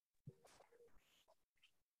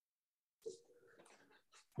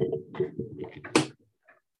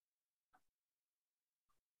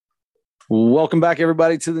Welcome back,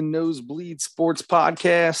 everybody, to the Nosebleed Sports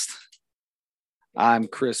Podcast. I'm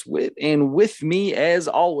Chris Witt, and with me, as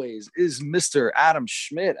always, is Mr. Adam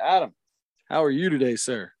Schmidt. Adam, how are you today,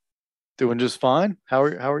 sir? Doing just fine. How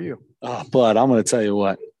are you? Oh, bud, I'm going to tell you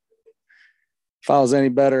what. If I was any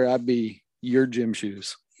better, I'd be your gym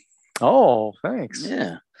shoes. Oh, thanks.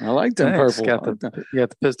 Yeah, I like them Thanks. purple. You got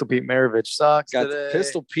the Pistol Pete Maravich socks Got today. the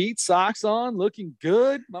Pistol Pete socks on, looking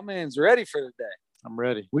good. My man's ready for the day. I'm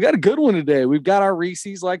ready. We got a good one today. We've got our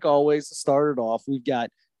Reese's, like always, to start it off. We've got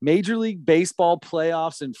Major League Baseball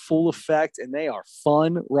playoffs in full effect, and they are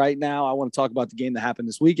fun right now. I want to talk about the game that happened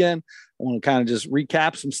this weekend. I want to kind of just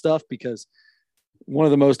recap some stuff because one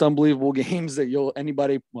of the most unbelievable games that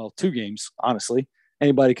two games, honestly,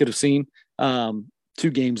 anybody could have seen. 2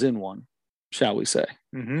 games in one, shall we say.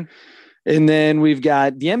 Mm-hmm. And then we've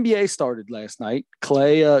got the NBA started last night.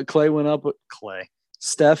 Clay went up with Clay.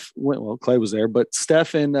 Clay was there, but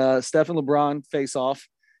Steph and LeBron face off,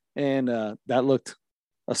 and that looked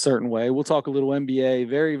a certain way. We'll talk a little NBA,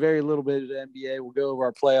 very, very little bit of NBA. We'll go over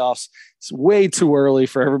our playoffs. It's way too early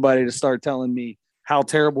for everybody to start telling me how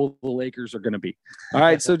terrible the Lakers are going to be. All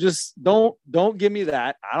right, so just don't give me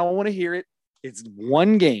that. I don't want to hear it. It's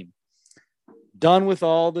one game. Done with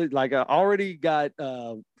all the I already got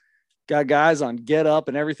guys on Get Up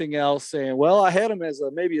and everything else saying, well, I had them as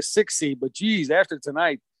maybe a 6 seed, but geez, after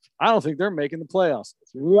tonight, I don't think they're making the playoffs.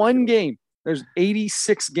 It's one game. There's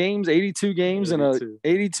 82 games in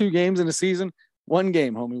a season. One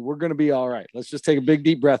game, homie. We're going to be all right. Let's just take a big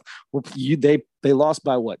deep breath. They lost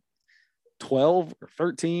by what? 12 or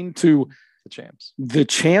 13 to the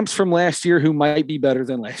champs from last year, who might be better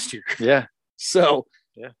than last year. Yeah. So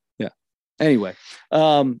yeah. Anyway,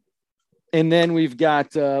 and then we've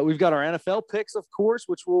got our NFL picks, of course,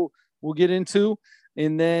 which we'll get into,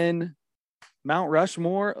 and then Mount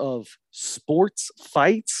Rushmore of sports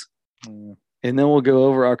fights, and then we'll go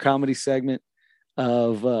over our comedy segment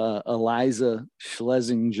of Eliza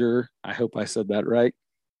Schlesinger. I hope I said that right.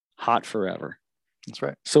 Hot Forever. That's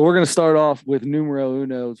right. So we're going to start off with numero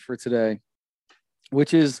uno for today,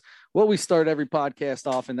 which is what we start every podcast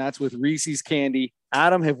off, and that's with Reese's Candy.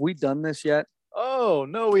 Adam, have we done this yet? Oh,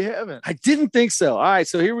 no, we haven't. I didn't think so. All right,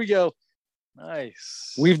 so here we go.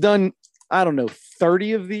 Nice. We've done,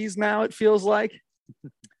 30 of these now, it feels like.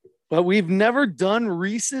 But we've never done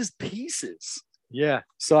Reese's Pieces. Yeah.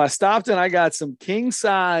 So I stopped and I got some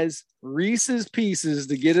king-size Reese's Pieces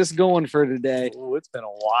to get us going for today. Oh, it's been a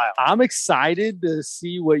while. I'm excited to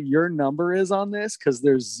see what your number is on this because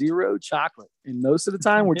there's 0 chocolate. And most of the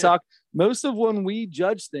time most of when we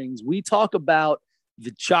judge things, we talk about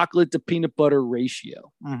the chocolate to peanut butter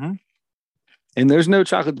ratio. Mm-hmm. And there's no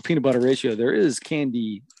chocolate to peanut butter ratio. There is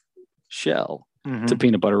candy shell to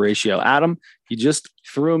peanut butter ratio. Adam, you just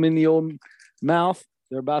threw them in the old mouth.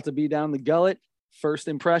 They're about to be down the gullet. First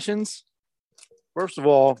impressions? First of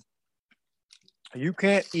all, you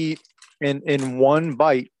can't eat in one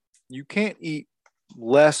bite. You can't eat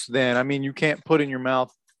less than, you can't put in your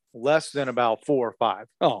mouth less than about 4 or 5.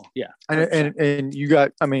 Oh, yeah. And you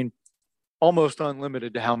got, almost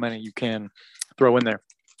unlimited to how many you can throw in there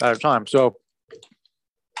at a time. So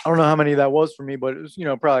I don't know how many that was for me, but it was,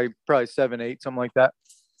 probably 7, 8, something like that.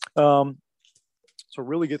 So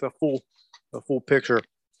really get the full picture.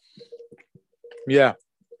 Yeah.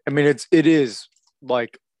 It is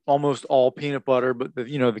like almost all peanut butter, but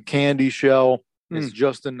the candy shell is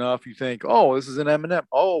just enough. You think, oh, this is an M&M.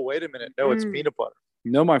 Oh, wait a minute. No, it's peanut butter.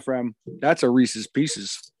 No, my friend, that's a Reese's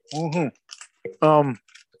Pieces. Mm-hmm.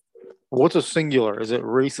 What's a singular? Is it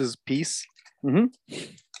Reese's Piece? Mm-hmm.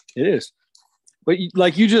 It is. But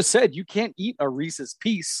like you just said, you can't eat a Reese's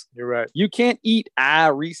Piece. You're right. You can't eat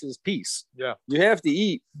a Reese's Piece. Yeah. You have to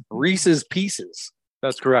eat Reese's Pieces.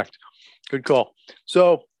 That's correct. Good call.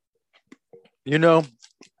 So,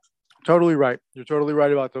 totally right. You're totally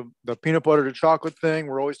right about the peanut butter to chocolate thing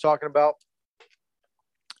we're always talking about.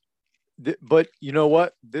 But you know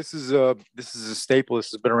what? This is a staple.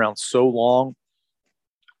 This has been around so long.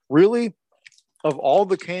 Really, of all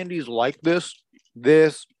the candies like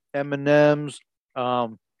this M&M's,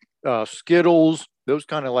 Skittles, those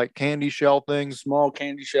kind of like candy shell things, small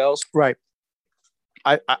candy shells. Right.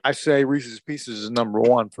 I say Reese's Pieces is number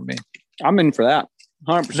 1 for me. I'm in for that.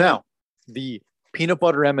 100%. Now, the peanut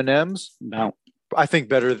butter M&M's, no, I think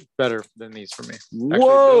better than these for me. Actually,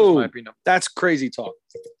 whoa, that's crazy talk.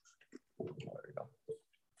 There you go.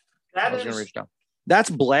 I was going to reach down. That's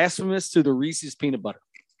blasphemous to the Reese's peanut butter.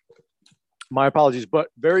 My apologies, but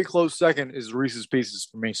very close second is Reese's Pieces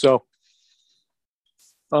for me. So,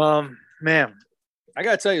 man, I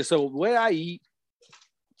got to tell you, so the way I eat,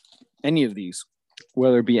 any of these,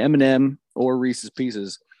 whether it be M&M or Reese's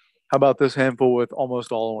Pieces. How about this handful with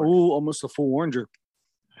almost all orange? Ooh, almost a full oranger.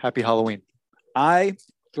 Happy Halloween. I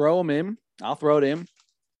throw them in. I'll throw it in,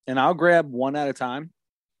 and I'll grab one at a time,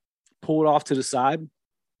 pull it off to the side,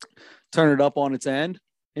 turn it up on its end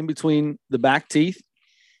in between the back teeth,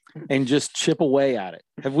 and just chip away at it.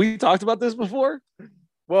 Have we talked about this before?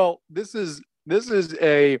 Well, this is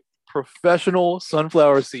a professional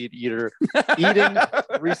sunflower seed eater eating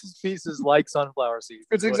Reese's Pieces like sunflower seeds.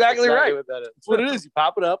 It's exactly right. What that is. That's what it is. You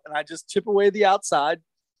pop it up, and I just chip away the outside,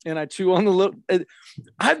 and I chew on the little.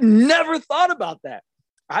 I've never thought about that.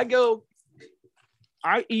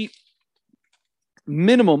 I eat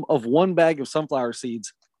minimum of one bag of sunflower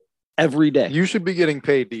seeds every day. You should be getting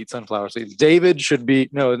paid to eat sunflower seeds. David should be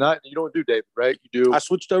you don't do David, right? You do. I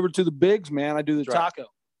switched over to the bigs, man. I do the taco.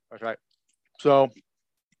 That's right. So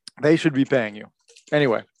they should be paying you.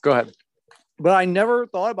 Anyway, go ahead. But I never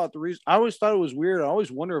thought about the reason. I always thought it was weird. I always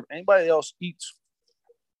wonder if anybody else eats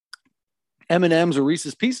M&Ms or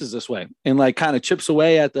Reese's Pieces this way and like kind of chips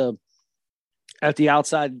away at the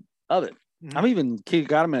outside of it. Mm-hmm. I'm even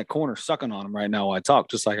got him in a corner sucking on him right now while I talk,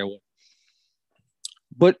 just like I would.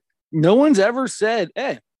 But no one's ever said,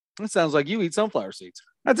 hey, it sounds like you eat sunflower seeds.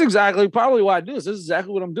 That's exactly probably why I do this. This is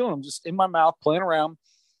exactly what I'm doing. I'm just in my mouth playing around,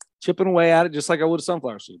 chipping away at it just like I would a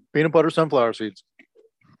sunflower seed. Peanut butter sunflower seeds.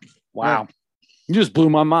 Wow. Yeah. You just blew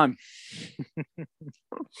my mind.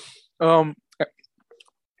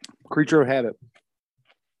 Creature of habit.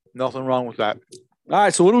 Nothing wrong with that. All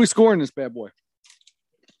right, so what are we scoring this bad boy?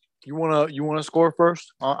 You wanna score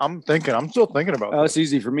first? I'm still thinking about That's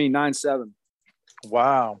easy for me. 9-7.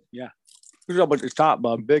 Wow. Yeah. Who's up at the top,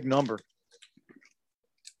 bub? Big number.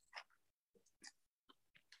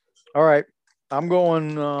 All right. I'm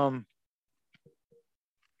going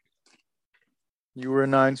you were a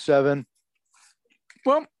 9-7.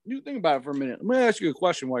 Well, you think about it for a minute. Let me ask you a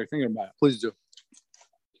question while you're thinking about it. Please do.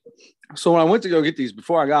 So when I went to go get these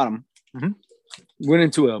before I got them, went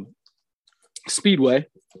into a Speedway.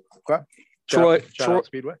 Okay. Troy,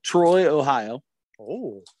 Speedway. Troy, Ohio.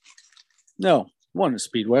 Oh. No, wasn't a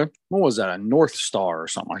Speedway. What was that? A North Star or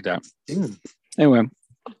something like that. Anyway,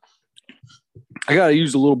 I got to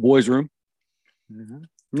use the little boys' room. Mm-hmm.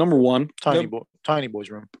 Number one. Tiny boys'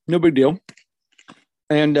 room. No big deal.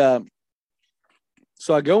 And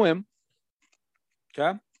so I go in.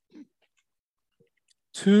 Okay.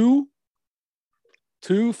 Two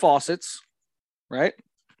faucets, right?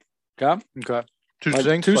 Okay. Okay.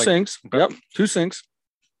 Two sinks. Okay. Yep. 2 sinks.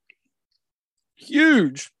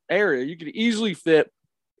 Huge area. You could easily fit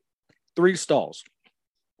 3 stalls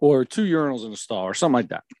or 2 urinals in a stall or something like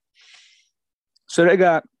that. So they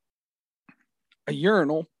got a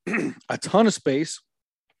urinal, a ton of space,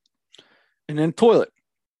 and then toilet.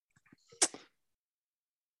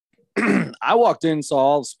 I walked in, saw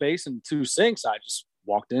all the space and 2 sinks. I just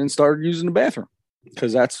walked in and started using the bathroom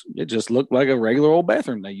because it just looked like a regular old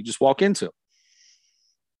bathroom that you just walk into.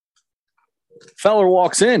 Feller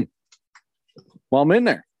walks in while I'm in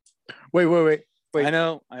there. Wait. I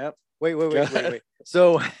know. Wait.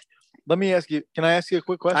 So let me ask you, can I ask you a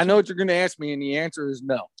quick question? I know what you're going to ask me, and the answer is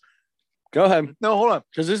no. Go ahead. No, hold on.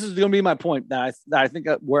 Because this is going to be my point that I think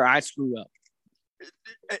where I screw up.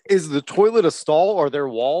 Is the toilet a stall? Or are there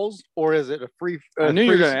walls? Or is it a I knew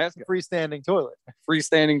you were going to ask. Freestanding toilet.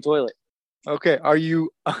 Freestanding toilet. Okay. Are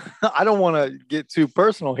you, I don't want to get too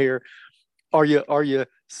personal here. Are you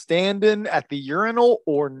standing at the urinal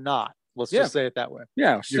or not? Let's just say it that way.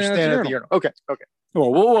 Yeah. You're standing at the urinal. Okay.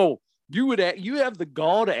 Whoa. You have the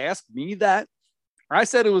gall to ask me that? I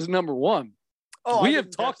said it was number 1. Oh, we have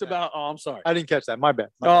talked about. Oh, I'm sorry. I didn't catch that. My bad.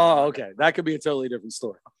 Okay. That could be a totally different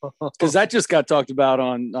story. Because that just got talked about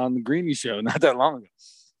on the Greeny show not that long ago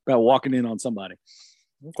about walking in on somebody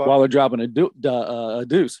while they're dropping a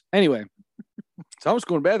deuce. Anyway, so I was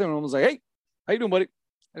going to the bathroom and I was like, hey, how you doing, buddy?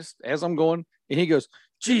 As I'm going, and he goes,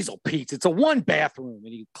 geez, oh, Pete, it's a 1 bathroom.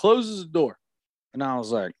 And he closes the door. And I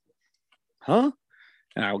was like, huh?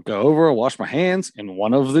 And I would go over, I wash my hands in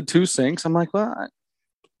one of the 2 sinks. I'm like, well,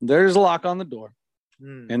 there's a lock on the door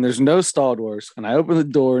and there's no stall doors. And I open the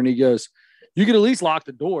door and he goes, you could at least lock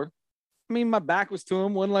the door. I mean, my back was to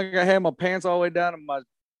him. Wasn't like I had my pants all the way down to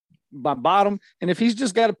my bottom. And if he's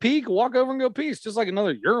just got to pee, walk over and go pee. It's just like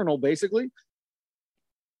another urinal, basically.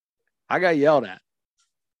 I got yelled at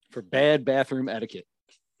for bad bathroom etiquette.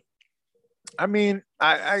 I mean,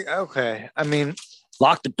 okay. I mean,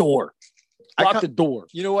 lock the door. Lock the door.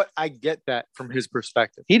 You know what? I get that from his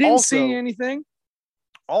perspective. He didn't see anything.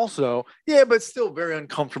 Also, yeah, but still very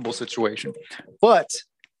uncomfortable situation. But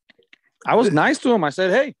I was nice to him. I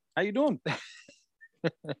said, hey, how you doing?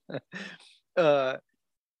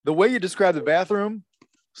 the way you describe the bathroom,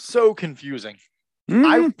 so confusing. Mhm.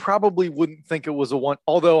 I probably wouldn't think it was a one,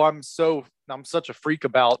 although I'm such a freak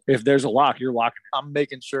about, If there's a lock, you're locking. I'm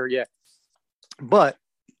making sure, yeah. But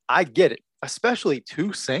I get it, especially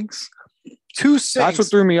two sinks. That's what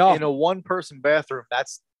threw me off. in a one-person bathroom.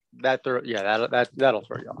 That'll throw you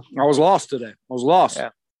off. I was lost today. I was lost. Yeah.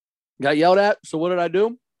 Got yelled at. So what did I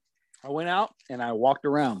do? I went out and I walked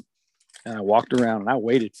around. And I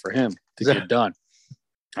waited for him to get done.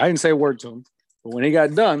 I didn't say a word to him. But when he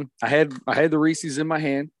got done, I had the Reese's in my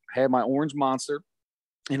hand. I had my orange monster.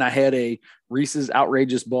 And I had a Reese's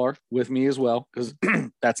Outrageous bar with me as well, because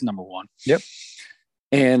that's number one. Yep.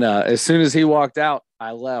 And as soon as he walked out,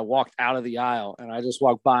 I walked out of the aisle and I just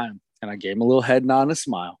walked by him and I gave him a little head nod and a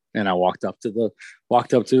smile. And I walked up to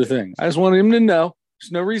the thing. I just wanted him to know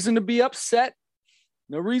there's no reason to be upset.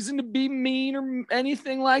 No reason to be mean or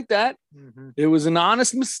anything like that. Mm-hmm. It was an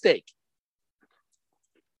honest mistake.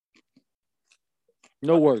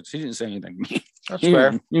 No words. He didn't say anything to me. That's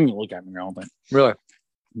fair. You can look at me all, but really,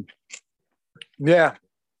 yeah.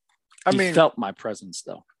 He felt my presence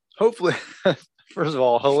though. Hopefully, first of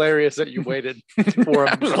all, hilarious that you waited for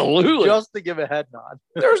him Absolutely. just to give a head nod.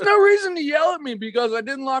 There's no reason to yell at me because I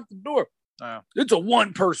didn't lock the door. Oh. It's a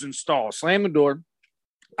one-person stall. Slam the door.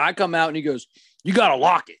 I come out and he goes, "You got to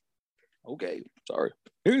lock it." Okay, sorry.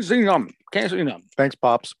 You can see nothing. Can't see nothing. Thanks,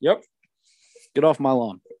 Pops. Yep. Get off my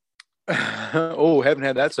lawn. Oh, haven't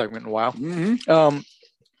had that segment in a while. Mm-hmm.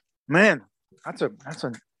 Man, that's a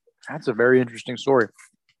very interesting story.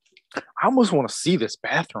 I almost want to see this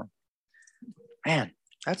bathroom. Man,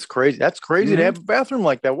 that's crazy. That's crazy to have a bathroom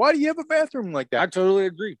like that. Why do you have a bathroom like that? I totally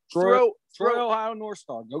agree. Troy, Ohio North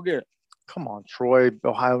Star. Go get it. Come on, Troy,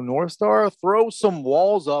 Ohio North Star. Throw some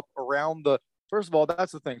walls up around the. First of all,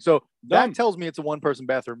 that's the thing. So that tells me it's a one-person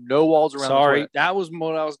bathroom. No walls around. Sorry, that was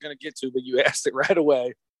what I was going to get to, but you asked it right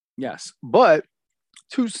away. Yes, but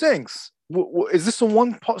two sinks. Is this a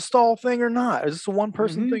one stall thing or not? Is this a one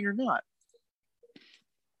person thing or not?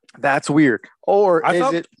 That's weird. Or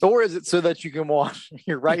is it so that you can wash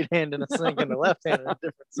your right hand in a sink and the left hand in a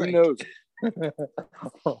different sink? Who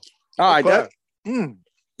knows? All right,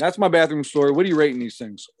 that's my bathroom story. What are you rating these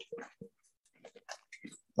things?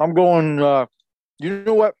 I'm going. You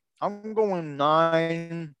know what? I'm going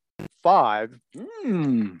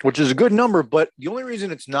 9.5, which is a good number. But the only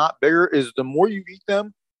reason it's not bigger is the more you eat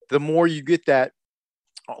them, the more you get that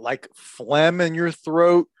like phlegm in your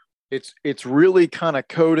throat. It's really kind of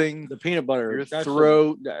coating the peanut butter your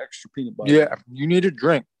throat. The extra peanut butter. Yeah, you need a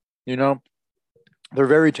drink. You know, they're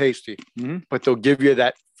very tasty, but they'll give you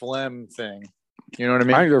that phlegm thing. You know what I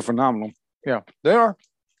mean? I think they're phenomenal. Yeah, they are.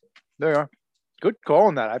 They are. Good call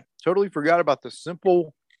on that. I totally forgot about the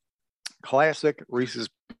simple, classic Reese's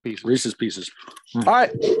Pieces. Reese's Pieces. All right,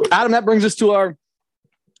 Adam, that brings us to our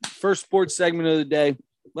first sports segment of the day.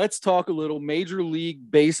 Let's talk a little Major League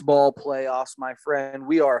Baseball playoffs, my friend.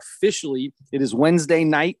 It is Wednesday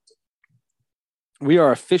night. We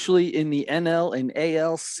are officially in the NL and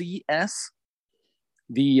ALCS.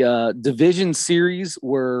 The division series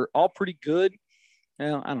were all pretty good.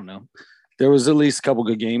 Well, I don't know. There was at least a couple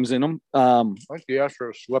good games in them. I think the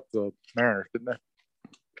Astros swept the Mariners, didn't they?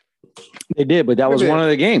 They did, but that was one of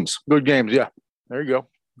the games. Good games, yeah. There you go.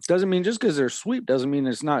 Doesn't mean just because they're sweep doesn't mean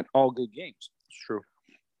it's not all good games. It's true.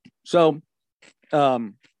 So,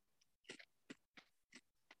 Adam,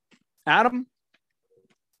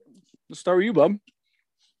 let's start with you, bub.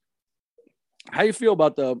 How you feel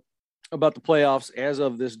about the playoffs as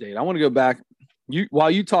of this date? I want to go back. While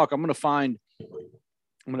you talk, I'm going to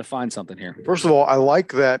find something here. First of all, I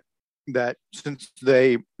like that since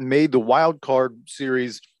they made the wild card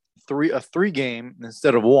series a 3-game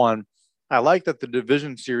instead of 1. I like that the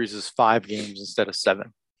division series is 5 games instead of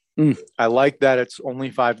 7. I like that it's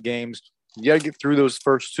only 5 games. You got to get through those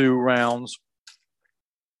first 2 rounds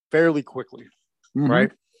fairly quickly,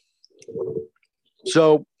 right?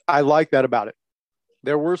 So I like that about it.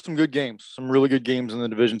 There were some good games, some really good games in the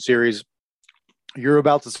division series. You're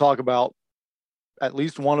about to talk about at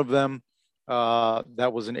least one of them.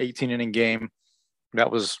 That was an 18-inning game.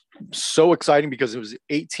 That was so exciting because it was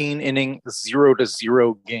 18-inning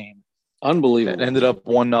 0-0 game. Unbelievable. It ended up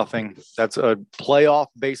 1-0. That's a playoff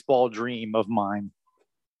baseball dream of mine.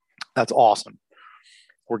 That's awesome.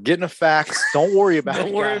 We're getting a fax. Don't worry about it.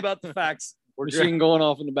 Don't worry about the fax. Machine going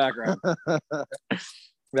off in the background.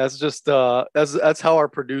 That's just that's how our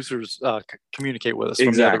producers communicate with us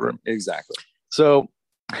from the other room. Exactly. So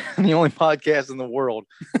the only podcast in the world.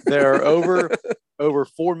 There are over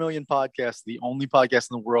 4 million podcasts. The only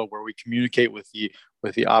podcast in the world where we communicate with the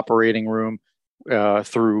operating room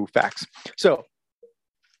through fax. So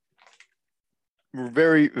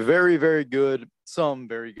very, very, very good. Some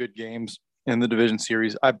very good games in the division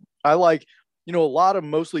series. I like, a lot of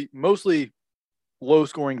mostly low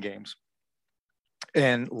scoring games,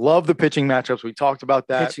 and love the pitching matchups. We talked about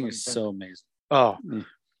that. Pitching is so amazing. Oh,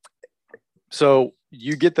 so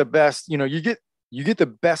you get the best. You get the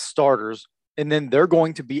best starters, and then they're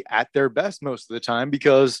going to be at their best most of the time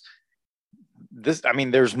because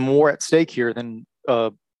there's more at stake here than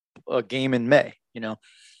a game in May.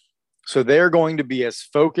 So they're going to be as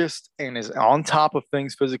focused and as on top of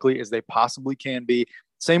things physically as they possibly can be.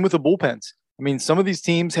 Same with the bullpens. Some of these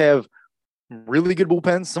teams have really good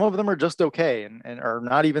bullpens. Some of them are just okay and are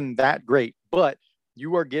not even that great, but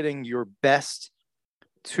you are getting your best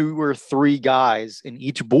 2 or 3 guys in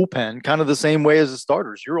each bullpen, kind of the same way as the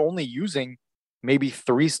starters. You're only using maybe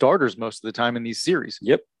 3 starters most of the time in these series.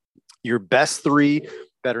 Yep. Your best 3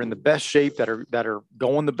 that are in the best shape, that are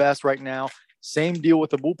going the best right now. Same deal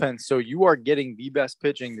with the bullpen. So you are getting the best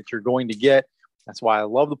pitching that you're going to get. That's why I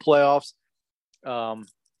love the playoffs. And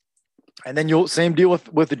then same deal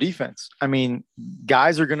with the defense.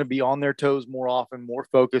 Guys are going to be on their toes more often, more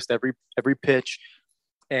focused every pitch,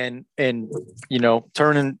 and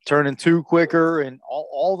turning 2 quicker, and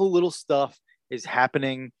all the little stuff is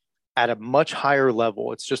happening at a much higher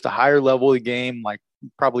level. It's just a higher level of the game, like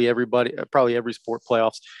probably every sport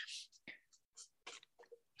playoffs.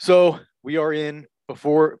 So we are in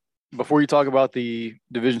before you talk about the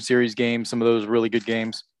division series games, some of those really good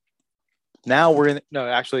games. Now we're in. No,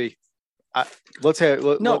 actually, let's talk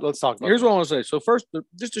about. Here's what I want to say. So first,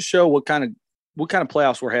 just to show what kind of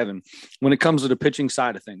playoffs we're having when it comes to the pitching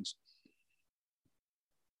side of things.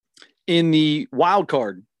 In the wild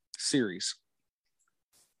card series,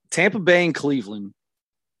 Tampa Bay and Cleveland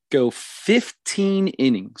go 15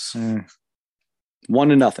 innings,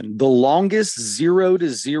 1-0. The longest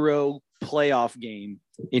 0-0 playoff game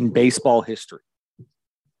in baseball history.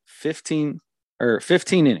 15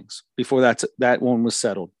 innings before that one was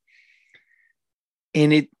settled.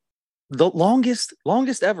 And the longest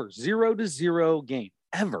ever 0-0 game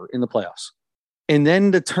ever in the playoffs. And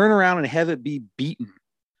then to turn around and have it be beaten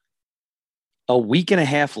a week and a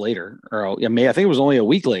half later, or I think it was only a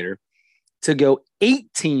week later, to go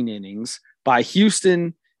 18 innings by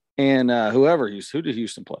Houston and who did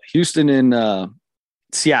Houston play? Houston and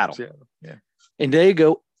Seattle. Yeah. And they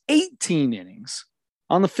go 18 innings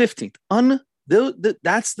on the 15th.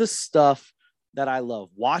 That's the stuff that I love.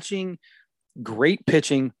 Watching great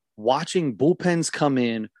pitching, watching bullpens come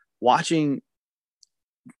in, watching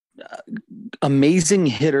amazing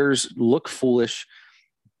hitters look foolish.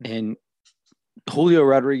 And Julio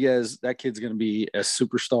Rodriguez, that kid's going to be a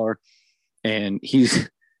superstar. And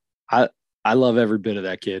I love every bit of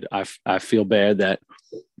that kid. I feel bad that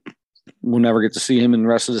we'll never get to see him in the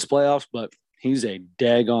rest of this playoffs, but he's a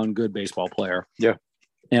daggone good baseball player. Yeah.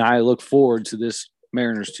 And I look forward to this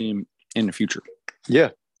Mariners team in the future. Yeah.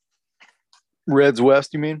 Reds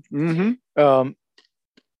West, you mean? Mm-hmm.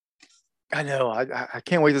 I know. I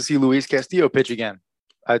can't wait to see Luis Castillo pitch again.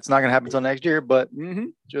 It's not going to happen until next year, but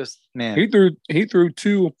just, man. He threw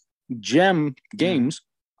 2 gem games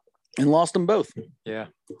and lost them both. Yeah.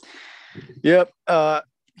 Yep.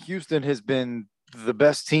 Houston has been the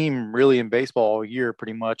best team really in baseball all year,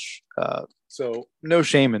 pretty much. So no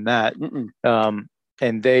shame in that.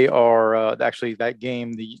 And they are actually that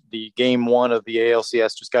game, the game 1 of the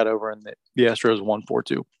ALCS just got over, and the Astros won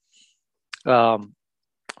 4-2.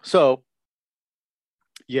 So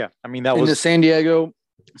yeah, that was the San Diego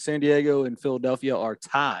and Philadelphia are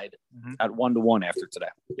tied at 1-1 after today.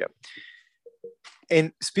 Yep.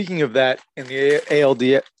 And speaking of that, in the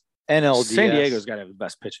NLDS, San Diego's got to have the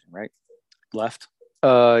best pitching, right? Left.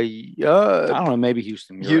 I don't know. Maybe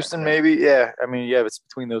Houston. Houston, right. Maybe. Yeah. It's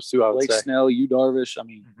between those 2. I would Blake say. Snell, Yu Darvish.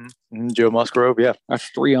 Joe Musgrove. Yeah, that's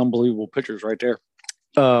 3 unbelievable pitchers right there.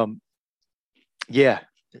 Yeah.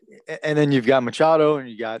 And then you've got Machado and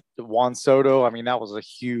you got Juan Soto. That was a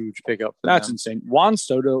huge pickup. That's insane. Juan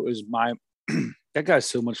Soto is that guy's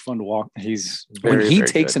so much fun to walk. He's when he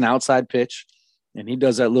takes an outside pitch and he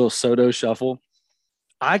does that little Soto shuffle.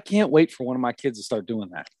 I can't wait for one of my kids to start doing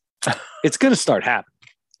that. It's going to start happening.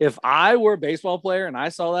 If I were a baseball player and I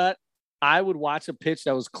saw that, I would watch a pitch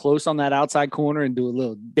that was close on that outside corner and do a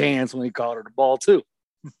little dance when he called her the ball too.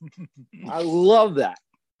 I love that.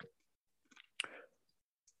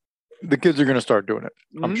 The kids are going to start doing it,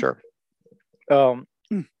 I'm sure. I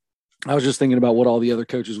was just thinking about what all the other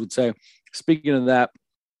coaches would say. Speaking of that,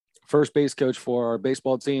 first base coach for our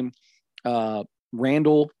baseball team,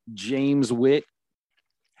 Randall James Witt,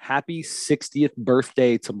 happy 60th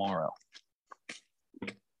birthday tomorrow.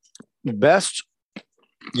 Best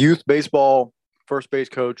youth baseball first base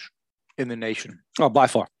coach in the nation. Oh, by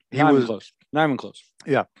far. Not even close. Not even close.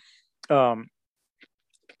 Yeah.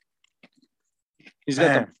 He's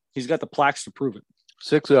got the plaques to prove it.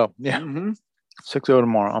 6-0. Yeah. Mm-hmm. 6-0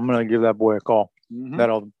 tomorrow. I'm gonna give that boy a call. Mm-hmm.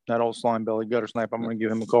 That old slime belly gutter snipe. I'm gonna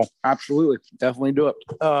give him a call. Absolutely. Definitely do it.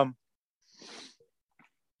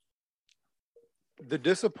 The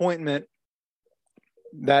disappointment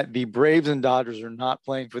that the Braves and Dodgers are not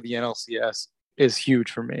playing for the NLCS is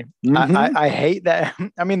huge for me. Mm-hmm. I hate that.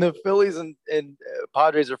 I mean, the Phillies and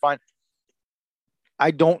Padres are fine.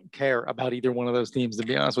 I don't care about either one of those teams, to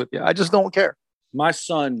be honest with you. I just don't care. My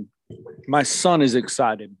son is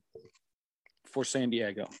excited for San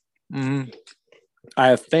Diego. Mm-hmm. I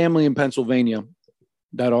have family in Pennsylvania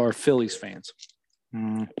that are Phillies fans.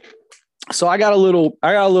 Mm-hmm. So I got a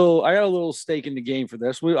little stake in the game for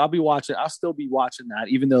this. I'll be watching. I'll still be watching that,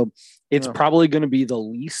 even though it's probably going to be the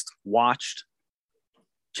least watched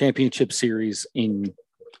championship series in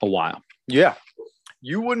a while. Yeah.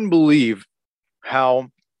 You wouldn't believe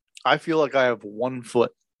how I feel like I have one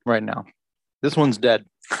foot right now. This one's dead.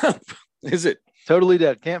 Is it? Totally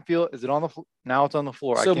dead. Can't feel it. Is it on the floor? Now it's on the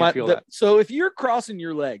floor. So I can't feel that. So if you're crossing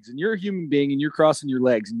your legs and you're a human being and you're crossing your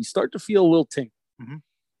legs and you start to feel a little tingle, mm-hmm.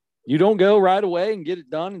 You don't go right away and get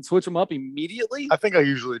it done and switch them up immediately? I think I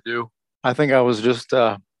usually do. I think I was just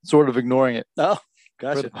sort of ignoring it. Oh,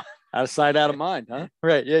 gotcha. Out of sight, out of mind, huh?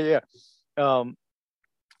 Right. Yeah.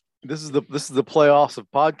 This is the playoffs of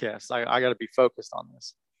podcasts. I got to be focused on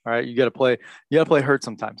this. All right. You got to play hurt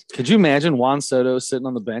sometimes. Could you imagine Juan Soto sitting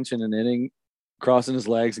on the bench in an inning, crossing his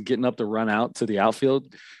legs and getting up to run out to the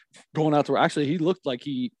outfield, going out to actually he looked like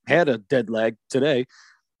he had a dead leg today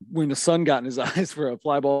when the sun got in his eyes for a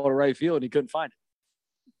fly ball to right field and he couldn't find it.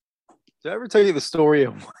 Did I ever tell you the story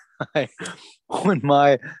of when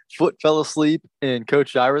my foot fell asleep in Coach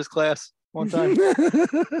Shira's class one time?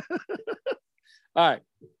 All right,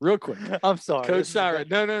 real quick. I'm sorry. Coach Shira.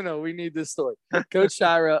 No. We need this story. Coach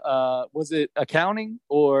Shira, was it accounting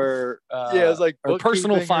or it was like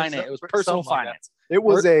personal finance? It was personal finance. It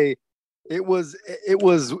was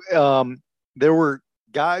there were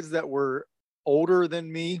guys that were older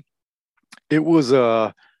than me. It was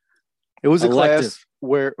a class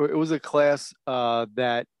where it was a class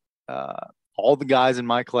that all the guys in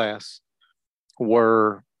my class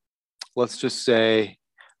were, let's just say,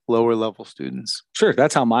 lower level students. Sure,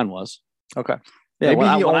 that's how mine was. Okay. Yeah,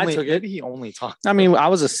 maybe he only taught. I mean, I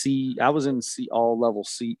was a C. I was in C, all level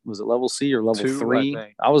C. Was it level C or level 3?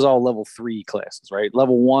 I was all level 3 classes, right?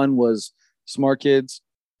 Level 1 was smart kids.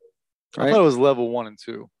 Right? I thought it was level 1 and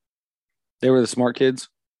 2. They were the smart kids.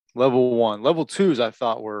 Level 1, level 2s. I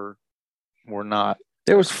thought were not.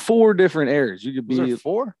 There was 4 different areas. You could be was there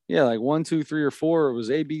 4. Yeah, like 1, 2, 3, or 4. It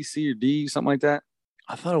was A, B, C, or D, something like that.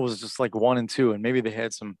 I thought it was just like 1 and 2, and maybe they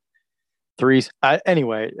had some 3s.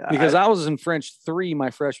 Anyway, because I was in French 3 my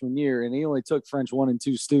freshman year, and he only took French 1 and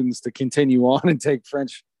 2 students to continue on and take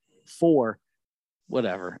French 4.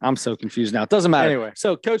 Whatever. I'm so confused now. It doesn't matter. Anyway,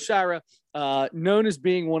 so Coach Shira, known as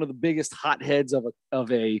being one of the biggest hotheads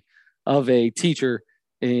of a teacher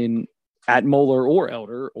at Moeller or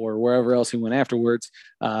Elder or wherever else he went afterwards.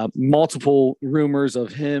 Multiple rumors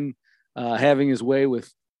of him having his way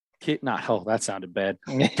with that sounded bad.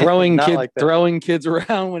 Throwing kids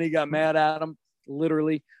around when he got mad at them,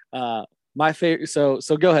 literally. My favorite. So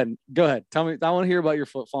go ahead. Tell me. I want to hear about your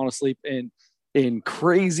foot falling asleep in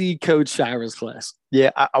crazy Coach Shira's class.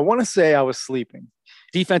 Yeah, I want to say I was sleeping.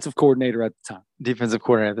 Defensive coordinator at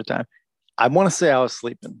the time. I want to say I was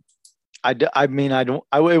sleeping.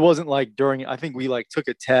 It wasn't like during, I think we took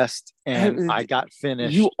a test and I got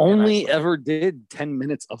finished. You only ever did 10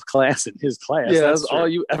 minutes of class in his class. Yeah, that's all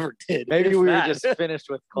you ever did. Maybe we were just finished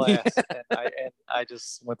with class and I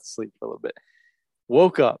just went to sleep for a little bit.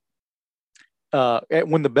 Woke up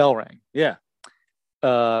when the bell rang. Yeah.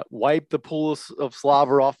 Wiped the pool of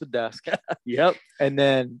slobber off the desk. Yep. And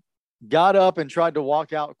then got up and tried to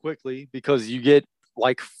walk out quickly because you get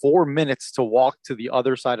 4 minutes to walk to the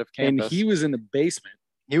other side of campus. And he was in the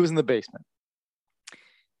basement.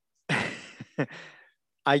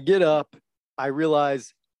 I get up. I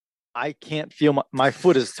realize I can't feel my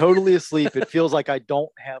foot is totally asleep. It feels like I don't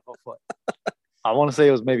have a foot. I want to say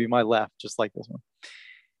it was maybe my left, just like this one.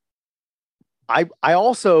 I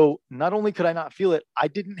also, not only could I not feel it, I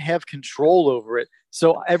didn't have control over it.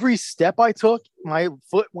 So every step I took, my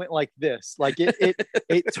foot went like this.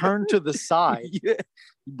 It turned to the side. Yeah.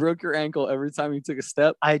 You broke your ankle every time you took a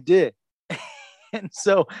step? I did. And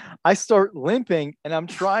so I start limping and I'm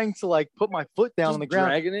trying to put my foot down on the ground.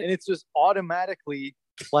 Dragging it? And it's just automatically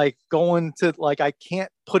going to I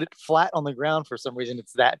can't put it flat on the ground for some reason.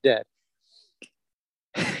 It's that dead.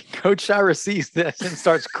 Coach Shira sees this and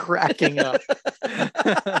starts cracking up.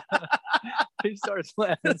 He starts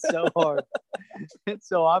laughing so hard. And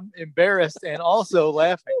so I'm embarrassed and also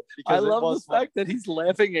laughing I because love the fact that he's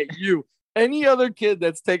laughing at you. Any other kid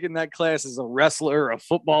that's taking that class is a wrestler or a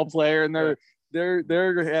football player, and they're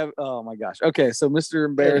have oh my gosh. Okay, so Mr.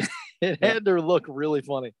 Embarrassed. It had to look really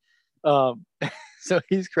funny. So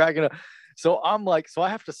he's cracking up. So I'm like, so I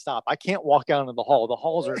have to stop. I can't walk out into the hall. The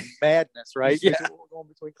halls are madness, right? Yeah. Going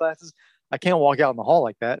between classes. I can't walk out in the hall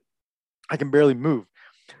like that. I can barely move.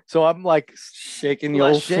 So I'm like shaking the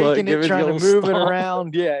old foot, it, trying to move it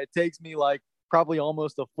around. Yeah, it takes me like probably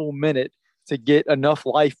almost a full minute to get enough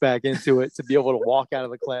life back into it to be able to walk out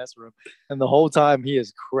of the classroom. And the whole time he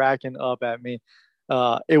is cracking up at me.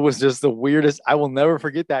 It was just the weirdest. I will never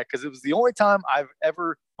forget that because it was the only time I've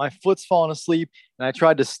ever, my foot's fallen asleep and I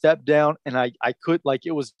tried to step down and I could, like,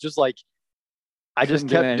 it was just like, I just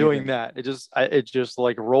kept doing that. It just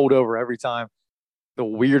like rolled over every time. The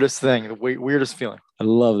weirdest thing, the weirdest feeling. I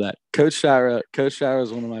love that. Coach Shira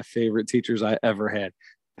is one of my favorite teachers I ever had.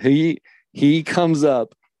 He comes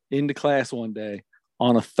up into class one day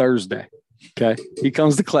on a Thursday. Okay. He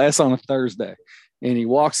comes to class on a Thursday and he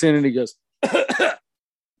walks in and he goes,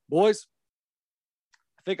 boys,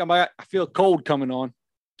 I feel cold coming on.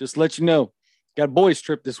 Just let you know. Got a boys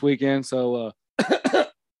trip this weekend. So I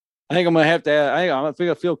think I'm going to have to,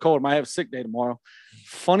 I feel cold. I might have a sick day tomorrow.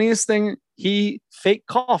 Funniest thing, he fake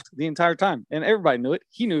coughed the entire time and everybody knew it.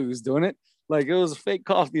 He knew he was doing it. Like it was a fake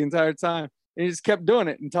cough the entire time. And he just kept doing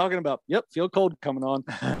it and talking about, yep, feel cold coming on.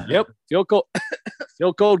 Yep, feel cold,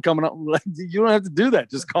 feel cold coming on. Like, you don't have to do that.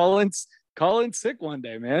 Just call in sick one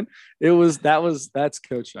day, man. That's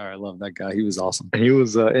Coach Shire. I love that guy. He was awesome. He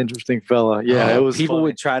was an interesting fella. Yeah, it was. People funny.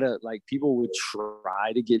 would try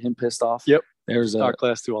to get him pissed off. Yep. There's our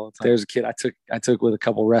class too all the time. There's a kid I took with a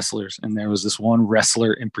couple wrestlers, and there was this one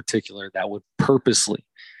wrestler in particular that would purposely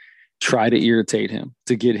try to irritate him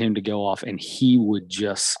to get him to go off, and he would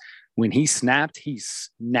just, when he snapped, he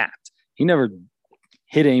snapped. He never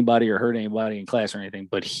hit anybody or hurt anybody in class or anything,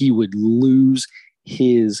 but he would lose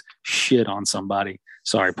his shit on somebody.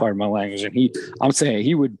 Sorry, pardon my language. And he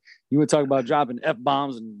would talk about dropping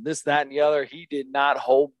F-bombs and this, that, and the other. He did not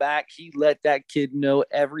hold back. He let that kid know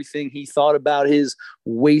everything he thought about his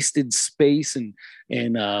wasted space and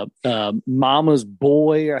mama's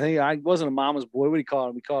boy. I think I wasn't a mama's boy. What do you call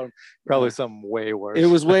him? We called him probably something way worse. It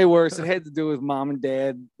was way worse. It had to do with mom and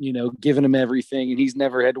dad, giving him everything. And he's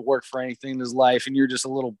never had to work for anything in his life. And you're just a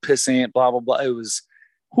little pissant, blah, blah, blah. It was,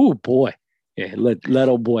 oh boy. Yeah, let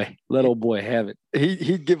old boy have it.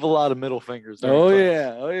 He'd give a lot of middle fingers. Oh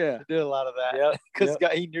yeah. He did a lot of that. Because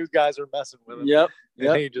he knew guys were messing with him. Yep.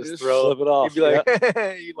 And he'd just throw it off. He'd be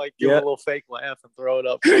like, he'd like give a little fake laugh and throw it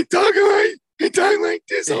up. He talking like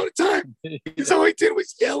this all the time. That's all he did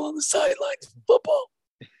was yell on the sidelines for football.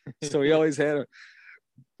 So he always had a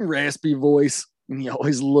raspy voice. And he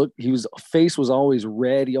always looked, face was always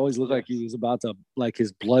red. He always looked like he was about to, like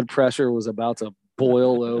his blood pressure was about to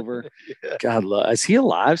boil over. Yeah. God, is he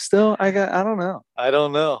alive still? I don't know. I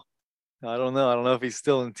don't know if he's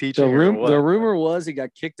still in teaching. The rumor was he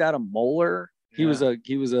got kicked out of Moeller. He was a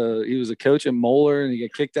coach at Moeller, and he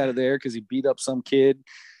got kicked out of there because he beat up some kid.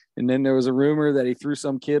 And then there was a rumor that he threw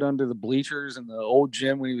some kid under the bleachers in the old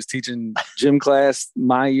gym when he was teaching gym class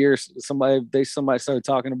my year. Somebody started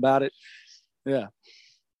talking about it. Yeah.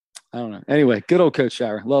 I don't know. Anyway, good old Coach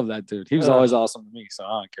Shire. Love that dude. He was always awesome to me, so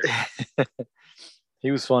I don't care. He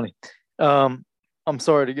was funny. I'm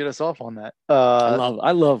sorry to get us off on that.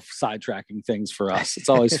 I love sidetracking things for us. It's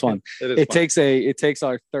always fun. It takes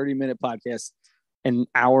our 30-minute podcast an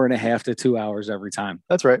hour and a half to 2 hours every time.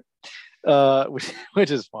 That's right.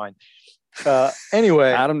 Which is fine.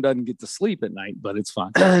 Anyway, Adam doesn't get to sleep at night, but it's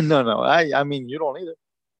fine. No. I mean, you don't either.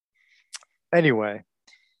 Anyway,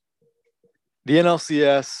 the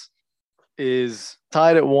NLCS is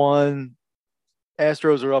tied at 1.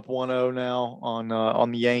 Astros are up 1-0 now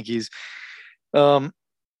on the Yankees. I mean,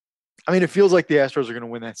 it feels like the Astros are going to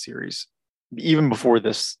win that series even before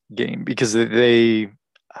this game because they've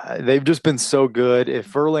just been so good.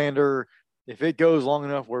 If it goes long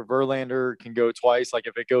enough where Verlander can go twice, like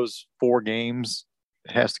if it goes 4 games,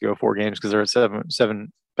 it has to go 4 games because they're at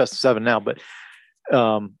seven best of 7 now. But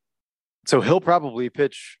so he'll probably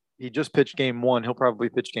pitch. He just pitched game 1. He'll probably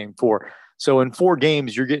pitch game 4. So in 4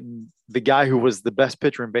 games, you're getting the guy who was the best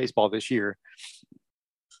pitcher in baseball this year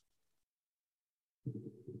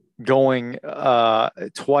going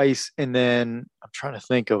twice. And then I'm trying to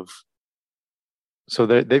think of. So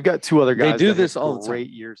they've got 2 other guys. They do this all the time. Great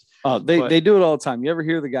years. They do it all the time. You ever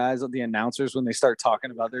hear the guys, the announcers, when they start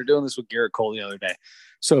talking about, they're doing this with Garrett Cole the other day.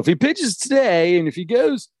 So if he pitches today and if he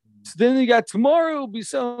goes So then you got tomorrow will be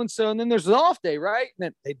so and so, and then there's an off day, right? And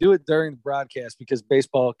then they do it during the broadcast because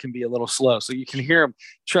baseball can be a little slow, so you can hear them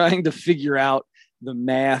trying to figure out the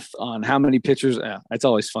math on how many pitchers. It's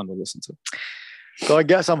always fun to listen to. So I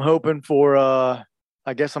guess I'm hoping for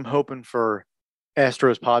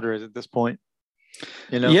Astros Padres at this point.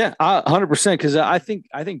 Yeah, 100%. Because I think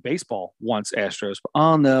baseball wants Astros.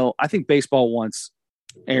 Oh no, I think baseball wants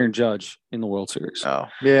Aaron Judge in the World Series. Oh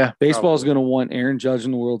yeah, baseball is going to want Aaron Judge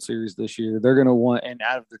in the World Series this year. They're going to want, and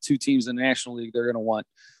out of the two teams in the National League, they're going to want.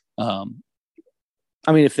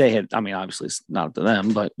 If they had, obviously it's not up to them,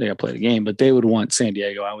 but they got to play the game. But they would want San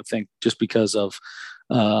Diego, I would think, just because of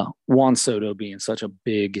Juan Soto being such a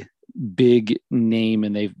big name,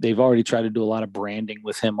 and they've already tried to do a lot of branding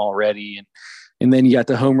with him already, and then you got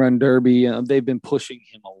the home run derby. They've been pushing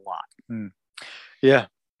him a lot. Yeah.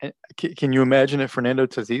 Can you imagine if Fernando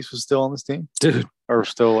Tatis was still on this team, dude, or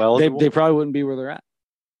still eligible? They probably wouldn't be where they're at.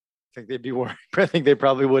 I think they'd be worried. I think they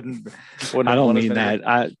probably wouldn't. I don't mean that.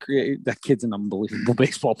 That kid's an unbelievable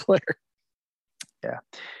baseball player.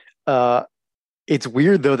 Yeah. It's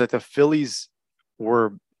weird though that the Phillies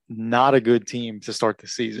were not a good team to start the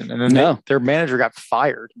season, and then their manager got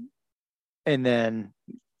fired, and then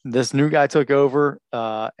this new guy took over,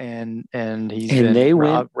 and they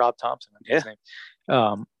win. Rob Thompson. His name.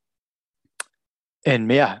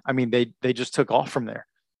 They just took off from there.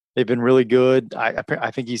 They've been really good.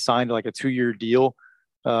 I think he signed like a 2-year deal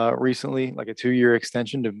recently, like a 2-year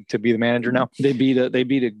extension to be the manager now. They beat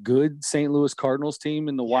a good St. Louis Cardinals team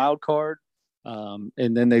in the wild card, and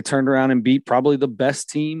then they turned around and beat probably the best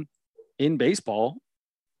team in baseball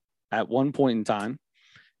at one point in time.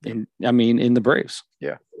 In the Braves.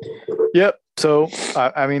 Yeah. Yep. So,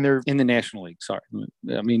 they're in the National League. Sorry.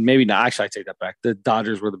 Maybe not. Actually, I take that back. The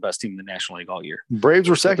Dodgers were the best team in the National League all year. Braves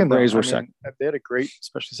were second. Braves were second. They had a great,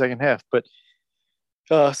 especially second half. But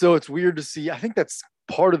so it's weird to see. I think that's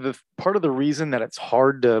part of the reason that it's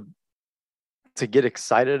hard to get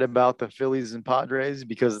excited about the Phillies and Padres,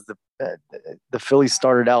 because the Phillies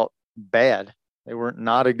started out bad. They weren't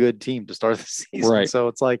not a good team to start the season. Right. So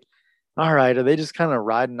it's like, all right, are they just kind of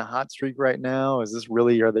riding a hot streak right now? Are they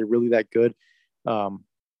really that good?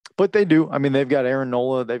 But they do. They've got Aaron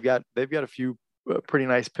Nola. They've got a few pretty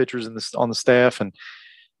nice pitchers on the staff, and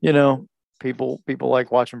people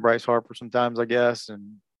like watching Bryce Harper sometimes, I guess.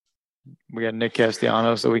 And we got Nick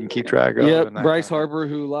Castellanos, so we can keep track of. Yep, Bryce Harper,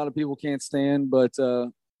 who a lot of people can't stand, but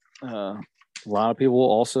a lot of people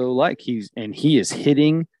also like. He is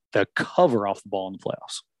hitting the cover off the ball in the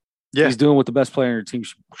playoffs. Yeah. He's doing what the best player on your team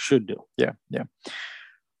should do. Yeah. Yeah.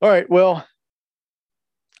 All right. Well,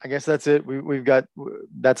 I guess that's it.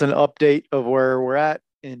 That's an update of where we're at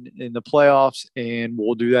in the playoffs, and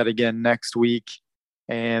we'll do that again next week.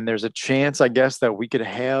 And there's a chance, I guess, that we could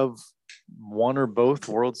have one or both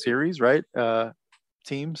World Series, right?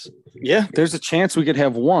 Teams. Yeah. There's a chance we could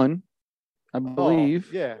have one, I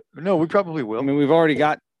believe. Yeah. No, we probably will.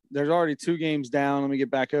 There's already 2 games down. Let me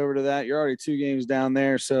get back over to that. You're already 2 games down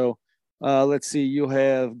there. So let's see. You'll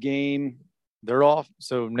have game. They're off.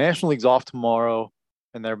 So National League's off tomorrow,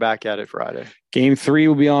 and they're back at it Friday. Game 3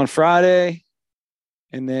 will be on Friday.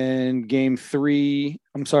 And then game 2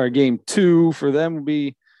 for them will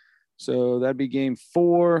be. So that'd be game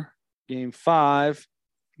 4, game 5,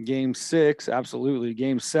 game 6. Absolutely.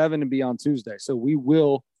 Game 7 to be on Tuesday. So we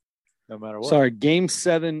will. No matter what. Game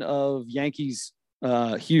 7 of Yankees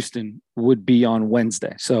Houston would be on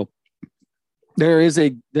Wednesday. So there is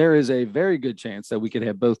a very good chance that we could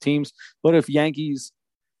have both teams. But if Yankees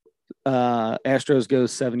Astros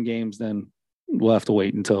goes 7 games, then we'll have to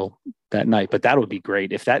wait until that night. But that would be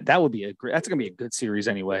great. If that's going to be a good series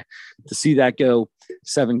anyway. To see that go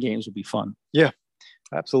 7 games would be fun. Yeah,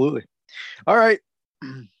 absolutely. All right.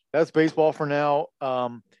 That's baseball for now.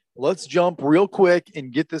 Let's jump real quick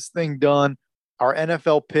and get this thing done. Our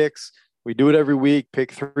NFL picks. We do it every week,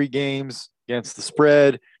 pick 3 games against the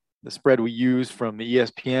spread we use from the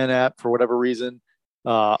ESPN app for whatever reason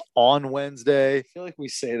on Wednesday. I feel like we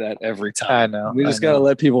say that every time. I know. We just got to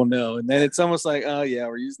let people know. And then it's almost like, oh, yeah,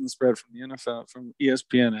 we're using the spread from the NFL, from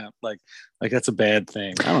ESPN app. Like that's a bad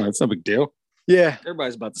thing. I don't know. It's no big deal. Yeah.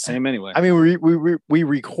 Everybody's about the same anyway. We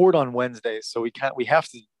record on Wednesdays, so we have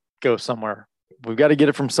to go somewhere. We've got to get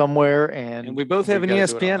it from somewhere. And we both have an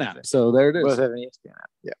ESPN app. So there it is. We both have an ESPN app.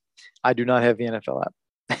 Yeah. I do not have the NFL app.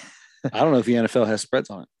 I don't know if the NFL has spreads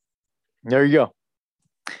on it. There you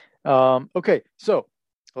go. Okay, so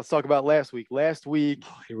let's talk about last week.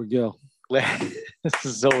 Here we go. This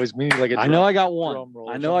is always me like I know I got one.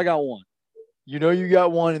 You know you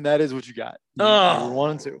got one, and that is what you got. You were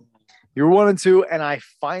 1 and 2. You were 1 and 2, and I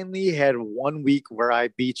finally had 1 week where I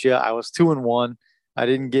beat you. I was 2 and 1.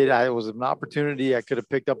 I was an opportunity. I could have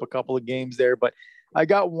picked up a couple of games there, but I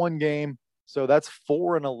got one game. So that's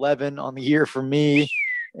 4-11 on the year for me.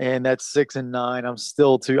 And that's 6-9. I'm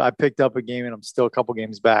still I picked up a game and I'm still a couple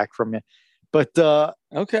games back from you. But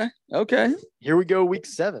Okay. here we go, week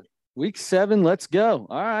 7. Week 7, let's go.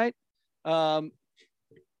 All right.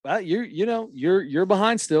 Well, you're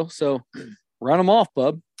behind still, so run them off,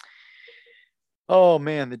 bub. Oh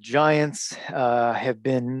man, the Giants have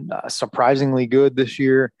been surprisingly good this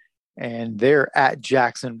year, and they're at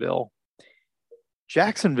Jacksonville.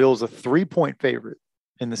 Jacksonville is a 3-point favorite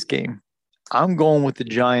in this game. I'm going with the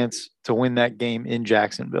Giants to win that game in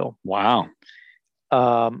Jacksonville. Wow.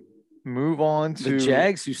 Move on to the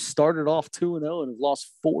Jags, who started off 2-0 and have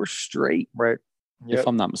lost 4 straight. Right. Yep. If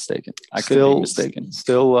I'm not mistaken. I could be mistaken.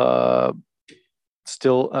 Still a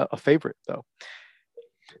favorite, though.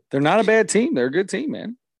 They're not a bad team. They're a good team,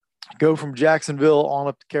 man. Go from Jacksonville on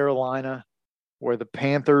up to Carolina, where the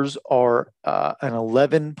Panthers are an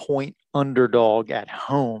 11-point underdog at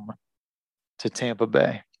home to Tampa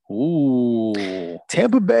Bay. Ooh.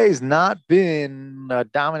 Tampa Bay has not been a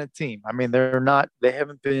dominant team. I mean, they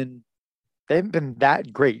haven't been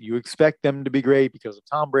that great. You expect them to be great because of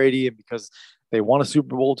Tom Brady and because they won a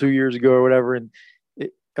Super Bowl 2 years ago or whatever. And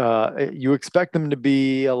you expect them to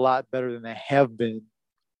be a lot better than they have been,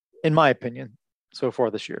 in my opinion, so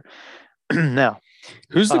far this year. Now,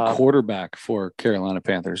 who's the quarterback for Carolina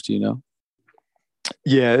Panthers? Do you know?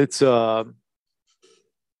 Yeah, it's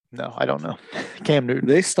no, I don't know. Cam Newton.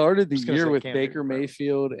 They started the year with Baker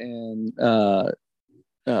Mayfield and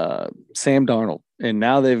Sam Darnold, and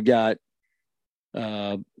now they've got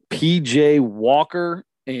PJ Walker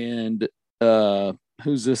and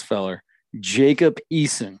who's this feller? Jacob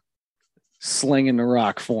Eason slinging the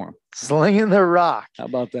rock for him. Slinging the rock. How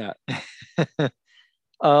about that?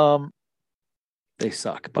 They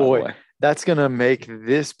suck, by the way. That's going to make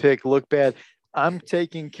this pick look bad. I'm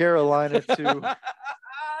taking Carolina to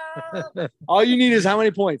all you need is how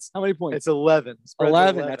many points? It's 11.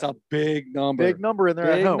 11. That's a big number. Big number in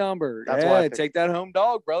there. Big number. That's why take that home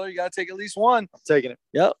dog, brother. You got to take at least one. I'm taking it.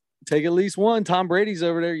 Yep. Take at least one. Tom Brady's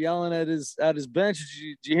over there yelling at his bench.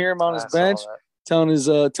 Did you hear him on his bench telling his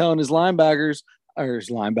linebackers,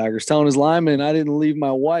 telling his linemen, I didn't leave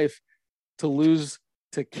my wife to lose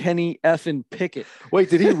to Kenny effing Pickett. Wait,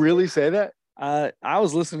 did he really say that? I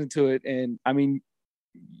was listening to it, and I mean,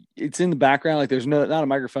 it's in the background. Like there's not a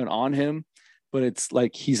microphone on him, but it's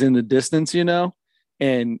like he's in the distance,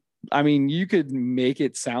 and I mean, you could make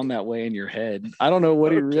it sound that way in your head. I don't know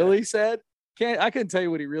what he really said. I couldn't tell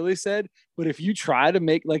you what he really said, but if you try to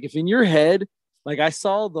make, like, if in your head, like I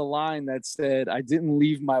saw the line that said, I didn't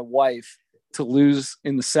leave my wife to lose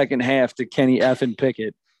in the second half to Kenny effing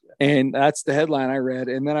Pickett. And that's the headline I read.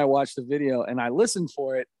 And then I watched the video and I listened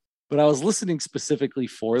for it, but I was listening specifically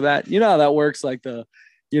for that. You know how that works? Like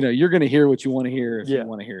you're going to hear what you want to hear if you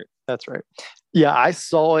want to hear it. That's right. Yeah. I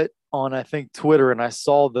saw it on, I think, Twitter, and I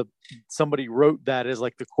saw somebody wrote that as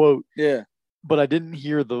like the quote. Yeah. But I didn't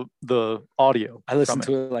hear the audio. I listened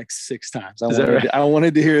to it like 6 times. I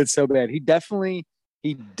wanted to hear it so bad. He definitely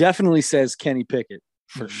says Kenny Pickett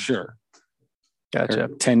for sure. Gotcha.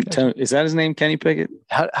 10, is that his name, Kenny Pickett?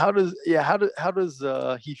 How does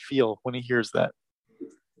he feel when he hears that?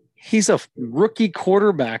 He's a rookie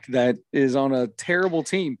quarterback that is on a terrible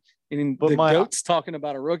team. And GOAT's talking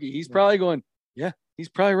about a rookie. He's probably going, yeah, he's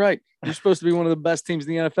probably right. You're supposed to be one of the best teams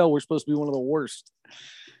in the NFL. We're supposed to be one of the worst.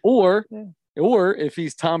 Or if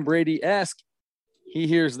he's Tom Brady-esque, he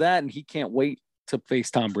hears that and he can't wait to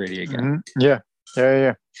face Tom Brady again. Mm-hmm.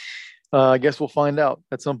 Yeah. I guess we'll find out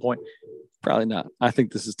at some point. Probably not. I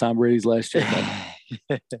think this is Tom Brady's last year.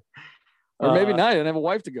 Or maybe not. He doesn't have a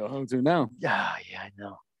wife to go home to now. Yeah, I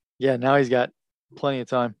know. Yeah, now he's got plenty of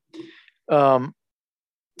time.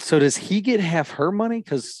 So does he get half her money?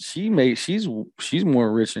 Because she's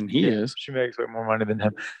more rich than he is. She makes way more money than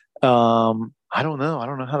him. I don't know. I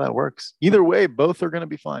don't know how that works. Either way, both are going to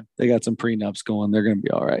be fine. They got some prenups going. They're going to be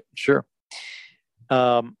all right. Sure.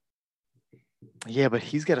 Yeah, but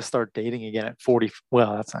he's got to start dating again at 40.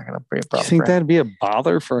 Well, that's not going to be a problem. You think that'd be a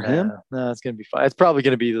bother for him? No, it's going to be fine. It's probably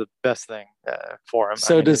going to be the best thing for him.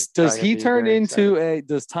 So does he turn into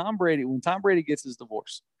does Tom Brady, when Tom Brady gets his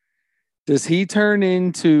divorce, does he turn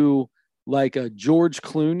into like a George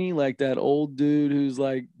Clooney, like that old dude who's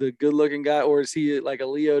like the good looking guy, or is he like a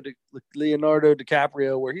Leonardo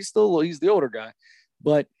DiCaprio where he's the older guy,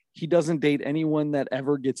 but he doesn't date anyone that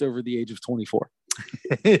ever gets over the age of 24?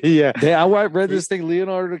 Yeah. I read this thing.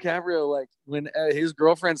 Leonardo DiCaprio, like when his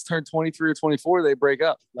girlfriends turn 23 or 24, they break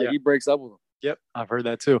up. He breaks up with them. Yep. I've heard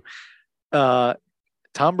that too.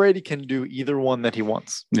 Tom Brady can do either one that he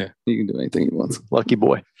wants. Yeah, he can do anything he wants. Lucky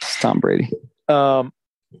boy. It's Tom Brady. All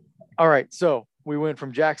right. So we went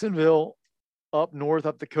from Jacksonville up north,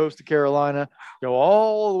 up the coast of Carolina, go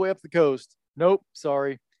all the way up the coast. Nope.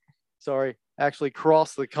 Sorry. Actually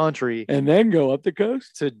cross the country And then go up the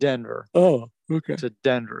coast to Denver. Oh, okay. To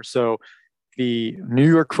Denver. So the New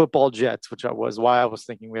York Football Jets, which was why I was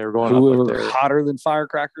thinking we were going Who up are there. hotter than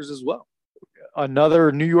firecrackers as well.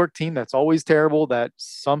 Another New York team that's always terrible that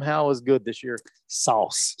somehow is good this year.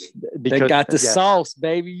 Sauce. Because, They got the sauce,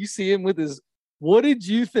 baby. You see him with his. What did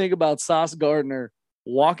you think about Sauce Gardner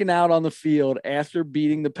walking out on the field after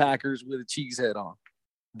beating the Packers with a cheese head on?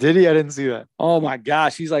 Did he? I didn't see that. Oh my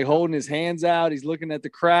gosh. He's like holding his hands out. He's looking at the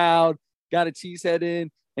crowd, got a cheese head in.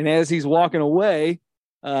 And as he's walking away,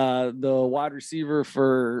 the wide receiver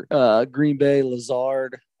for Green Bay,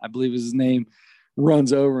 Lazard, I believe is his name,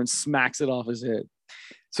 runs over and smacks it off his head.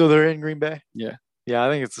 So they're in Green Bay? Yeah. Yeah, I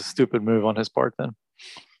think it's a stupid move on his part then.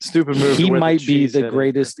 Stupid move. He might be the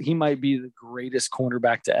greatest. He might be the greatest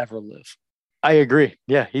cornerback to ever live. I agree.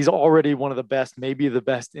 Yeah, he's already one of the best, maybe the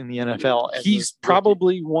best in the NFL. He's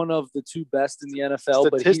probably one of the two best in the NFL.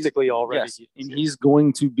 Statistically already. Yes, and he's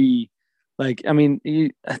going to be like, I mean,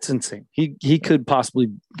 that's insane. He could possibly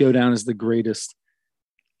go down as the greatest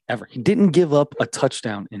ever. He didn't give up a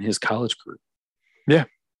touchdown in his college career. Yeah.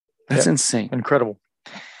 That's insane. Incredible.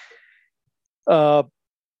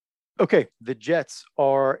 Okay. The Jets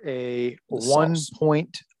are a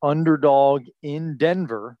 1-point underdog in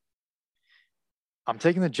Denver. I'm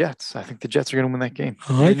taking the Jets. I think the Jets are going to win that game.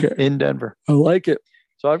 I like it. In Denver. I like it.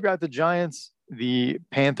 So I've got the Giants, the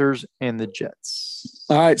Panthers, and the Jets.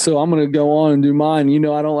 All right. So I'm going to go on and do mine. You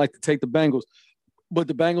know, I don't like to take the Bengals, but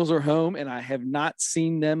the Bengals are home, and I have not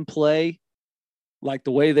seen them play like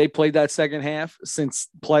the way they played that second half since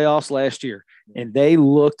playoffs last year. And they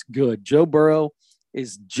looked good. Joe Burrow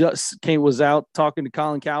was out talking to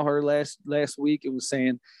Colin Cowherd last week and was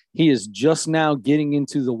saying he is just now getting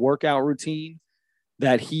into the workout routine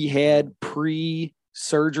that he had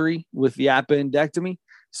pre-surgery with the appendectomy.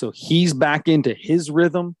 So he's back into his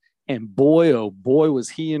rhythm. And boy, oh boy, was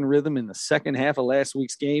he in rhythm in the second half of last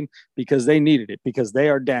week's game because they needed it, because they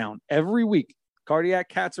are down every week. Cardiac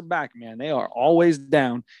cats are back, man. They are always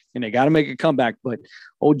down, and they got to make a comeback. But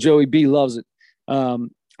old Joey B loves it. I'm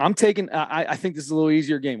taking. I think this is a little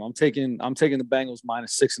easier game. I'm taking the Bengals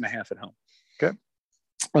 -6.5 at home. Okay.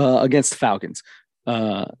 Against the Falcons.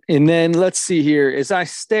 And then let's see here. As I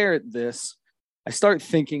stare at this, I start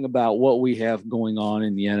thinking about what we have going on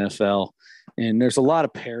in the NFL, and there's a lot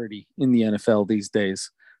of parity in the NFL these days.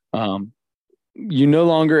 You no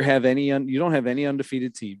longer have any. You don't have any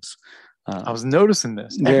undefeated teams. I was noticing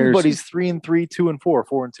this. Everybody's 3-3, 2-4,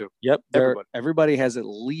 4-2. Yep. Everybody has at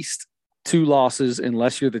least 2 losses,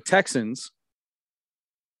 unless you're the Texans.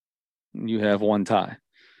 You have 1 tie.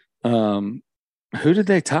 Who did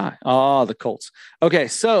they tie? Oh, the Colts. Okay.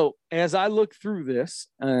 So as I look through this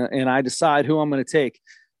and I decide who I'm going to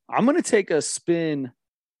take a spin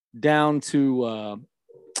down to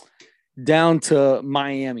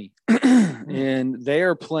Miami and they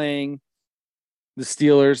are playing the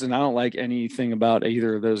Steelers, and I don't like anything about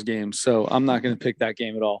either of those games, so I'm not going to pick that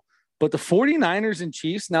game at all. But the 49ers and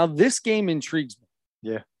Chiefs, now this game intrigues me.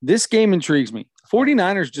 Yeah. This game intrigues me.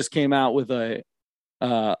 49ers just came out with an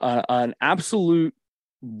absolute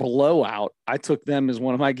blowout. I took them as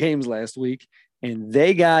one of my games last week, and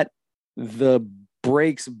they got the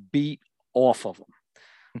brakes beat off of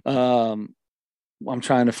them. I'm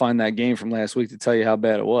trying to find that game from last week to tell you how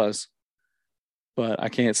bad it was, but I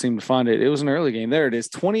can't seem to find it. It was an early game. There it is,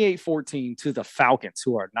 28-14 to the Falcons,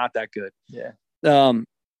 who are not that good. Yeah.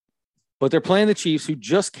 But they're playing the Chiefs, who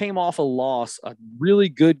just came off a loss, a really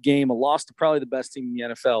good game, a loss to probably the best team in the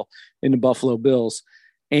NFL in the Buffalo Bills.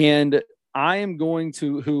 And I am going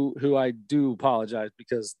to, who I do apologize,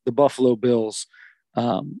 because the Buffalo Bills,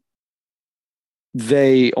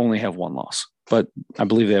 they only have 1 loss, but I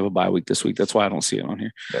believe they have a bye week this week. That's why I don't see it on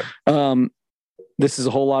here. Yeah. This is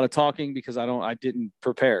a whole lot of talking because I didn't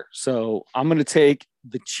prepare. So I'm going to take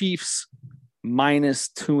the Chiefs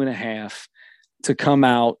 -2.5 to come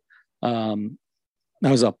out. That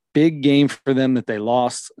was a big game for them that they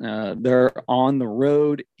lost. They're on the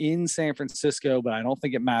road in San Francisco, but I don't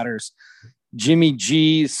think it matters. Jimmy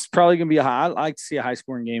G is probably going to be I like to see a high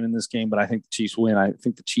scoring game in this game, but I think the Chiefs win. I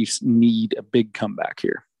think the Chiefs need a big comeback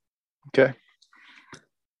here. Okay.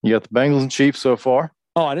 You got the Bengals and Chiefs so far.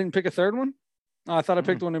 Oh, I didn't pick a third one? Oh, I thought I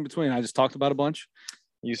picked one in between. I just talked about a bunch.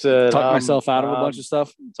 You said Talk myself out of a bunch of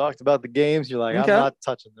stuff. Talked about the games. You're like, Okay. I'm not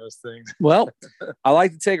touching those things. Well, I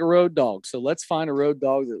like to take a road dog. So let's find a road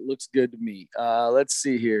dog that looks good to me. Let's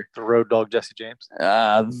see here. The road dog, Jesse James.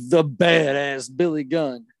 The badass Billy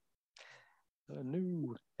Gunn. A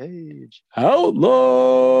new age.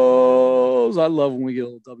 Outlaws. I love when we get a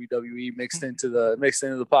little WWE mixed into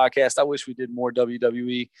the podcast. I wish we did more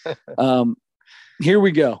WWE. Here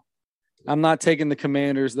we go. I'm not taking the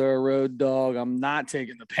Commanders. They're a road dog. I'm not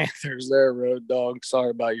taking the Panthers. They're a road dog.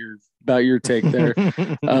 Sorry about your take there.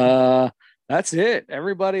 That's it.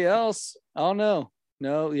 Everybody else, oh no.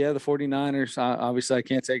 No, yeah, the 49ers. Obviously, I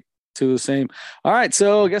can't take two of the same. All right,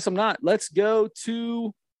 so I guess I'm not. Let's go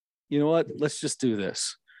to, you know what? Let's just do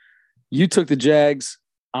this. You took the Jags.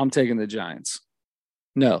 I'm taking the Giants.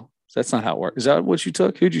 No, that's not how it works. Is that what you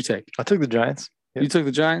took? Who'd you take? I took the Giants. Yep. You took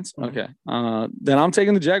the Giants? Mm-hmm. Okay. Then I'm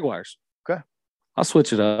taking the Jaguars. Okay. I'll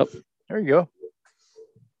switch it up. There you go.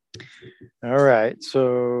 All right.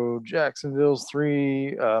 So Jacksonville's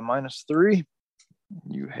 -3.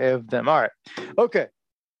 You have them. All right. Okay.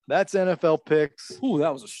 That's NFL picks. Ooh,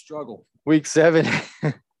 that was a struggle. Week 7.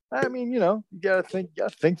 I mean, you gotta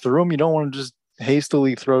think through them. You don't want to just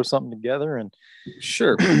hastily throw something together. And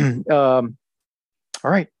sure. All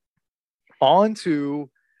right. On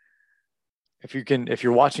to, if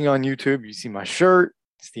you're watching on YouTube, you see my shirt.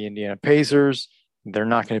 It's the Indiana Pacers. They're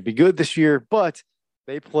not going to be good this year, but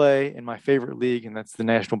they play in my favorite league, and that's the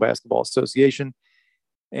National Basketball Association.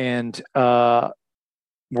 And we're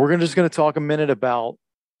just going to talk a minute about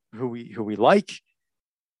who we like,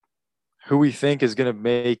 who we think is going to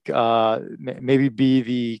make maybe be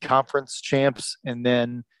the conference champs, and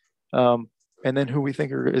then who we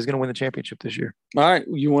think is going to win the championship this year. All right.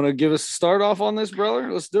 You want to give us a start off on this,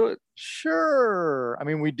 brother? Let's do it. Sure. I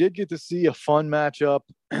mean, we did get to see a fun matchup.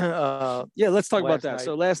 Yeah, let's talk about that.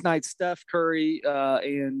 So last night, Steph Curry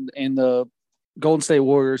and the Golden State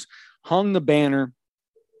Warriors hung the banner,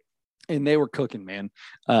 and they were cooking, man.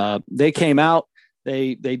 They came out.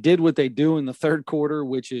 They did what they do in the third quarter,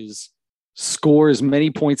 which is score as many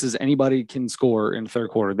points as anybody can score in the third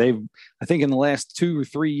quarter. I think in the last 2 or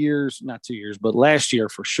 3 years, not 2 years, but last year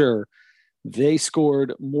for sure, they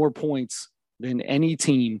scored more points than any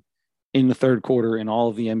team in the third quarter in all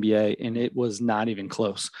of the NBA, and it was not even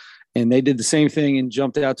close. And they did the same thing and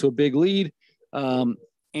jumped out to a big lead. And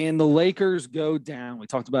the Lakers go down. We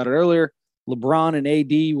talked about it earlier. LeBron and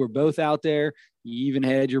AD were both out there. You even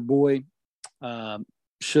had your boy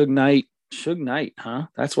Suge Knight. Suge Knight, huh?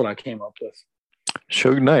 That's what I came up with.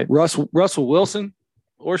 Suge Knight. Russell Wilson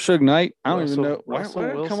or Suge Knight. I don't even know. Where did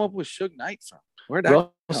I come up with Suge Knight from?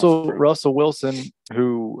 Russell Wilson,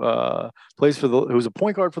 who who's a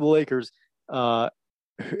point guard for the Lakers,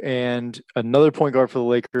 and another point guard for the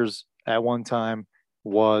Lakers at one time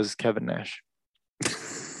was Kevin Nash.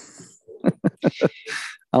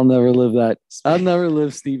 I'll never live that. I'll never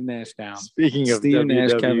live Steve Nash down. Speaking of Steve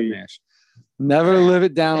Nash, Kevin Nash. Never live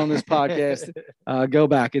it down on this podcast. Go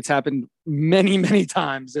back. It's happened many, many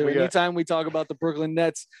times. Anytime we talk about the Brooklyn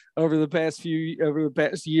Nets over the past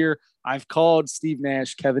year, I've called Steve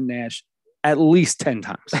Nash, Kevin Nash at least 10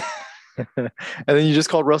 times. And then you just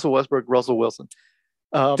called Russell Westbrook Russell Wilson.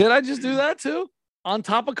 Did I just do that too? On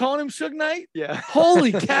top of calling him Suge Knight? Yeah.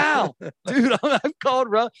 Holy cow. Dude, I called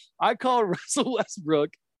Russell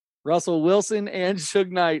Westbrook, Russell Wilson, and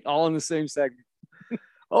Suge Knight all in the same segment.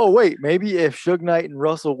 Oh, wait, maybe if Suge Knight and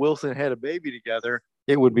Russell Wilson had a baby together,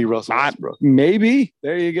 it would be Russell Westbrook. Maybe.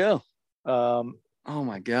 There you go. Oh,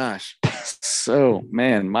 my gosh. So,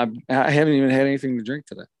 man, I haven't even had anything to drink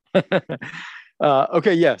today.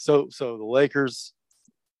 Okay, yeah. So the Lakers,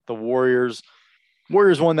 the Warriors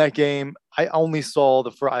won that game. I only saw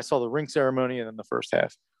I saw the ring ceremony and then the first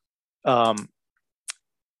half.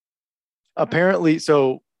 Apparently,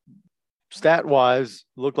 so stat-wise,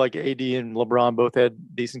 looked like AD and LeBron both had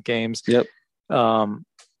decent games. Yep.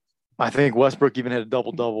 I think Westbrook even had a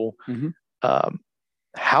double-double. Mm-hmm.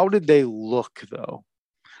 How did they look, though?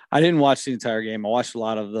 I didn't watch the entire game. I watched a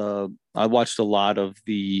lot of the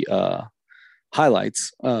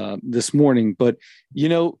highlights this morning, but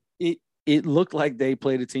it looked like they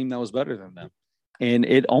played a team that was better than them, and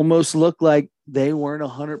it almost looked like they weren't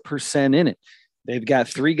 100% in it. They've got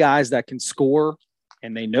 3 guys that can score,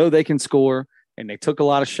 and they know they can score, and they took a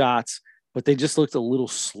lot of shots, but they just looked a little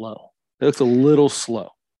slow. They looked a little slow.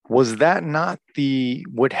 Was that not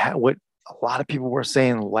what a lot of people were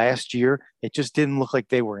saying last year? It just didn't look like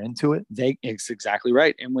they were into it. It's exactly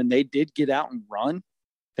right. And when they did get out and run,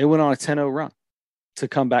 they went on a 10-0 run to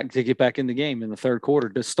come back, to get back in the game in the third quarter.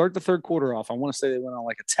 To start the third quarter off, I want to say they went on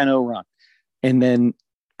like a 10-0 run and then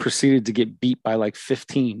proceeded to get beat by like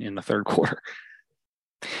 15 in the third quarter.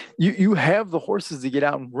 You have the horses to get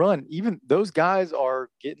out and run. Even those guys are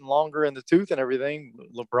getting longer in the tooth and everything.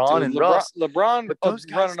 LeBron Dude, and Russ. LeBron But those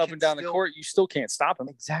guys running up can and down the still- court, you still can't stop him.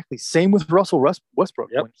 Exactly. Same with Russell Westbrook.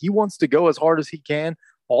 Yep. When he wants to go as hard as he can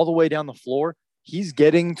all the way down the floor, he's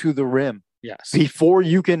getting to the rim Yes. before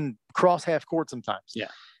you can cross half court sometimes. Yeah.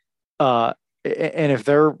 And if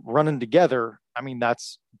they're running together, I mean,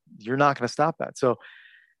 you're not going to stop that. So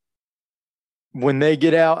when they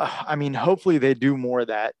get out, I mean, hopefully they do more of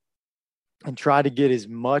that and try to get as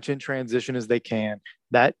much in transition as they can.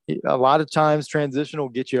 That a lot of times transition will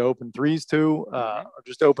get you open threes too, or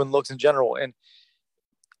just open looks in general. And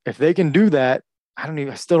if they can do that,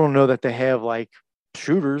 I still don't know that they have like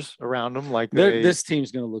shooters around them. Like this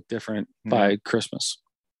team's going to look different by Christmas.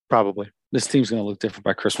 Probably. This team's going to look different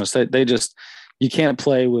by Christmas. They just, you can't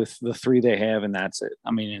play with the three they have and that's it.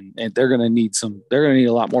 I mean, and they're going to need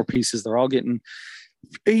a lot more pieces. They're all getting,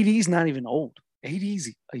 AD's not even old. AD's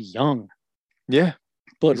a young. Yeah.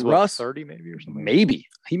 But He's Russ, 30 maybe or something. maybe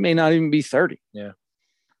he may not even be 30. Yeah.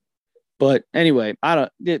 But anyway,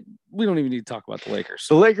 we don't even need to talk about the Lakers.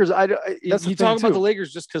 The Lakers, You talk about the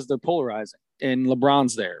Lakers just because they're polarizing and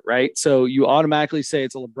LeBron's there, right? So you automatically say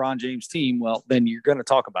it's a LeBron James team. Well, then you're going to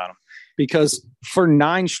talk about him because for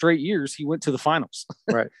 9 straight years, he went to the finals.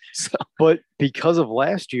 Right. So, but because of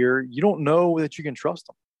last year, you don't know that you can trust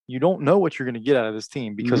them. You don't know what you're going to get out of this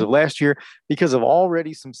team because of last year, because of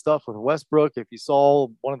already some stuff with Westbrook. If you saw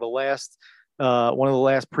one of the last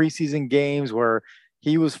preseason games where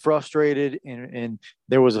he was frustrated and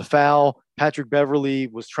there was a foul. Patrick Beverly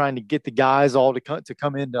was trying to get the guys all to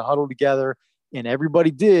come in to huddle together, and everybody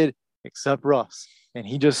did except Russ. And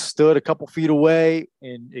he just stood a couple feet away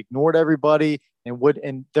and ignored everybody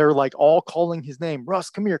and they're like all calling his name. Russ,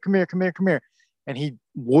 come here. And he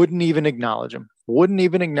wouldn't even acknowledge him. Went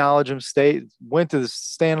to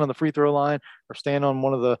stand on the free throw line or stand on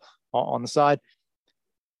on the side.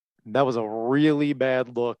 That was a really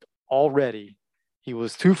bad look already. He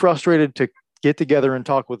was too frustrated to get together and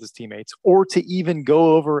talk with his teammates or to even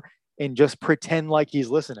go over and just pretend like he's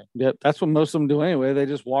listening. Yep, that's what most of them do anyway. They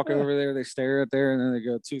just walk over there, they stare at there, and then they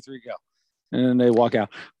go 2, 3, go. And then they walk out.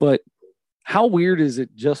 But how weird is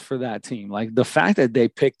it just for that team? Like the fact that they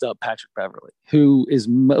picked up Patrick Beverly, who is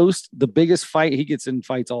the biggest fight. He gets in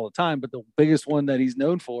fights all the time, but the biggest one that he's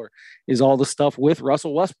known for is all the stuff with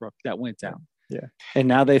Russell Westbrook that went down. Yeah. And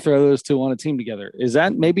now they throw those two on a team together. Is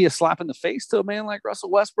that maybe a slap in the face to a man like Russell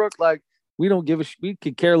Westbrook? Like we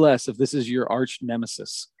could care less if this is your arch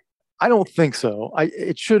nemesis. I don't think so.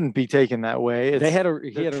 It shouldn't be taken that way. He had a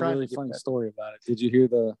really funny story about it. Did you hear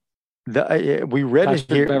we read it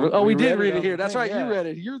here. We did read it here. That's right. Yeah. You read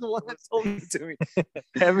it. You're the one that told it to me.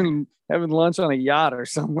 having lunch on a yacht or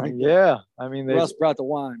something like that. Yeah. I mean, Russ brought the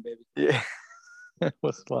wine, baby. Yeah. It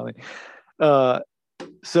was funny.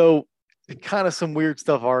 So kind of some weird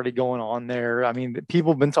stuff already going on there. I mean,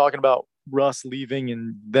 people have been talking about Russ leaving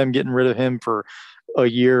and them getting rid of him for a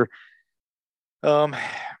year.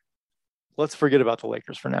 Let's forget about the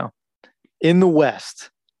Lakers for now. In the West,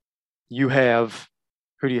 who do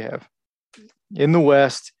you have? In the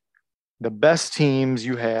West, the best teams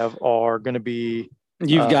you have are going to be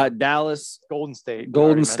you've got Dallas, Golden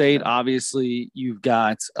State, obviously. You've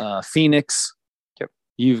got Phoenix. Yep.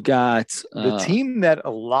 You've got the team that a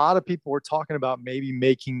lot of people were talking about maybe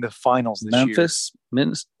making the finals this year.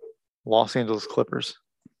 Los Angeles Clippers.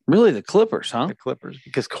 Really, the Clippers, huh? The Clippers,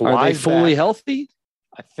 because Kawhi's are they fully healthy?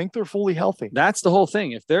 I think they're fully healthy. That's the whole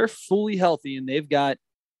thing. If they're fully healthy and they've got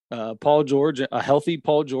Paul George, a healthy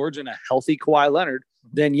Paul George, and a healthy Kawhi Leonard,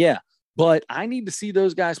 then yeah. But I need to see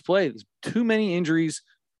those guys play. There's too many injuries.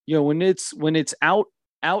 You know, when it's out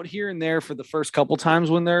here and there for the first couple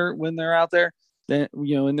times when they're out there, then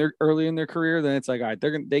in their early in their career, then it's like, all right,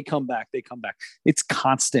 they come back. It's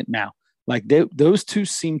constant now. Like those two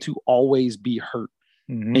seem to always be hurt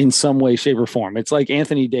in some way, shape, or form. It's like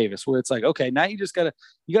Anthony Davis, where it's like, okay, now you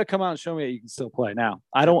gotta come out and show me that you can still play. Now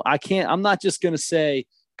I'm not just gonna say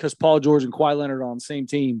because Paul George and Kawhi Leonard are on the same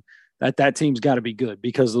team that team's got to be good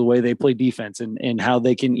because of the way they play defense and how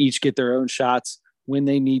they can each get their own shots when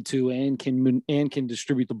they need to and can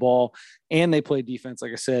distribute the ball and they play defense.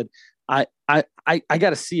 Like I said, I got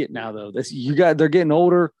to see it now though. They're getting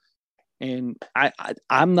older, and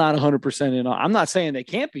I'm not 100% in. I'm not saying they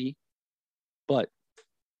can't be, but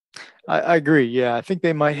I agree. Yeah, I think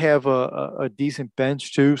they might have a decent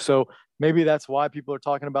bench too. So maybe that's why people are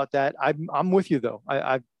talking about that. I'm with you though.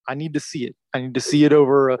 I need to see it. I need to see it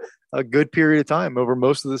over a good period of time, over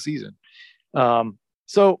most of the season.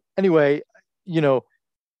 So anyway,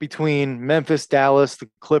 between Memphis, Dallas, the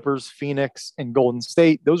Clippers, Phoenix, and Golden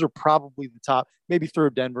State, those are probably the top. Maybe throw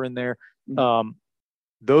Denver in there.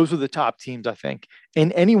 those are the top teams, I think.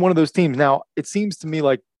 And any one of those teams. Now, it seems to me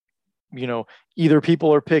like, either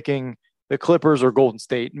people are picking the Clippers or Golden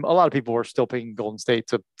State. A lot of people are still picking Golden State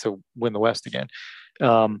to win the West again.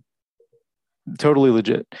 Totally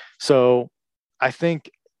legit. So I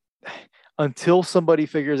think until somebody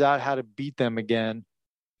figures out how to beat them again,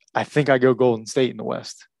 I think I go Golden State in the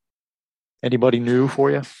West. Anybody new for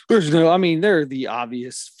you? They're the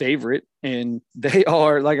obvious favorite, and they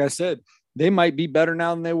are, like I said, they might be better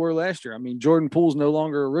now than they were last year. I mean, Jordan Poole's no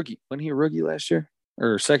longer a rookie. Wasn't he a rookie last year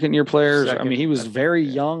or second-year player? He was very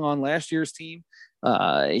young on last year's team.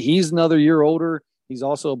 He's another year older. He's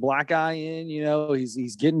also a black guy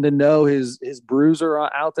he's getting to know his bruiser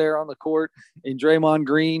out there on the court in Draymond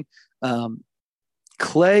Green.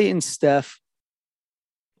 Clay and Steph.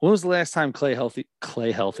 When was the last time Clay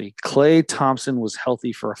Thompson was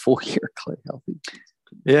healthy for a full year? Clay healthy.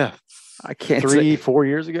 Yeah. I can't 3-4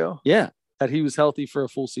 years ago. Yeah. That he was healthy for a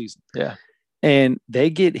full season. Yeah. And they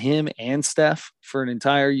get him and Steph for an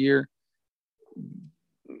entire year.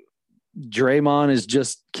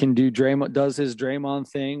 Draymond does his Draymond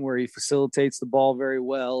thing where he facilitates the ball very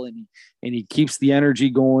well and he keeps the energy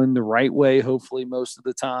going the right way, hopefully most of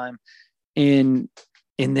the time. And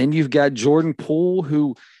then you've got Jordan Poole,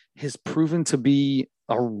 who has proven to be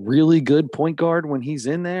a really good point guard when he's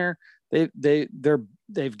in there. They've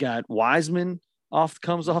got Wiseman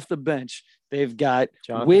comes off the bench. They've got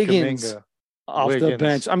Jonathan Wiggins Kuminga. off the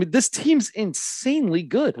bench. I mean, this team's insanely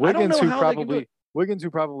good. Wiggins, who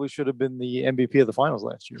probably should have been the MVP of the finals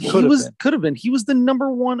last year. Could have been. He was the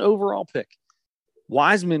number 1 overall pick.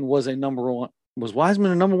 Wiseman was a number 1. Was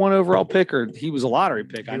Wiseman a number 1 overall pick, or he was a lottery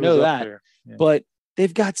pick? I know that. Yeah. But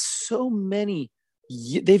they've got so many.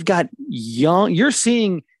 They've got young. You're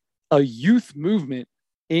seeing a youth movement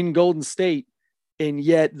in Golden State, and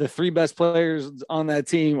yet the 3 best players on that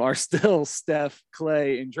team are still Steph,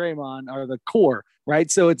 Clay, and Draymond are the core, right?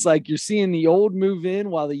 So it's like you're seeing the old move in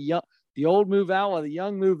while the old move out while the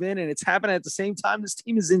young move in, and it's happening at the same time. This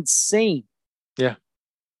team is insane. Yeah.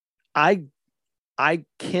 I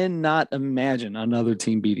cannot imagine another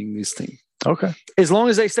team beating this team. Okay. As long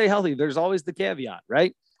as they stay healthy, there's always the caveat,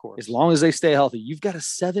 right? Of course. As long as they stay healthy, they've got a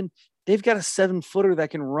 7-footer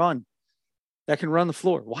that can run the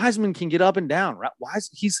floor. Wiseman can get up and down, right?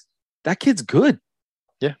 That kid's good.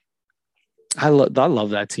 Yeah. I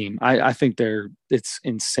love that team. I think it's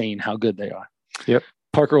insane how good they are. Yep.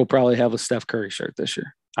 Parker will probably have a Steph Curry shirt this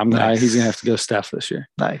year. He's gonna have to go Steph this year.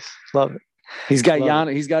 Nice. Love it. He's got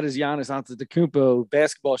He's got his Giannis Antetokounmpo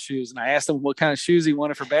basketball shoes, and I asked him what kind of shoes he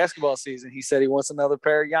wanted for basketball season. He said he wants another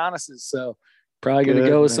pair of Giannis's, so probably going to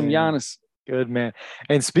go with some Giannis. Good man.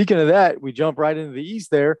 And speaking of that, we jump right into the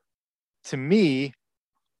East there. To me,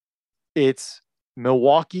 it's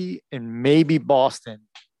Milwaukee and maybe Boston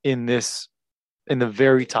in the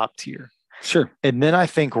very top tier. Sure. And then I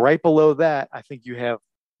think right below that, I think you have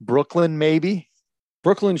Brooklyn maybe.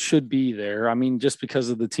 Brooklyn should be there. I mean, just because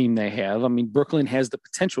of the team they have. I mean, Brooklyn has the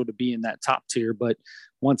potential to be in that top tier, but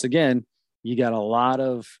once again, you got a lot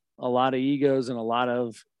of egos and a lot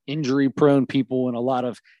of injury prone people and a lot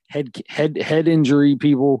of head injury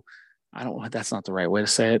people. That's not the right way to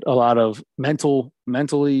say it. A lot of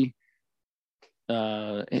mentally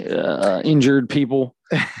injured people.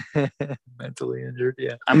 Mentally injured.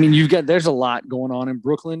 Yeah. I mean, there's a lot going on in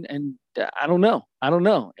Brooklyn, and I don't know.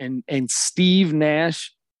 And Steve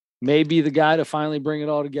Nash may be the guy to finally bring it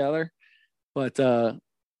all together, but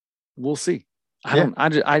we'll see. I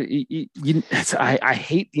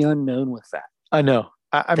hate the unknown with that. I know.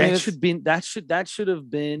 I mean, that should have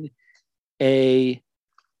been a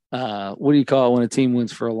what do you call it when a team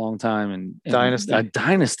wins for a long time and dynasty? A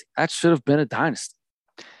dynasty. That should have been a dynasty.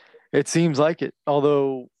 It seems like it.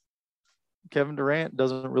 Although Kevin Durant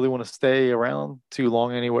doesn't really want to stay around too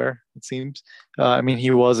long anywhere, it seems. I mean, he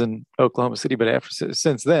was in Oklahoma City, but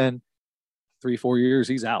since then, 3-4 years,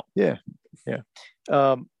 he's out. Yeah.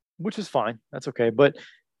 Which is fine. That's okay. But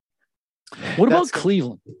what about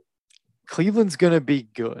Cleveland? Cleveland's going to be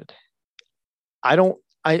good.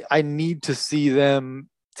 I need to see them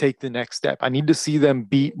take the next step. I need to see them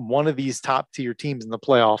beat one of these top tier teams in the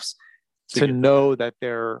playoffs to know that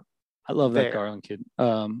they're. I love that Garland kid.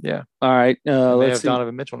 Yeah. All right. Let's have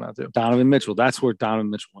Donovan Mitchell now too. Donovan Mitchell. That's where Donovan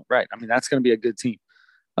Mitchell went. Right. I mean, that's going to be a good team.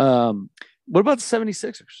 What about the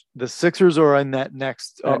 76ers? The Sixers are in that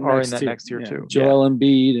next tier too. Joel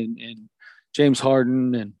Embiid and James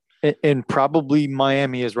Harden and probably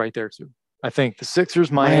Miami is right there too. I think the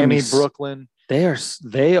Sixers, Miami, Brooklyn. They're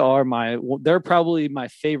probably my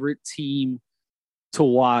favorite team to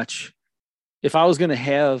watch. If I was going to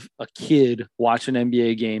have a kid watch an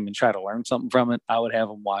NBA game and try to learn something from it, I would have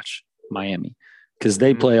him watch Miami because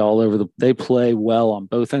they play all over they play well on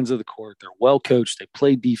both ends of the court. They're well coached. They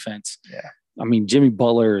play defense. Yeah. I mean, Jimmy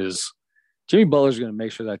Butler's going to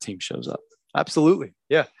make sure that team shows up. Absolutely.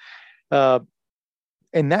 Yeah.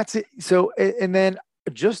 And that's it. So, and then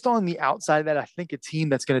just on the outside of that, I think a team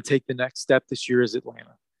that's going to take the next step this year is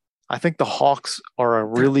Atlanta. I think the Hawks are a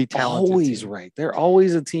really talented always team. Right. They're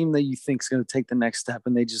always a team that you think is going to take the next step,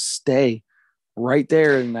 and they just stay right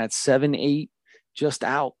there in that 7-8, just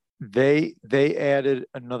out. They added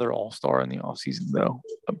another all-star in the offseason, though.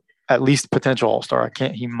 At least potential all-star.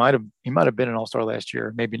 He might have been an all-star last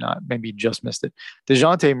year. Maybe not. Maybe he just missed it.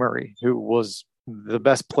 DeJounte Murray, who was the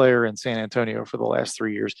best player in San Antonio for the last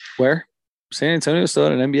 3 years. Where? San Antonio still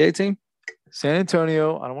had an NBA team? San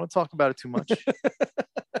Antonio, I don't want to talk about it too much,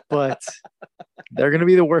 but they're going to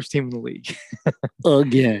be the worst team in the league.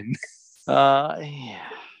 Again. Yeah.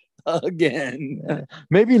 Again.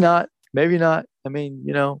 Maybe not. I mean,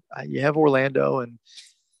 you have Orlando and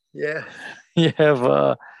you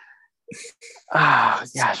have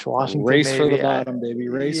Washington. Race for the bottom, baby.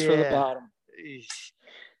 Race for the bottom.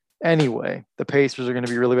 Anyway, the Pacers are going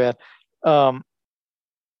to be really bad.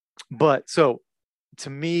 But so to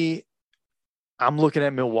me, I'm looking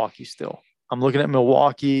at Milwaukee still. I'm looking at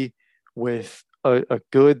Milwaukee with a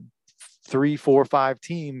good 3, 4, 5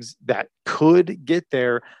 teams that could get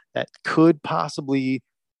there, that could possibly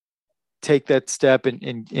take that step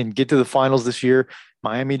and get to the finals this year.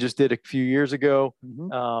 Miami just did a few years ago.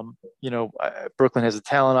 Mm-hmm. Brooklyn has a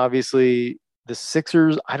talent, obviously. The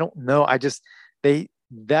Sixers, I don't know.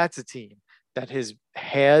 That's a team that has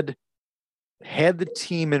had the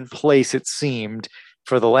team in place, it seemed,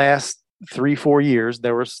 for the last 3-4 years.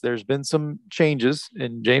 There's been some changes,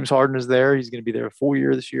 and James Harden is there. He's going to be there a full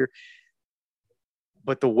year this year.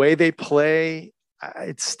 But the way they play,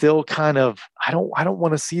 it's still kind of, I don't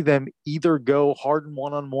want to see them either go Harden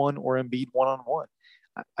one-on-one or Embiid one-on-one.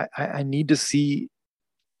 I need to see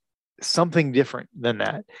something different than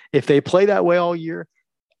that. If they play that way all year,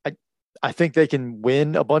 I think they can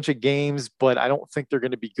win a bunch of games, but I don't think they're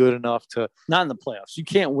going to be good enough to. Not in the playoffs. You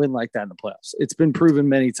can't win like that in the playoffs. It's been proven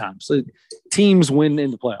many times. So teams win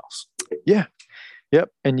in the playoffs. Yeah.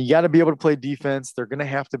 Yep. And you got to be able to play defense. They're going to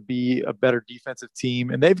have to be a better defensive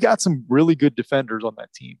team. And they've got some really good defenders on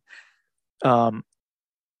that team.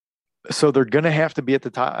 So they're going to have to be at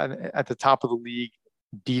the top of the league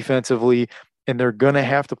defensively, and they're going to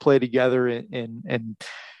have to play together and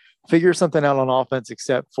figure something out on offense,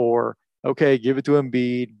 except for, okay, give it to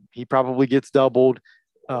Embiid. He probably gets doubled.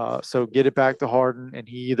 So get it back to Harden, and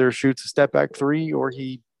he either shoots a step back three or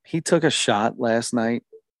he took a shot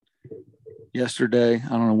yesterday. I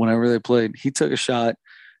don't know, whenever they played, he took a shot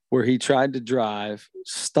where he tried to drive,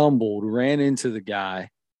 stumbled, ran into the guy.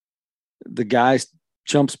 The guy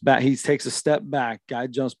jumps back. He takes a step back. Guy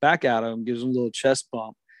jumps back at him, gives him a little chest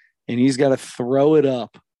bump, and he's got to throw it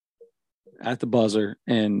up at the buzzer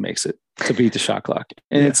and makes it to beat the shot clock.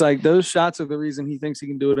 And It's like those shots are the reason he thinks he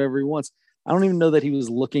can do whatever he wants. I don't even know that he was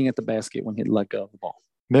looking at the basket when he let go of the ball.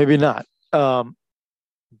 Maybe not.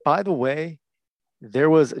 By the way, there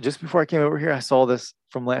was, just before I came over here, I saw this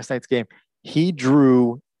from last night's game. He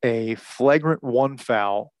drew a flagrant 1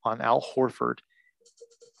 foul on Al Horford.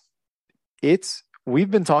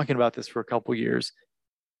 We've been talking about this for a couple years.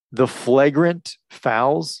 The flagrant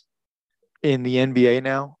fouls in the NBA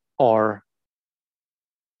now are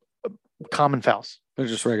common fouls. They're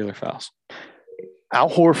just regular fouls.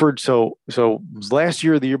 Al Horford, so it was last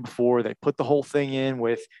year or the year before, they put the whole thing in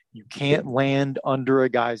with you can't land under a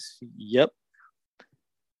guy's feet. Yep.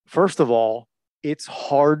 First of all, it's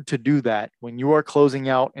hard to do that when you are closing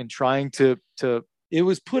out and trying to. It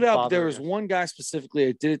was put out. There was one guy specifically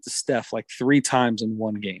that did it to Steph like 3 times in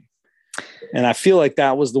one game. And I feel like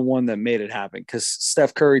that was the one that made it happen because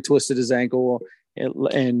Steph Curry twisted his ankle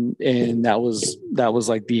and that was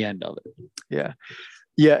like the end of it. Yeah.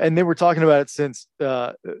 Yeah. And they were talking about it since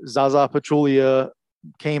Zaza Pachulia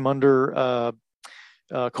came under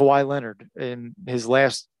Kawhi Leonard in his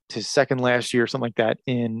second last year, something like that,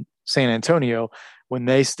 in San Antonio, when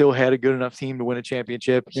they still had a good enough team to win a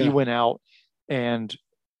championship. He went out and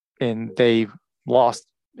they lost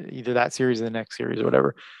either that series or the next series or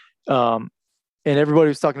whatever. And everybody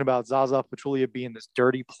was talking about Zaza Pachulia being this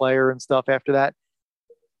dirty player and stuff after that.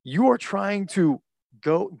 You are trying to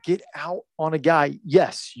go get out on a guy.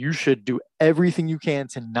 Yes, you should do everything you can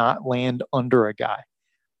to not land under a guy.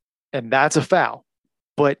 And that's a foul.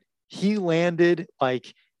 But he landed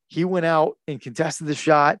like he went out and contested the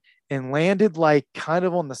shot and landed like kind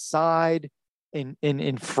of on the side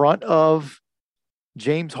in front of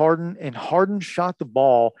James Harden, and Harden shot the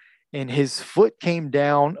ball and his foot came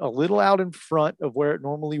down a little out in front of where it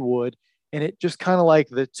normally would, and it just kind of like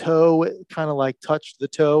the toe, kind of like touched the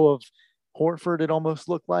toe of Horford. It almost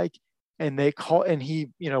looked like, and he,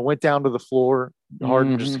 went down to the floor.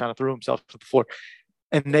 Harden just kind of threw himself to the floor,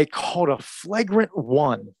 and they called a flagrant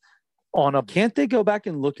one on a. Can't they go back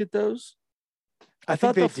and look at those? I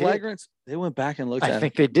thought the flagrants. They went back and looked at. I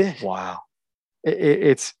think they did. Wow.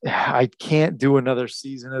 I can't do another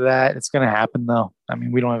season of that. It's going to happen though. I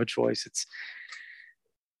mean, we don't have a choice.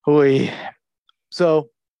 So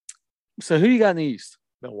who you got in the East?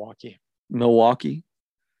 Milwaukee.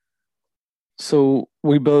 So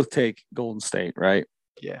we both take Golden State, right?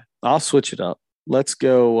 Yeah. I'll switch it up. Let's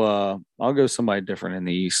go. I'll go somebody different in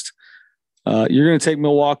the East. You're going to take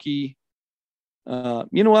Milwaukee.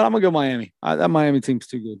 You know what? I'm going to go Miami. That Miami team's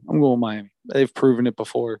too good. I'm going Miami. They've proven it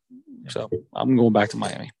before. So I'm going back to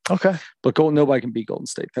Miami. Okay. But nobody can beat Golden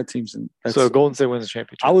State. That team's in. So Golden State wins the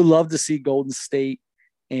championship. I would love to see Golden State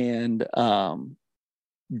and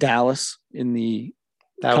Dallas in the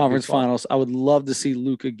conference finals. I would love to see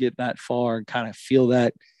Luka get that far and kind of feel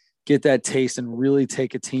that, get that taste and really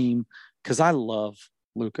take a team, because I love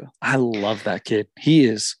Luka. I love that kid. He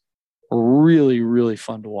is really, really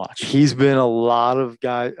fun to watch. He's been a lot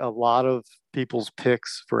of people's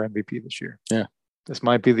picks for MVP this year. Yeah. This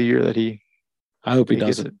might be the year that I hope he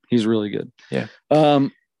does it. He's really good. Yeah. All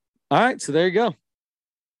right. So there you go.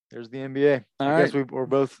 There's the NBA. I guess we're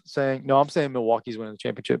both saying, no, I'm saying Milwaukee's winning the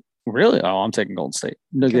championship. Really? Oh, I'm taking Golden State.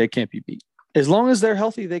 No, They can't be beat. As long as they're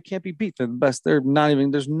healthy, they can't be beat. They're the best. They're not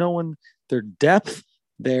even, there's no one, their depth,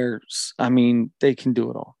 they can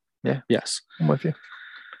do it all. Yeah. Yes. I'm with you.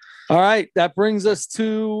 All right. That brings us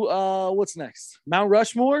to what's next? Mount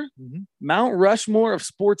Rushmore? Mm-hmm. Mount Rushmore of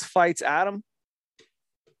sports fights, Adam.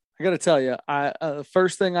 I got to tell you, the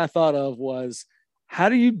first thing I thought of was, how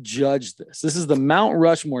do you judge this? This is the Mount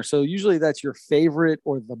Rushmore. So usually that's your favorite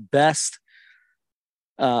or the best.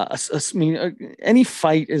 Any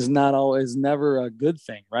fight is never a good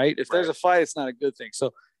thing, right? If there's a fight, it's not a good thing.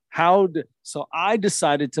 So I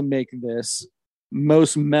decided to make this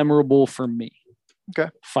most memorable for me.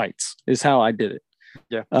 Okay. Fights is how I did it.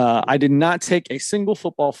 Yeah. I did not take a single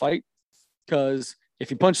football fight, because if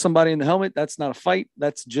you punch somebody in the helmet, that's not a fight.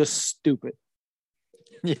 That's just stupid.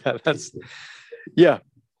 Yeah,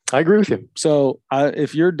 I agree with you. So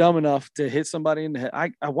if you're dumb enough to hit somebody in the head,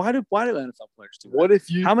 why do NFL players do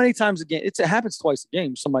that? How many times a game? It happens twice a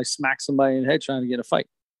game. Somebody smacks somebody in the head trying to get a fight.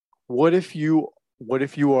 What if you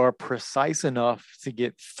are precise enough to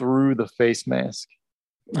get through the face mask?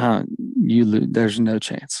 You lose. There's no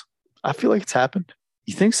chance. I feel like it's happened.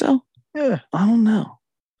 You think so? Yeah. I don't know.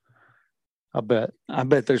 I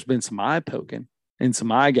bet there's been some eye poking and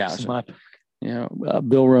some eye gouging.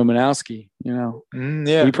 Bill Romanowski,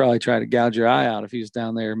 he probably tried to gouge your eye out if he was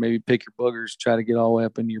down there. Maybe pick your boogers, try to get all the way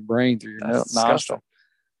up into your brain through your nostril.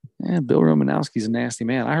 Yeah, Bill Romanowski's a nasty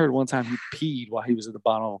man. I heard one time he peed while he was at the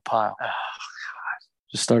bottom of a pile. Oh, God.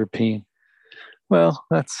 Just started peeing. Well,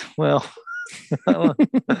 I don't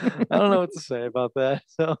know what to say about that.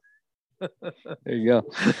 So there you go.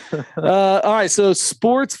 All right. So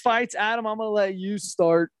sports fights, Adam, I'm going to let you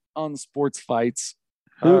start on the sports fights.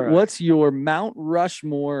 Right. What's your Mount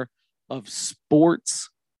Rushmore of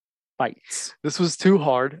sports fights? This was too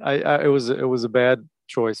hard. It was a bad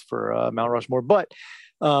choice for Mount Rushmore, but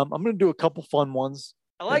I'm going to do a couple fun ones.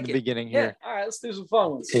 I like the beginning here. All right, let's do some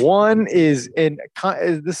fun ones. One is, and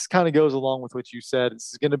this kind of goes along with what you said.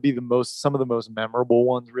 This is going to be some of the most memorable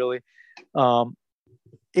ones, really.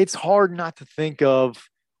 It's hard not to think of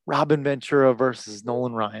Robin Ventura versus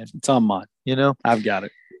Nolan Ryan. It's on mine. I've got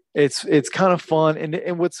it. It's kind of fun,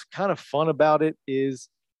 and what's kind of fun about it is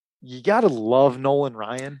you got to love Nolan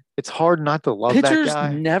Ryan. It's hard not to love Pitchers that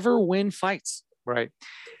guy. Never win fights, right?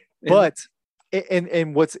 But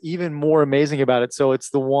and what's even more amazing about it, so it's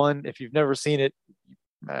the one, if you've never seen it,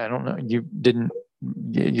 I don't know, you didn't,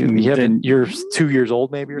 you haven't, you're 2 years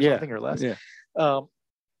old maybe or something or less. Yeah.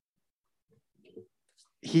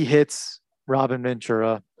 He hits Robin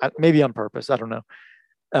Ventura, maybe on purpose. I don't know.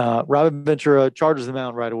 Robin Ventura charges the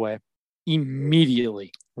mound right away.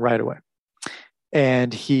 Immediately. Right away.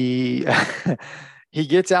 And he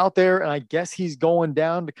gets out there, and I guess he's going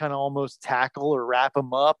down to kind of almost tackle or wrap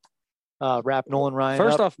him up, wrap Nolan Ryan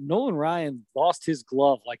First up. off, Nolan Ryan lost his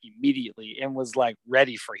glove like immediately and was like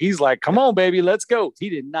ready he's like, come on, baby, let's go. He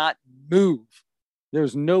did not move. There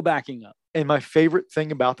was no backing up. And my favorite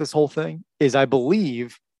thing about this whole thing is I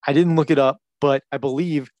didn't look it up, but I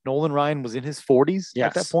believe Nolan Ryan was in his 40s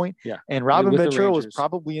at that point. Yeah. And Robin Ventura was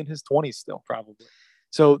probably in his 20s still. Probably.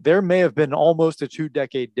 So there may have been almost a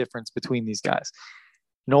 2-decade difference between these guys.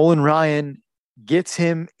 Nolan Ryan gets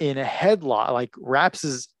him in a headlock, like wraps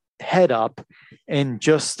his head up and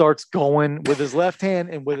just starts going with his left hand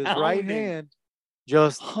and with his right hand,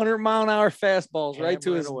 just 100-mile-an-hour fastballs right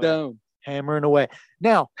to his dome, hammering away.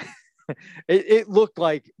 Now, it looked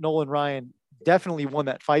like Nolan Ryan definitely won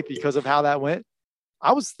that fight because of how that went.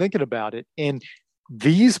 I was thinking about it, and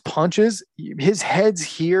these punches, his head's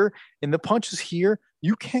here and the punches here,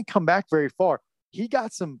 you can't come back very far. He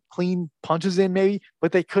got some clean punches in maybe,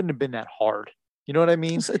 but they couldn't have been that hard. You know what I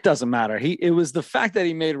mean? It doesn't matter. It was the fact that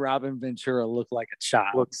he made Robin Ventura look like a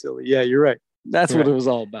child. Look silly. Yeah, you're right. That's what it was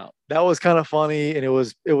all about. That was kind of funny, and it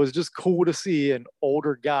was just cool to see an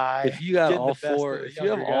older guy. If you got all four, if you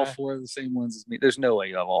have all four of the same ones as me, there's no way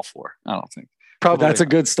you have all four. I don't think. Probably that's a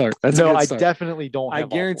good start. That's a good start. I definitely don't. I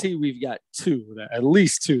guarantee we've got at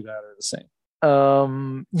least two that are the same.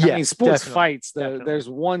 Yeah, I mean, sports fights. There's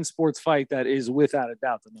one sports fight that is without a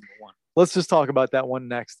doubt the number one. Let's just talk about that one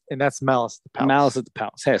next, and that's Malice at the Palace. Malice at the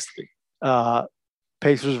Palace has to be.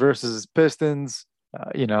 Pacers versus Pistons.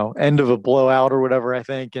 End of a blowout or whatever, I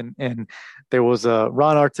think. And there was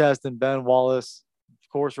Ron Artest and Ben Wallace. Of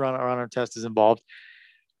course, Ron Artest is involved.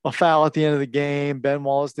 A foul at the end of the game. Ben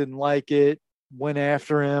Wallace didn't like it, went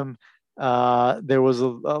after him. There was a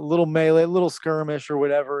little melee, a little skirmish or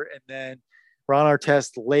whatever. And then Ron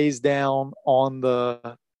Artest lays down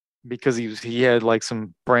because he had like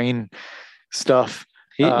some brain stuff.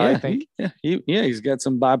 I think. He's got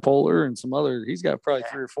some bipolar and some other. He's got probably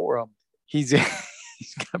 3 or 4 of them. He's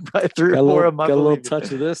got probably 3 or 4 of them. Got a little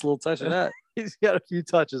touch of this, a little touch of that. He's got a few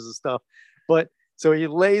touches of stuff. But so he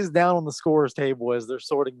lays down on the scorer's table as they're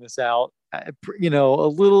sorting this out. A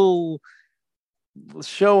little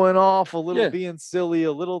showing off, a little being silly,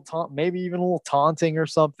 a little maybe even a little taunting or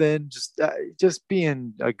something. Just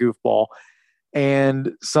being a goofball.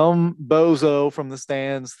 And some bozo from the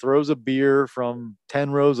stands throws a beer from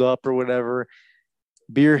 10 rows up or whatever.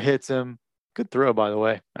 Beer hits him. Good throw, by the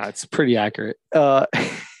way. It's pretty accurate.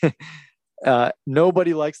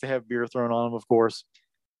 Nobody likes to have beer thrown on him, of course.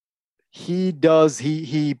 He does.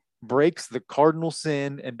 He breaks the cardinal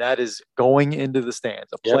sin, and that is going into the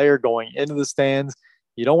stands. A player going into the stands.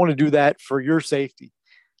 You don't want to do that for your safety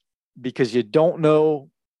because you don't know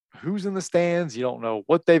who's in the stands. You don't know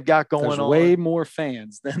what they've got going on. Way more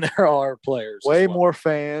fans than there are players. Way more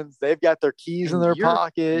fans. They've got their keys in their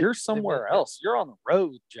pocket. You're somewhere else. You're on the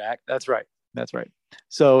road, Jack. That's right.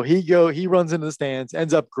 So he runs into the stands,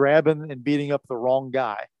 ends up grabbing and beating up the wrong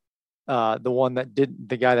guy.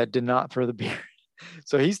 The guy that did not throw the beer.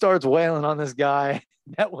 So he starts wailing on this guy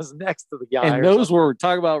that was next to the guy. And those were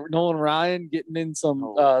talking about Nolan Ryan getting in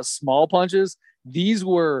some small punches. These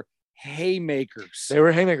were haymakers. They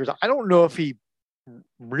were haymakers. I don't know if he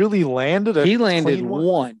really landed. He landed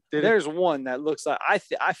one. There's one that looks like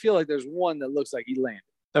I feel like there's one that looks like he landed.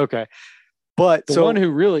 Okay, but the one who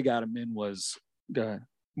really got him in was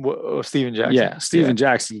Steven Jackson. Yeah, Steven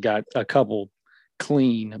Jackson got a couple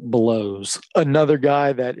clean blows. Another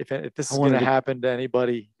guy that if this is going to happen to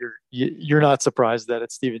anybody, you're not surprised that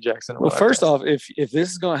it's Steven Jackson. Well, first off, if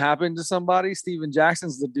this is going to happen to somebody, Steven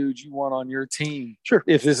Jackson's the dude you want on your team. Sure.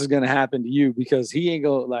 If this is going to happen to you, because he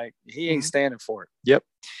ain't standing for it. Yep.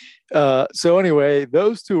 So anyway,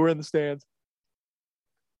 those two were in the stands.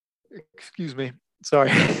 Excuse me.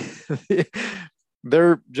 Sorry.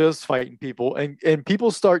 They're just fighting people, and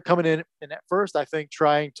people start coming in, and at first I think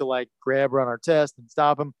trying to like grab Ron Artest and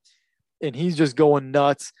stop him, and he's just going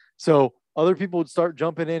nuts. So other people would start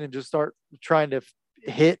jumping in and just start trying to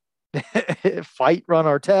fight Ron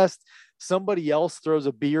Artest. Somebody else throws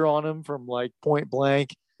a beer on him from like point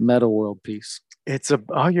blank. Meta world peace.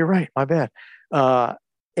 You're right. My bad.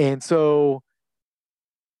 And so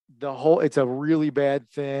it's a really bad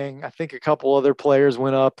thing. I think a couple other players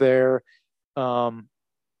went up there. Who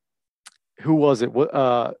was it?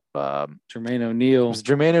 Jermaine O'Neal. It was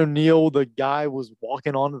Jermaine O'Neal. The guy was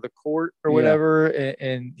walking onto the court or whatever,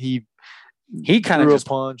 and he kind of just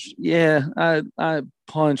punch. Yeah, I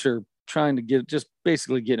punch or trying to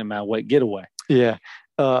basically get him out way, get away. Yeah.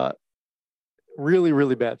 Really,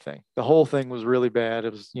 really bad thing. The whole thing was really bad.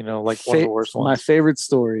 It was, like one of the worst ones. My favorite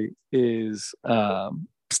story is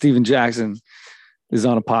Steven Jackson is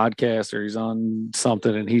on a podcast or he's on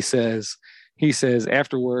something, and he says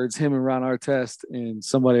afterwards, him and Ron Artest and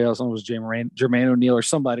somebody else, almost Jermaine O'Neal or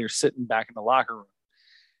somebody, are sitting back in the locker room.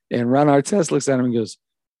 And Ron Artest looks at him and goes,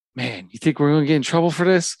 "Man, you think we're going to get in trouble for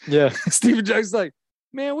this?" Yeah. Steven Jackson's like,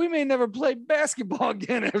 "Man, we may never play basketball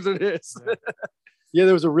again after this." Yeah,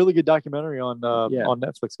 there was a really good documentary on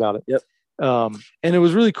Netflix about it. Yep. And it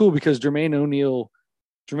was really cool because Jermaine O'Neal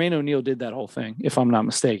did that whole thing, if I'm not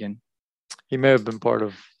mistaken. He may have been part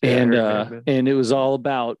of, and it was all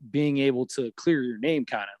about being able to clear your name,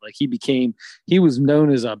 kind of like he was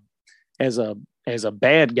known as a as a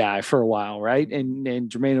bad guy for a while, right? And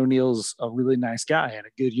Jermaine O'Neal's a really nice guy and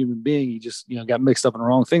a good human being. He just got mixed up in the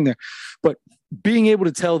wrong thing there. But being able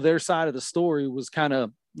to tell their side of the story was kind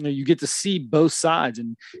of you get to see both sides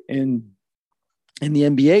and the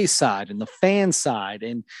NBA side and the fan side,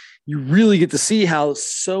 and you really get to see how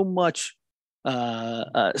so much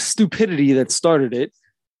stupidity that started it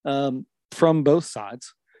from both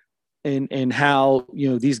sides, and how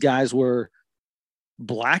these guys were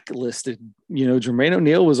blacklisted. Jermaine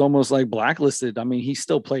O'Neal was almost like blacklisted. I mean, he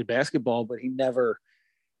still played basketball, but he never.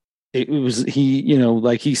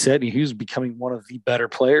 Like he said, he was becoming one of the better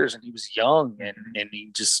players, and he was young, and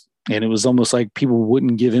it was almost like people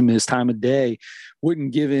wouldn't give him his time of day,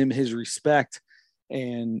 wouldn't give him his respect,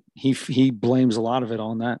 and he blames a lot of it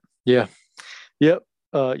on that. Yeah. Yep.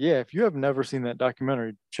 If you have never seen that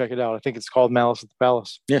documentary, check it out. I think it's called Malice at the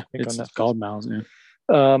Palace. Yeah, it's called Malice. Yeah.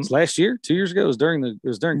 Last year, 2 years ago, it was during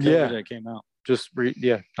COVID that it came out.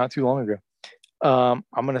 Not too long ago.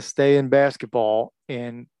 I'm gonna stay in basketball,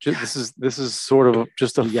 and this is sort of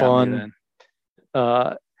just a fun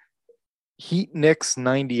Heat Knicks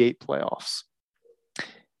 98 playoffs.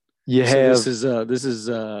 This is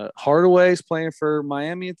Hardaway's playing for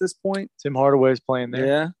Miami at this point. Tim Hardaway's playing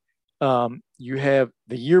there. Yeah. You have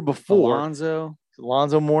the year before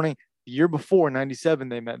Alonzo Mourning. The year before 97,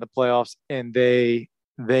 they met in the playoffs, and they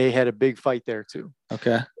had a big fight there too.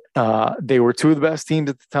 Okay. They were two of the best teams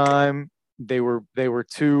at the time. They were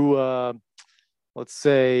two, let's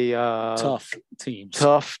say, tough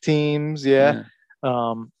teams. Yeah.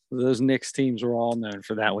 Those Knicks teams were all known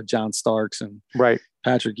for that with John Starks and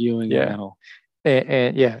Patrick Ewing. Yeah.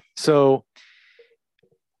 And yeah. So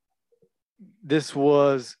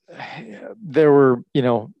there were,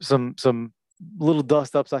 some little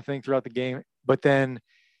dust ups, I think, throughout the game, but then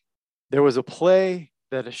there was a play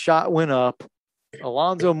that a shot went up.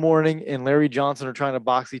 Alonzo Mourning and Larry Johnson are trying to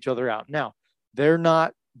box each other out. Now, they're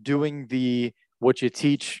not doing what you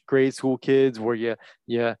teach grade school kids, where you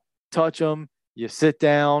touch them, you sit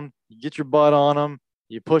down, you get your butt on them,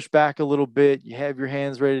 you push back a little bit, you have your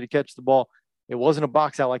hands ready to catch the ball. It wasn't a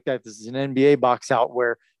box out like that. This is an NBA box out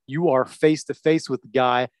where you are face to face with the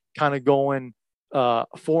guy, kind of going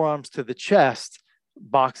forearms to the chest,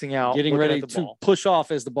 boxing out, getting ready to push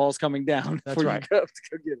off as the ball's coming down. That's right. You go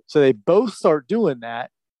to get it. So they both start doing that,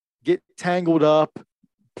 get tangled up.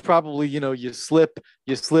 Probably, you slip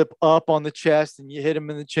up on the chest and you hit him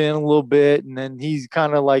in the chin a little bit, and then he's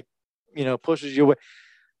kind of like, pushes you away.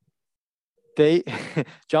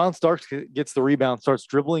 John Starks gets the rebound, starts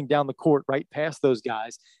dribbling down the court right past those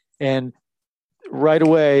guys, and right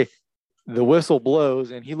away the whistle blows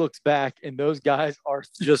and he looks back and those guys are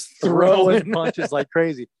just throwing punches like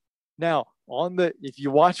crazy. Now, if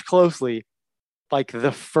you watch closely, like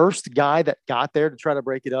the first guy that got there to try to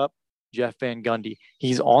break it up, Jeff Van Gundy.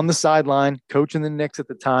 He's on the sideline coaching the Knicks at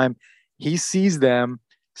the time. He sees them,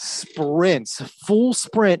 sprints, full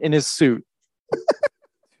sprint in his suit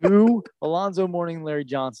to Alonzo Mourning, Larry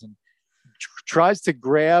Johnson. Tries to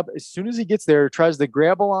grab, as soon as he gets there, tries to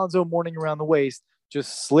grab Alonzo Mourning around the waist,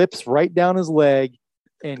 just slips right down his leg,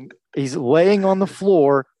 and he's laying on the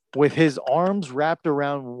floor with his arms wrapped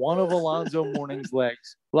around one of Alonzo Mourning's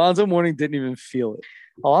legs. Alonzo Mourning didn't even feel it.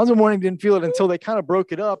 Alonzo Mourning didn't feel it until they kind of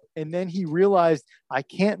broke it up, and then he realized, I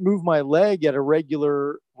can't move my leg at a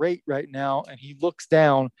regular rate right now, and he looks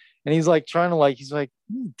down, and he's like trying to he's like,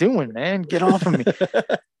 what are you doing, man? Get off of me.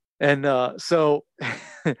 And so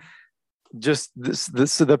just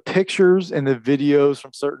so the pictures and the videos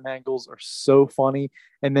from certain angles are so funny.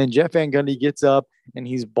 And then Jeff Van Gundy gets up and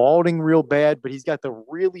he's balding real bad, but he's got the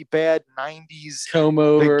really bad 90s comb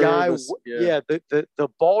over. The guy, the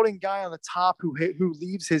balding guy on the top who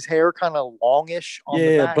leaves his hair kind of longish on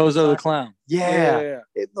the back. Bozo the Clown. Yeah,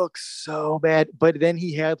 it looks so bad. But then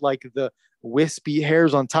he had like the wispy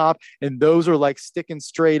hairs on top, and those are like sticking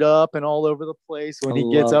straight up and all over the place when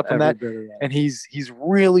he gets up from that. And he's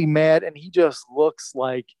really mad, and he just looks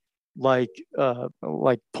like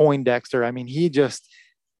Poindexter. I mean, he just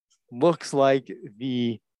looks like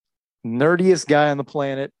the nerdiest guy on the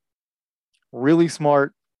planet. Really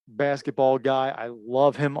smart basketball guy. I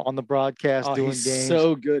love him on the broadcast doing games.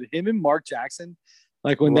 So good. Him and Mark Jackson,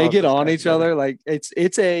 like when they get on each other, like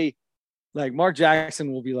it's a like Mark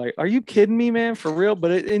Jackson will be like, "Are you kidding me, man? For real?"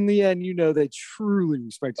 But in the end, they truly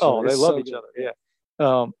respect each other. Oh, they love each other. Yeah.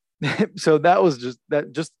 So that was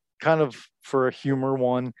just kind of for a humor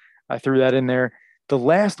one. I threw that in there. The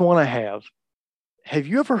last one I have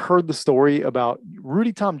you ever heard the story about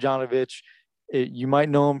Rudy Tomjanovich? You might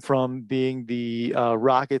know him from being the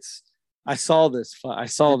Rockets. I saw this on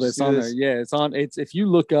there. Yeah, it's on. It's if you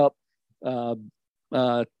look up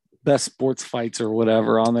best sports fights or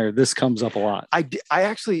whatever on there, this comes up a lot.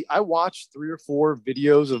 I watched 3 or 4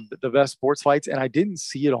 videos of the best sports fights, and I didn't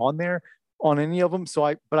see it on there on any of them.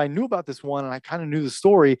 But I knew about this one, and I kind of knew the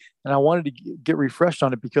story, and I wanted to get refreshed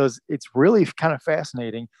on it because it's really kind of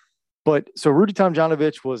fascinating. But so Rudy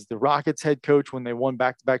Tomjanovich was the Rockets head coach when they won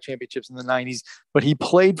back-to-back championships in the 90s, but he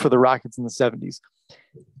played for the Rockets in the 70s.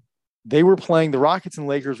 The Rockets and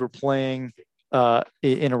Lakers were playing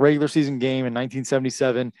in a regular season game in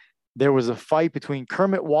 1977. There was a fight between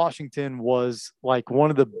Kermit Washington, was like one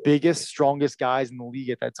of the biggest, strongest guys in the league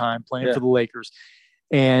at that time, playing for the Lakers.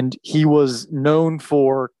 And he was known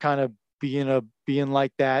for kind of being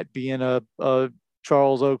like that, being a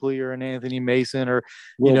Charles Oakley or an Anthony Mason or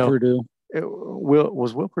Will Purdue.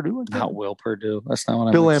 Will Purdue? Not Will Purdue. That's not what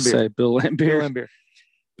I Bill meant to Laimbeer. say. Bill Laimbeer.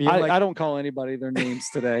 I don't call anybody their names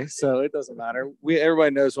today, so it doesn't matter.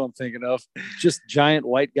 Everybody knows who I'm thinking of. Just giant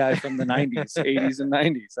white guy from the 90s, 80s, and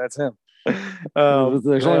 90s. That's him.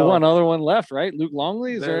 There's only one other one left, right? Luke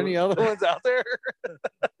Longley. Is there any other ones out there?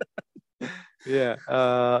 Yeah.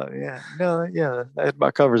 That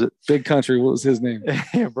about covers it. Big Country. What was his name?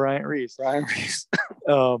 Bryant Reese.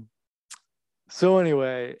 So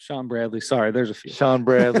anyway, Sean Bradley. Sorry, there's a few. Sean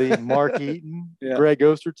Bradley, Mark Eaton, Greg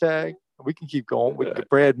Ostertag. We can keep going with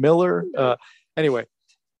Brad Miller. Anyway,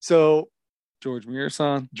 so George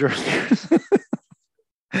Mirasan.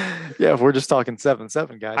 Yeah, if we're just talking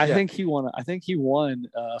 7-7 guys. I think he won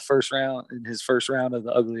first round in his first round of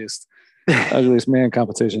the ugliest man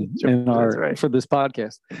competition for this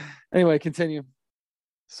podcast. Anyway, continue.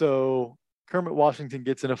 So Kermit Washington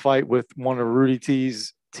gets in a fight with one of Rudy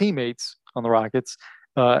T's teammates on the Rockets.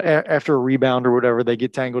 After a rebound or whatever, they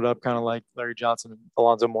get tangled up, kind of like Larry Johnson and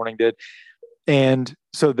Alonzo Mourning did. And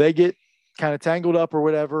so they get kind of tangled up or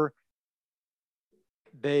whatever.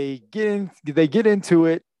 They get into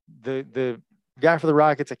it. The guy for the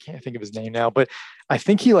Rockets, I can't think of his name now, but I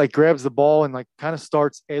think he like grabs the ball and like kind of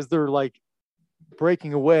starts as they're like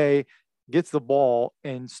breaking away, gets the ball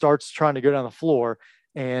and starts trying to go down the floor.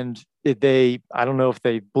 And I don't know if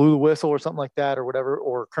they blew the whistle or something like that or whatever,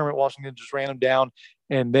 or Kermit Washington just ran him down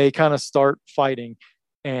and they kind of start fighting.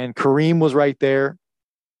 And Kareem was right there.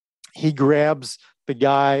 He grabs the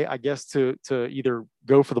guy, I guess, to either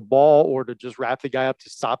go for the ball or to just wrap the guy up to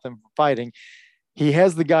stop them from fighting. He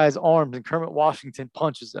has the guy's arms and Kermit Washington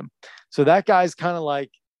punches him. So that guy's kind of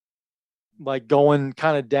like going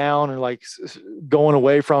kind of down or like going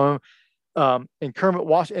away from him. And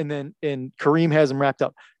Kareem has him wrapped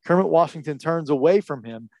up. Kermit Washington turns away from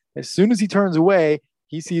him. As soon as he turns away,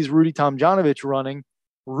 he sees Rudy Tomjanovich running.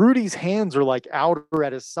 Rudy's hands are like out or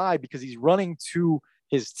at his side because he's running to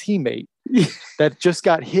his teammate that just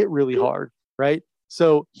got hit really hard, right?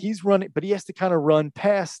 So he's running, but he has to kind of run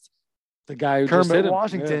past the guy who Kermit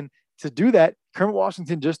Washington to do that. Kermit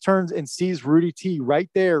Washington just turns and sees Rudy T right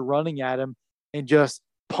there running at him and just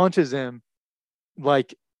punches him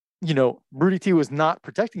like, Rudy T was not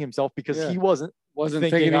protecting himself because he wasn't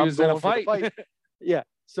thinking he was in a fight. Yeah.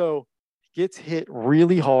 So gets hit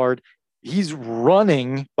really hard. He's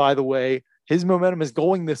running, by the way. His momentum is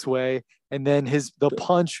going this way. And then the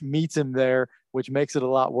punch meets him there, which makes it a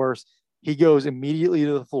lot worse. He goes immediately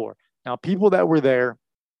to the floor. Now, people that were there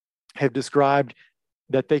have described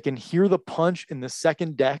that they can hear the punch in the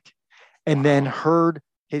second deck and then heard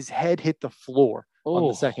his head hit the floor on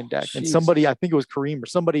the second deck. Geez. And somebody, I think it was Kareem or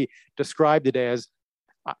somebody, described it as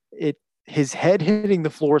his head hitting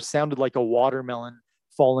the floor sounded like a watermelon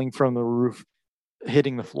falling from the roof,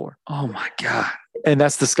 hitting the floor. Oh my God. And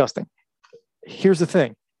that's disgusting. Here's the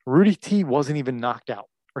thing. Rudy T wasn't even knocked out,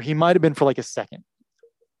 or he might've been for like a second,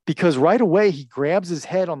 because right away he grabs his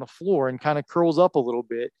head on the floor and kind of curls up a little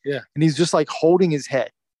bit. Yeah. And he's just like holding his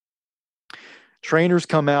head. Trainers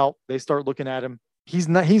come out. They start looking at him.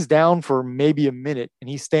 He's down for maybe a minute and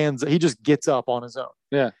he just gets up on his own.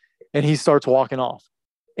 Yeah. And he starts walking off.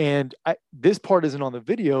 And this part isn't on the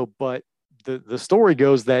video, but the story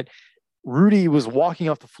goes that Rudy was walking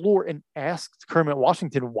off the floor and asked Kermit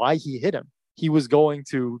Washington why he hit him. He was going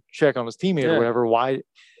to check on his teammate or whatever. Why?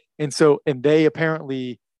 And they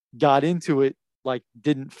apparently got into it, like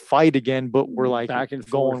didn't fight again, but were like back and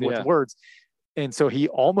going forth, with words. And so he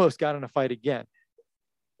almost got in a fight again.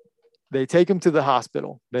 They take him to the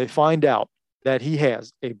hospital. They find out that he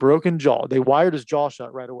has a broken jaw. They wired his jaw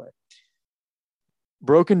shut right away.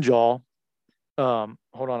 Broken jaw.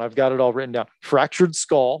 Hold on, I've got it all written down. Fractured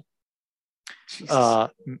skull.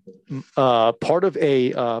 Part of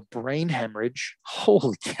a brain hemorrhage.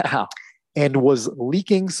 Holy cow. And was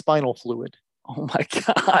leaking spinal fluid. Oh my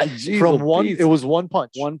God! Jeez, From one, Louise. it was one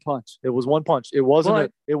punch. One punch. It was one punch. It wasn't.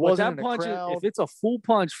 But- It But wasn't that in a punch, crowd. if it's a full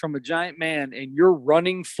punch from a giant man and you're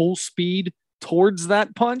running full speed towards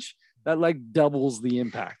that punch, that like doubles the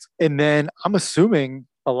impact. And then I'm assuming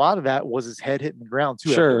a lot of that was his head hitting the ground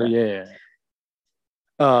too. Sure, after that.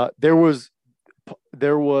 yeah.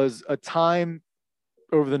 There was a time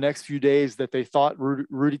over the next few days that they thought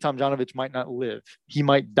Rudy Tomjanovich might not live. He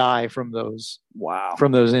might die from those Wow.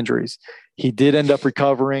 injuries. He did end up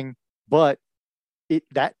recovering, but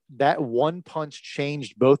that one punch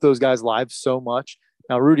changed both those guys' lives so much.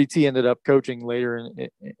 Now Rudy T ended up coaching later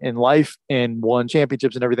in life and won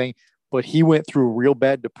championships and everything, but he went through real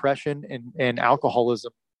bad depression and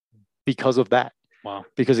alcoholism because of that. Wow.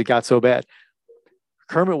 Because it got so bad.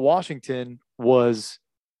 Kermit Washington was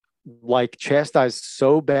like chastised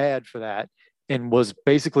so bad for that and was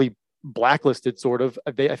basically blacklisted sort of.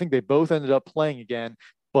 I think they both ended up playing again,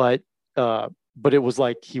 but it was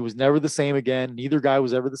like he was never the same again. Neither guy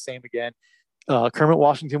was ever the same again. Kermit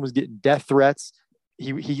Washington was getting death threats.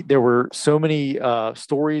 There were so many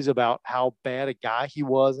stories about how bad a guy he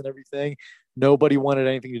was and everything. Nobody wanted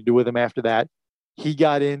anything to do with him after that. He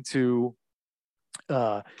got into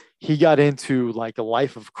like a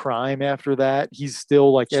life of crime after that. He's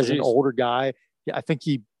still like, as an older guy, I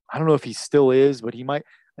don't know if he still is, but he might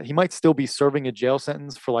still be serving a jail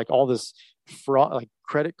sentence for like all this fraud, like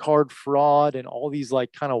credit card fraud and all these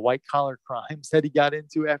like kind of white collar crimes that he got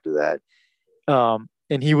into after that. And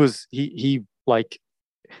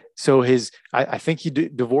I think he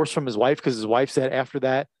divorced from his wife because his wife said after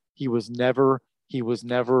that he was never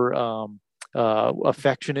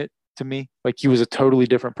affectionate to me. Like he was a totally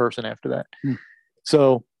different person after that.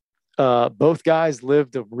 So both guys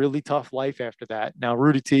lived a really tough life after that. Now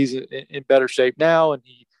Rudy T's in better shape now, and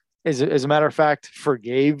he, as a matter of fact,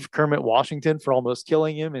 forgave Kermit Washington for almost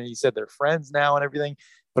killing him, and he said they're friends now and everything.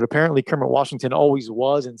 But apparently Kermit Washington always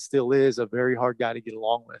was and still is a very hard guy to get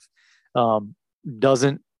along with.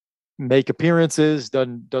 Doesn't make appearances,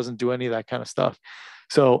 doesn't do any of that kind of stuff.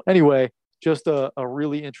 So anyway, just a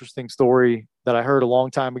really interesting story that I heard a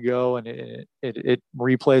long time ago, and it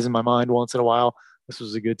replays in my mind once in a while. This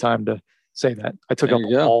was a good time to say that. I took up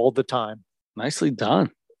all the time. Nicely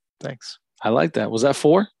done. Thanks. I like that. Was that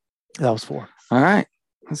 4? That was 4. All right.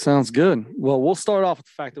 That sounds good. Well, we'll start off with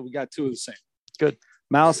the fact that we got 2 of the same. Good.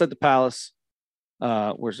 Malice at the Palace.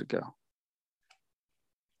 Where's it go?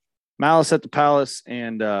 Malice at the Palace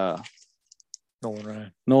and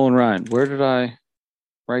Nolan Ryan. Where did I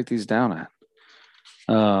write these down at?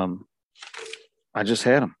 I just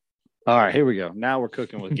had them. All right, here we go. Now we're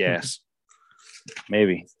cooking with gas.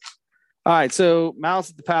 Maybe. All right, so Malice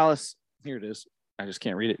at the Palace. Here it is. I just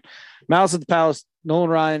can't read it. Malice at the Palace, Nolan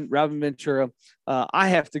Ryan, Robin Ventura. I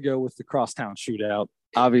have to go with the Crosstown Shootout.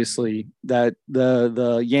 Obviously, that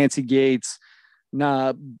the Yancey Gates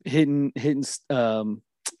hitting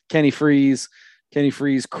Kenny Freeze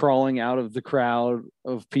crawling out of the crowd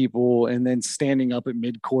of people and then standing up at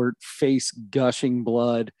midcourt, face gushing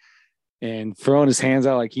blood, and throwing his hands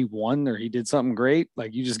out like he won or he did something great.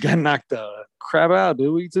 Like, you just got knocked the crap out,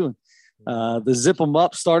 dude. What are you doing? The zip 'em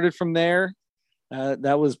up started from there.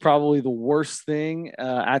 That was probably the worst thing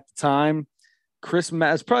at the time.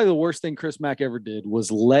 It's probably the worst thing Chris Mack ever did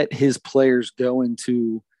was let his players go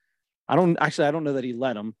into. I don't know that he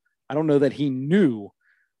let them. I don't know that he knew,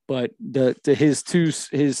 but his two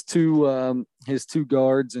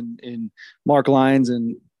guards and Mark Lyons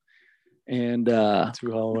and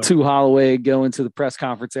Tu Holloway go into the press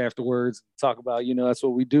conference afterwards and talk about, that's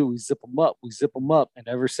what we do. We zip them up. And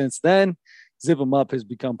ever since then, Zip 'em Up has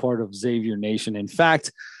become part of Xavier Nation. In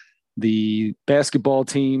fact, the basketball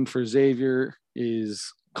team for Xavier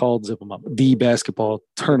is called Zip 'em Up. The basketball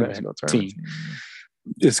tournament team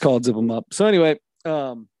is called Zip 'em Up. So anyway,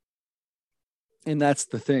 and that's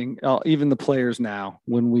the thing. Even the players now,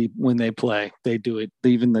 when they play, they do it.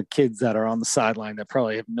 Even the kids that are on the sideline that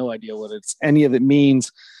probably have no idea what any of it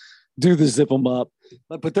means, do the zip 'em up.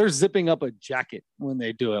 But they're zipping up a jacket when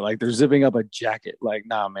they do it. Like, they're zipping up a jacket. Like,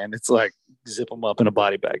 nah, man, it's like zip them up in a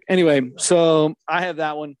body bag. Anyway, so I have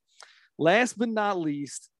that one. Last but not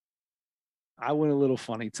least, I went a little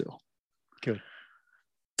funny too. Good.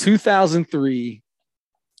 2003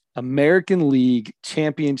 American League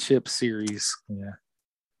Championship Series. Yeah.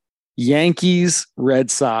 Yankees, Red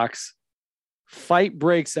Sox. Fight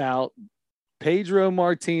breaks out. Pedro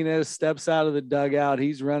Martinez steps out of the dugout.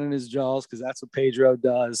 He's running his jaws because that's what Pedro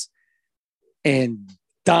does. And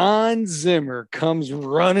Don Zimmer comes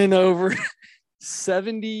running over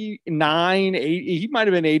 79, 80. He might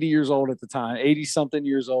have been 80 years old at the time, 80-something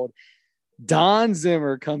years old. Don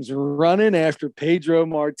Zimmer comes running after Pedro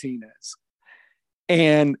Martinez.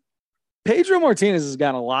 And Pedro Martinez has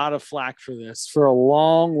gotten a lot of flack for this for a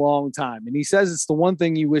long, long time. And he says it's the one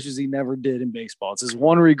thing he wishes he never did in baseball. It's his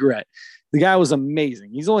one regret. The guy was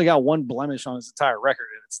amazing. He's only got one blemish on his entire record,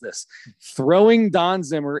 and it's this: throwing Don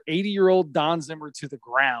Zimmer, 80-year-old Don Zimmer, to the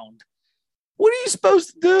ground. What are you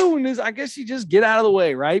supposed to do? And I guess you just get out of the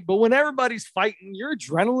way, right? But when everybody's fighting, your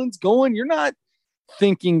adrenaline's going, you're not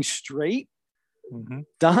thinking straight. Mm-hmm.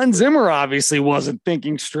 Don Zimmer obviously wasn't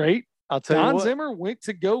thinking straight. I'll tell you Don what. Zimmer went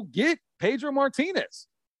to go get Pedro Martinez.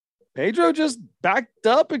 Pedro just backed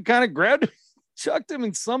up and kind of grabbed him, chucked him,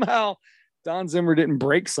 and somehow Don Zimmer didn't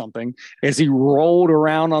break something as he rolled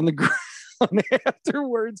around on the ground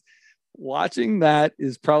afterwards. Watching that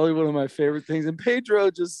is probably one of my favorite things. And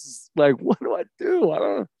Pedro just like, what do I do? I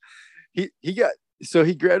don't know.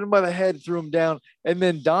 He grabbed him by the head, threw him down, and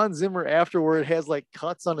then Don Zimmer afterward has like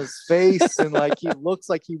cuts on his face and like he looks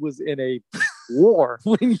like he was in a war.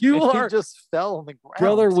 When he just fell on the ground.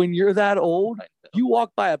 Brother, when you're that old, you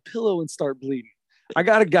walk by a pillow and start bleeding. I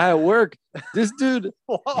got a guy at work. This dude,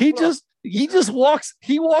 he just walks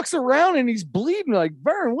around and he's bleeding. Like,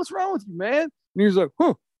 Vern, what's wrong with you, man? And he's like,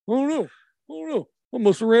 I don't know. I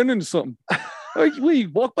must have ran into something. Like, you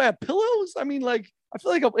walk by a pillow? I mean, like, I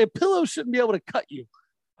feel like a pillow shouldn't be able to cut you.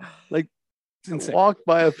 Like, it's insane. Walk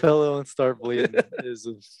by a pillow and start bleeding is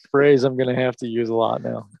a phrase I'm going to have to use a lot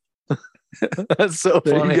now. That's so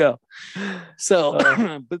funny. There you go. So,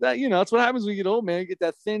 but that, that's what happens when you get old, man. You get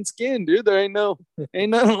that thin skin, dude. There ain't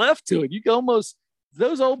nothing left to it. You can almost,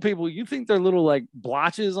 those old people, you think they're little like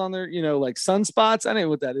blotches on their, like sunspots. I don't know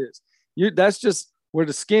what that is. That's just where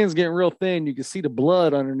the skin's getting real thin. You can see the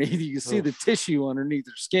blood underneath. You can see the tissue underneath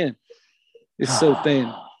their skin. It's so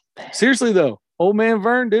thin. Seriously though, old man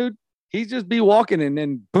Vern, dude, he just be walking and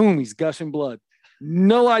then boom, he's gushing blood.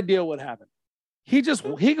 No idea what happened. He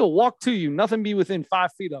could walk to you, nothing be within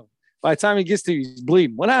 5 feet of him. By the time he gets to you, he's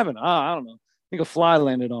bleeding. What happened? I don't know. I think a fly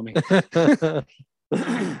landed on me.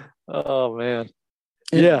 Oh man.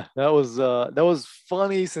 Yeah, that was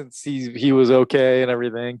funny since he was okay and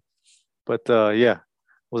everything. But yeah.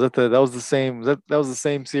 That was the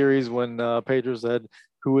same series when Pedro said,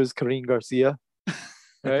 "Who is Karim Garcia?"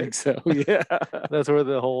 Right? I think so. Yeah. That's where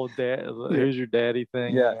the whole who's your daddy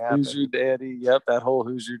thing. Yeah. happened. Who's your daddy? Yep. That whole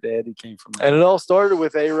who's your daddy came from that. And it all started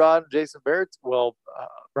with A-Rod and Jason Barrett. Well,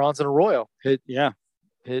 Bronson Arroyo hit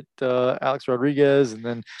Alex Rodriguez, and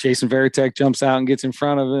then Jason Varitek jumps out and gets in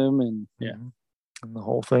front of him, and and the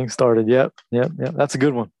whole thing started. Yep. That's a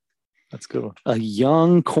good one. A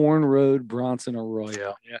young cornrowed Bronson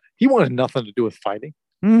Arroyo. Yeah, he wanted nothing to do with fighting.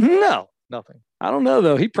 No, nothing. I don't know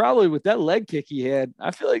though. He probably, with that leg kick he had,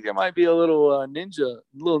 I feel like there might be a little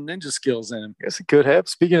ninja skills in him. I guess it could have.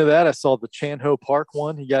 Speaking of that, I saw the Chan Ho Park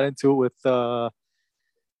one. He got into it with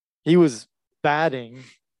he was batting,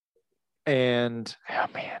 and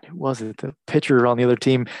who was it? The pitcher on the other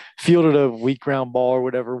team fielded a weak ground ball or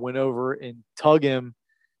whatever, went over and tug him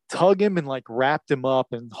and like wrapped him up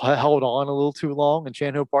and held on a little too long. And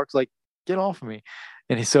Chan Ho Park's like, "Get off of me!"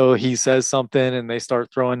 And so he says something, and they start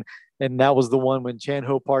throwing. And that was the one when Chan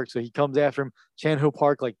Ho Park. So he comes after him. Chan Ho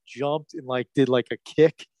Park like jumped and like did like a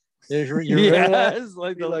kick. He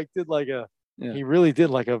really did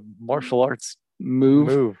like a martial arts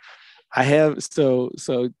move. I have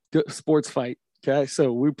sports fight. Okay,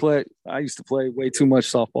 so I used to play way too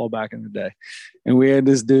much softball back in the day, and we had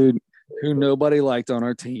this dude who nobody liked on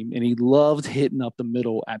our team, and he loved hitting up the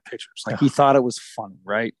middle at pitchers. Like, he thought it was funny,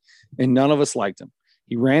 right? And none of us liked him.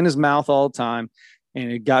 He ran his mouth all the time,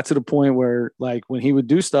 and it got to the point where, like, when he would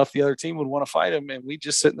do stuff, the other team would want to fight him, and we'd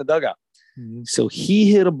just sit in the dugout. Mm-hmm. So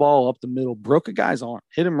he hit a ball up the middle, broke a guy's arm,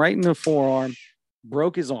 hit him right in the forearm,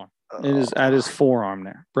 broke his arm. It is at his forearm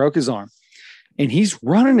there, broke his arm. And he's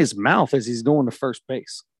running his mouth as he's going to first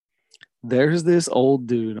base. There's this old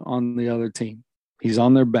dude on the other team. He's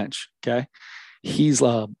on their bench, okay? He's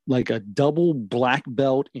like a double black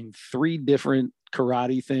belt in 3 different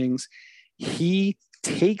karate things. He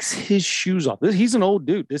takes his shoes off. He's an old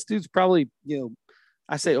dude. This dude's probably,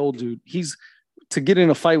 I say old dude. He's, to get in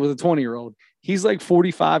a fight with a 20-year-old, he's like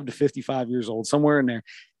 45 to 55 years old, somewhere in there.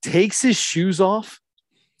 Takes his shoes off,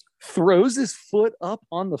 throws his foot up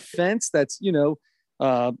on the fence that's,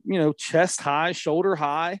 chest high, shoulder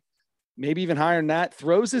high, maybe even higher than that,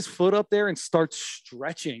 throws his foot up there and starts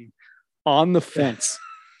stretching on the fence.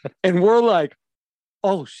 And we're like,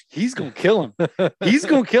 oh, he's going to kill him. He's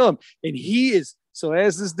going to kill him. And he is. So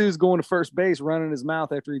as this dude's going to first base, running his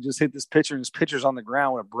mouth after he just hit this pitcher, and his pitcher's on the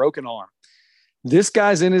ground with a broken arm. This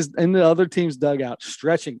guy's in the other team's dugout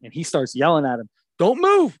stretching, and he starts yelling at him, don't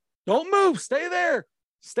move, stay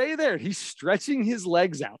there. He's stretching his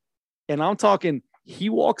legs out. And I'm talking, he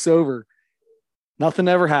walks over, Nothing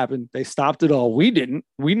ever happened. They stopped it all. We didn't.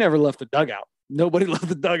 We never left the dugout. Nobody left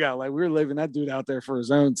the dugout. Like, we were leaving that dude out there for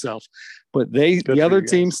his own self. But the other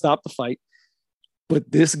team stopped the fight.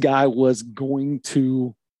 But this guy was going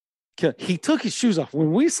to kill. He took his shoes off.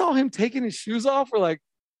 When we saw him taking his shoes off, we're like,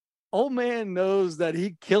 old man knows that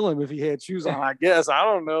he'd kill him if he had shoes on, I guess. I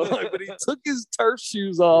don't know. But he took his turf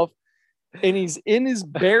shoes off, and he's in his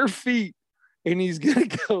bare feet, and he's going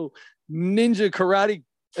to go ninja karate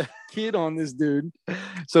kid on this dude.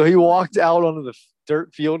 So he walked out onto the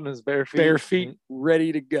dirt field in his bare feet. Bare feet,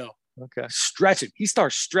 ready to go. Okay. Stretching. He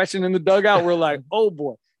starts stretching in the dugout. We're like, oh,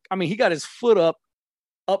 boy. I mean, he got his foot up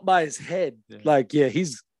by his head. Yeah. Like,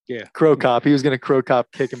 Crow cop. He was going to crow cop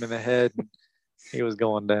kick him in the head. He was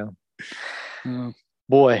going down.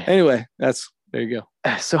 Boy. Anyway, there you go.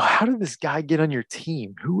 So how did this guy get on your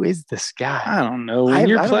team? Who is this guy? I don't know.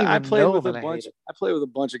 I play with a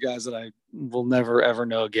bunch of guys that I will never ever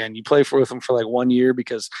know again. You play with them for like 1 year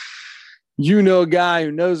because you know a guy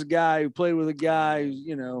who knows a guy who played with a guy.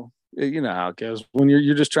 You know how it goes when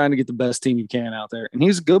you're just trying to get the best team you can out there. And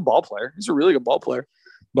he's a good ball player. He's a really good ball player,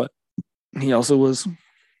 but he also was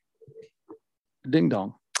a ding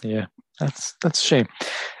dong. Yeah. That's a shame.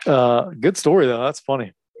 Good story though. That's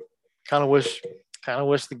funny. Kind of wish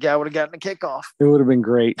the guy would have gotten a kickoff. It would have been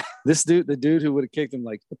great. The dude who would have kicked him,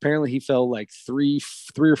 like, apparently he fell like three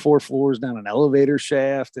or four floors down an elevator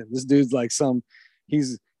shaft, and this dude's like I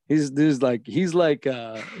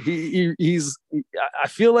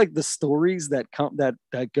feel like the stories that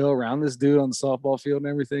go around this dude on the softball field and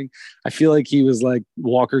everything. I feel like he was like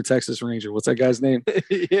Walker, Texas Ranger. What's that guy's name?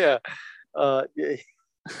 Yeah.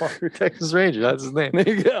 Walker, Texas Ranger. That's his name. There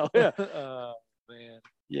you go. Yeah. Man.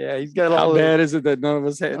 Yeah, he's got How bad is it that none of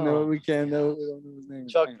us know we can know? We don't know his name.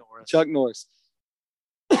 Chuck Norris.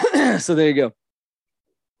 So there you go.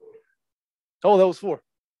 Oh, that was 4.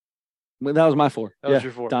 Well, that was my 4. That was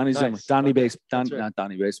your 4. Donnie Zimmer. Donnie not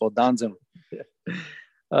Donnie Baseball. Don Zimmer. Yeah.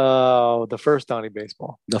 The first Donnie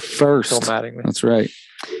Baseball. The first. Phil Mattingly. That's right.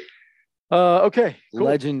 Okay. Cool.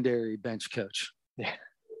 Legendary bench coach.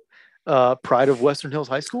 Yeah. Pride of Western Hills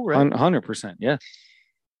High School, right? 100%. Yeah.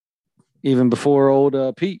 Even before old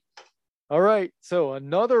Pete. All right. So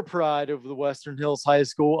another pride of the Western Hills High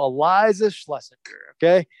School, Eliza Schlesinger.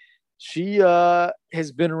 Okay. She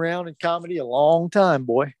has been around in comedy a long time,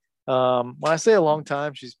 boy. When I say a long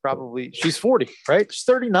time, she's 40, right? She's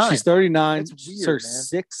 39. She's 39. Weird,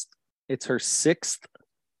 It's her sixth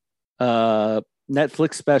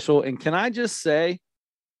Netflix special. And can I just say,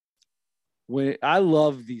 I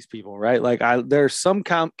love these people, right? Like there are some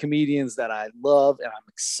comedians that I love and I'm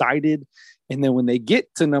excited. And then when they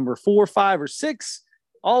get to number 4, 5, or 6,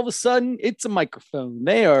 all of a sudden it's a microphone.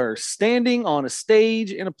 They are standing on a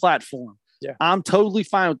stage in a platform. Yeah. I'm totally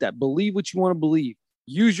fine with that. Believe what you want to believe.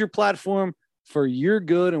 Use your platform for your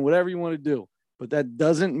good and whatever you want to do. But that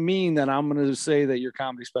doesn't mean that I'm going to say that your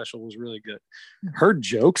comedy special was really good. Her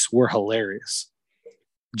jokes were hilarious.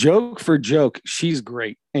 Joke for joke, she's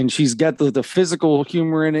great. And she's got the physical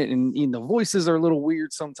humor in it. And the voices are a little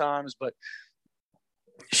weird sometimes, but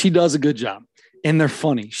she does a good job. And they're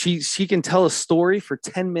funny. She can tell a story for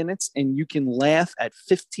 10 minutes and you can laugh at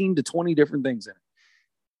 15 to 20 different things in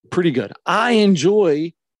it. Pretty good. I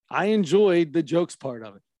enjoyed the jokes part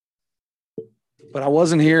of it. But I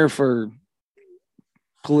wasn't here for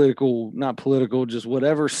not political, just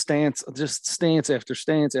whatever stance after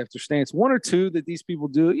stance after stance. 1 or 2 that these people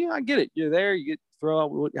do. Yeah, I get it. You're there. You get throw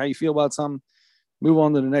out how you feel about something. Move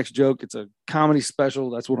on to the next joke. It's a comedy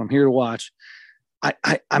special. That's what I'm here to watch.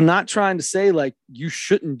 I'm not trying to say like you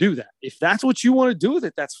shouldn't do that. If that's what you want to do with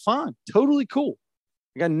it, that's fine. Totally cool.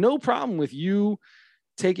 I got no problem with you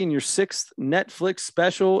taking your 6th Netflix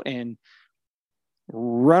special and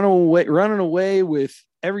running away with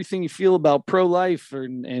everything you feel about pro-life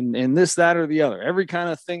and this, that, or the other, every kind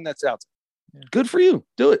of thing that's out there. Yeah. Good for you.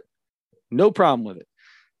 Do it. No problem with it.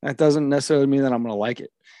 That doesn't necessarily mean that I'm going to like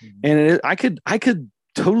it. Mm-hmm. And I could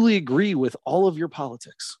totally agree with all of your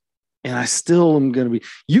politics. And I still am going to be,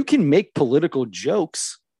 you can make political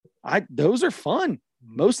jokes. Those are fun.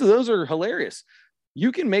 Most of those are hilarious.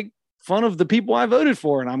 You can make fun of the people I voted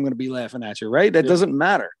for and I'm going to be laughing at you, right? That doesn't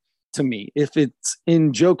matter to me if it's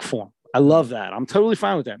in joke form. I love that. I'm totally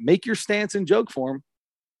fine with that. Make your stance in joke form.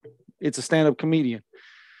 It's a stand-up comedian.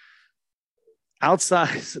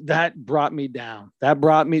 Outside, that brought me down.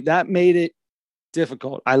 That made it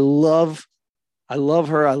difficult. I love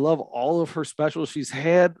her. I love all of her specials she's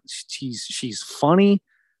had. She's funny.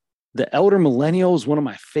 The elder millennial is one of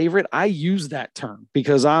my favorite. I use that term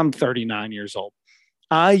because I'm 39 years old.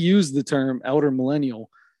 I use the term elder millennial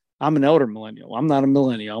I'm an elder millennial. I'm not a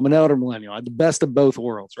millennial. I'm an elder millennial. I had the best of both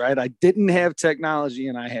worlds, right? I didn't have technology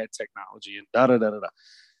and I had technology and da da da da da.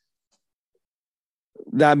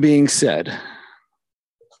 That being said,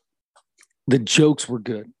 the jokes were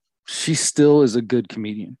good. She still is a good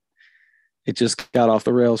comedian. It just got off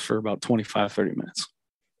the rails for about 25, 30 minutes.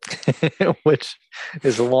 Which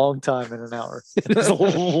is a long time in an hour.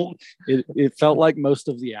 It felt like most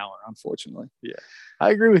of the hour, unfortunately. Yeah, I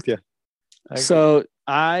agree with you. So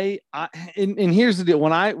and here's the deal.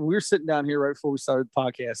 When we were sitting down here right before we started the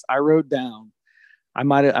podcast, I wrote down, I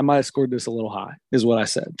might have scored this a little high, is what I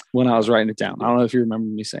said when I was writing it down. I don't know if you remember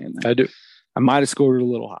me saying that. I do. I might have scored it a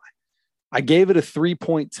little high. I gave it a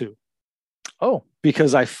 3.2. Oh,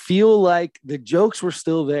 because I feel like the jokes were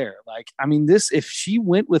still there. Like, I mean, if she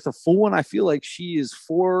went with a full one, I feel like she is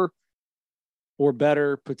 4 or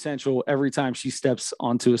better potential every time she steps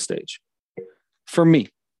onto a stage for me.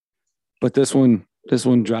 But this one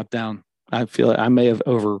dropped down. I feel like I may have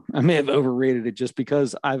overrated it just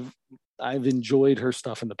because I've enjoyed her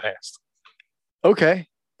stuff in the past. Okay.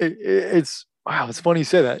 It's wow. It's funny you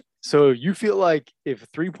say that. So you feel like if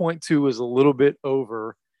 3.2 is a little bit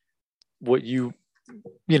over what you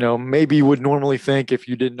maybe would normally think if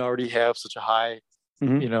you didn't already have such a high,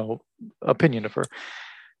 opinion of her.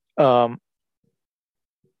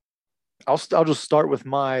 I'll just start with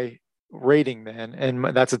my rating then, and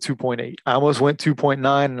that's a 2.8. I almost went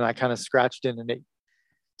 2.9, and I kind of scratched in an 8.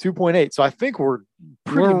 2.8. So I think we're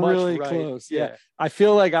pretty much really right. Close. Yeah. I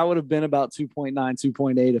feel like I would have been about 2.9,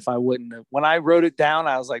 2.8 if I wouldn't have. When I wrote it down,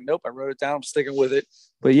 I was like, nope, I wrote it down. I'm sticking with it.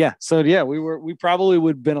 But yeah, so yeah, we probably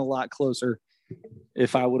would have been a lot closer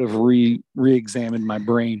if I would have re-examined my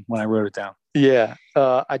brain when I wrote it down. Yeah.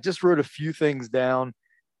 I just wrote a few things down.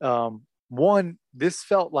 One, this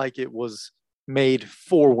felt like it was made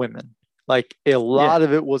for women. Like a lot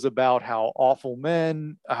of it was about how awful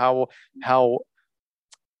men, how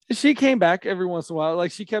she came back every once in a while.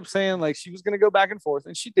 Like she kept saying like she was going to go back and forth,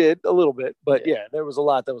 and she did a little bit, but yeah, there was a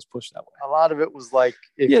lot that was pushed that way. A lot of it was like,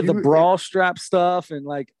 the bra strap stuff. And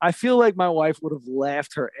like, I feel like my wife would have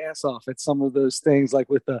laughed her ass off at some of those things. Like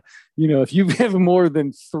with the, if you have more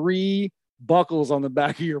than 3 buckles on the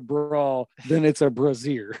back of your bra, then it's a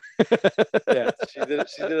brassiere. Yeah. She did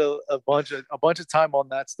a bunch of time on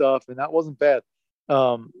that stuff, and that wasn't bad.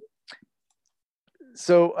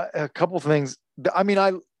 So a couple things. I mean,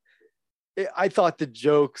 I thought the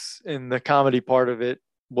jokes and the comedy part of it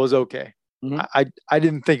was okay. Mm-hmm. I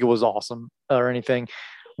didn't think it was awesome or anything.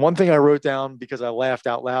 One thing I wrote down because I laughed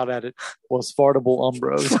out loud at it was fartable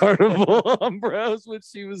umbros. Fartable umbros when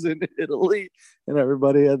she was in Italy and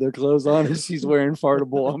everybody had their clothes on and she's wearing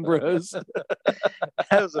fartable umbros.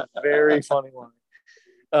 That was a very funny one.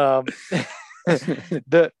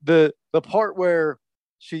 The part where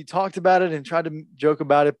she talked about it and tried to joke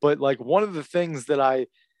about it, but like one of the things that I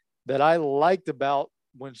liked about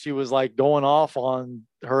when she was like going off on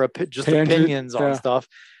her opinions on stuff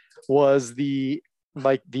was the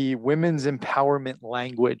women's empowerment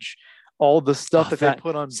language, all the stuff that they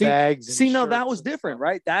put on bags. No, that was different,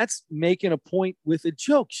 right? That's making a point with a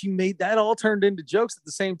joke. She made that all turned into jokes at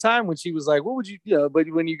the same time when she was like, what would you, but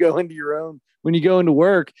when you go into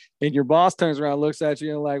work and your boss turns around, looks at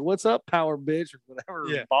you and like, what's up, power bitch or whatever,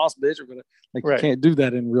 boss bitch or whatever. Like you can't do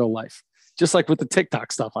that in real life. Just like with the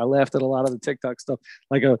TikTok stuff. I laughed at a lot of the TikTok stuff.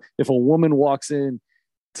 Like if a woman walks in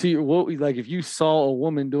to you, like if you saw a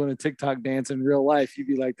woman doing a TikTok dance in real life, you'd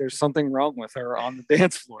be like, there's something wrong with her on the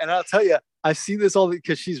dance floor. And I'll tell you, I see this all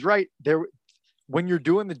because she's right there. When you're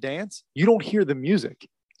doing the dance, you don't hear the music.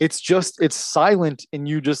 It's silent. And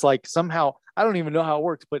you just like somehow, I don't even know how it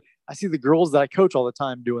works, but I see the girls that I coach all the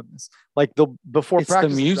time doing this. Like before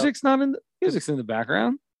practice. The music's not in the music's in the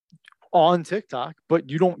background on TikTok, but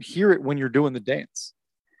you don't hear it when you're doing the dance.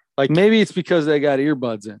 Like maybe it's because they got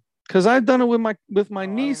earbuds in. Because I've done it with my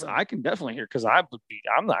niece. I can definitely hear because I don't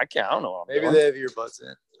know. Maybe they have earbuds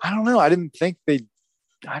in. I don't know. I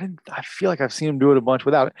feel like I've seen them do it a bunch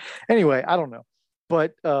without it. Anyway, I don't know.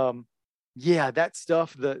 But that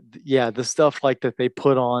stuff, the stuff like that they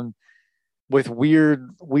put on with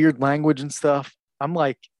weird language and stuff. I'm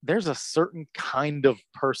like, there's a certain kind of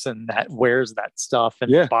person that wears that stuff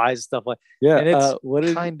and buys stuff like and it's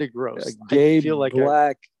kind of gross. Gay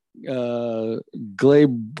black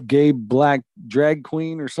gay black drag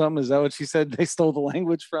queen or something. Is that what she said they stole the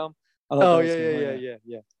language from?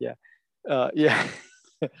 Yeah.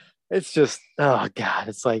 It's just, oh God,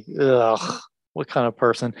 it's like, ugh, what kind of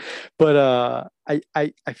person? But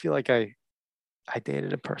I feel like I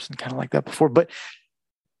dated a person kind of like that before, but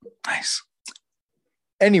nice.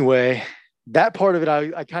 Anyway, that part of it,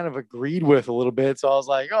 I kind of agreed with a little bit. So I was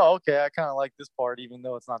like, oh, okay, I kind of like this part, even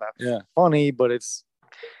though it's not that funny,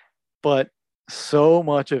 but so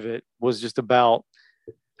much of it was just about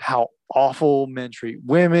how awful men treat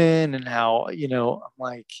women and how, I'm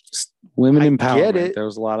like, women I empowerment. get it. There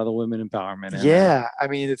was a lot of the women empowerment. Yeah. I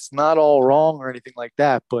mean, it's not all wrong or anything like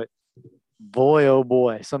that, but boy, oh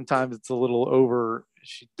boy, sometimes it's a little over.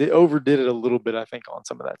 She overdid it a little bit, I think, on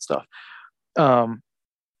some of that stuff.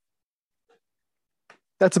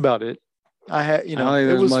 That's about it. I had, I don't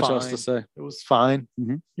think there's much else to say. It was fine.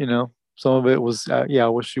 Some of it was, I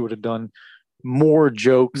wish she would have done more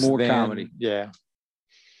jokes, more comedy. Yeah.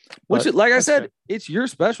 Which, like I said, it's your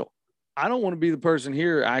special. I don't want to be the person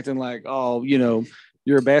here acting like, oh,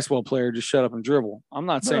 you're a basketball player, just shut up and dribble. I'm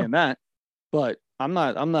not saying that, but I'm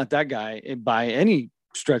not that guy by any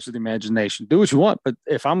stretch of the imagination. Do what you want, but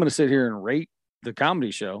if I'm going to sit here and rate the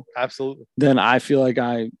comedy show, absolutely, then I feel like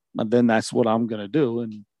then that's what I'm going to do.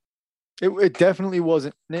 And it definitely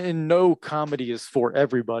wasn't. And no comedy is for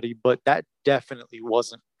everybody, but that definitely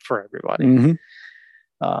wasn't for everybody.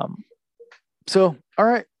 Mm-hmm. So, all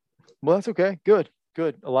right. Well, that's okay. Good.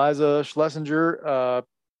 Iliza Shlesinger,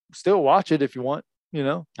 still watch it if you want,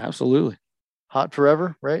 Absolutely. Hot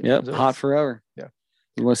forever, right? Yep. Hot forever. Yeah.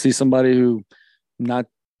 You want to see somebody who not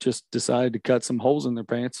just decided to cut some holes in their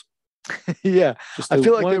pants. Yeah. I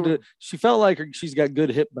feel like she felt like she's got good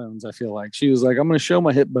hip bones. I feel like she was like, I'm going to show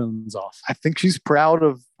my hip bones off. I think she's proud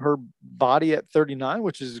of her body at 39,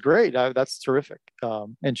 which is great. That's terrific.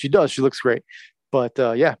 And she does. She looks great. But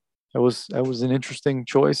yeah. That was an interesting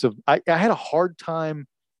choice of. I had a hard time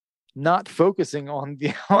not focusing on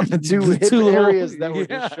the two hip areas that were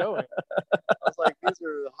just showing. I was like, these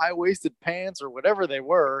are high waisted pants or whatever they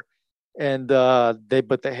were, and they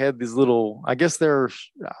had these little. I guess there are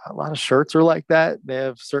a lot of shirts are like that. They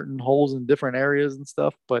have certain holes in different areas and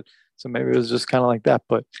stuff. But so maybe it was just kind of like that.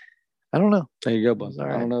 But I don't know. There you go, bud.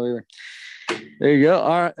 I don't know either. There you go.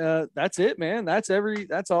 All right. That's it, man. That's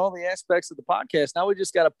all the aspects of the podcast. Now we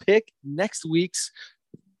just got to pick next week's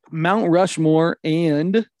Mount Rushmore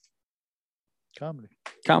and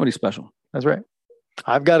comedy special. That's right.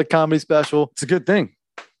 I've got a comedy special. It's a good thing.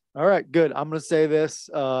 All right, good. I'm going to say this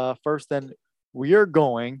first. Then there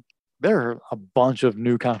are a bunch of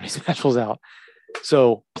new comedy specials out.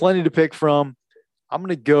 So plenty to pick from. I'm going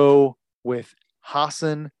to go with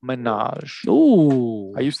Hasan Minhaj.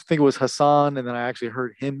 Ooh. I used to think it was Hassan, and then I actually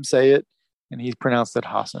heard him say it, and he pronounced it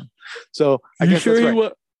Hassan. So I guess that's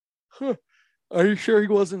right. Are you sure he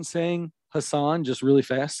wasn't saying Hassan just really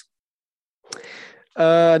fast?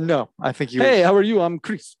 No, I think Hey, how are you? I'm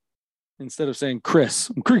Chris. Instead of saying Chris,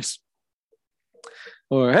 I'm Chris.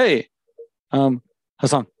 Or hey,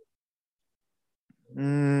 Hassan.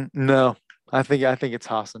 No. I think it's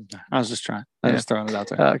Hassan. I was just trying. I was just throwing it out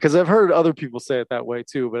there. Because I've heard other people say it that way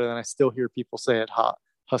too, but then I still hear people say it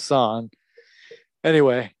Hassan.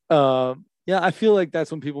 Anyway, yeah, I feel like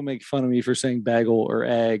that's when people make fun of me for saying bagel or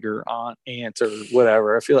egg or aunt or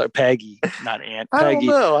whatever. I feel like Peggy, not aunt. Peggy. I don't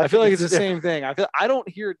know. I feel like it's the same thing. I don't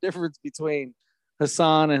hear a difference between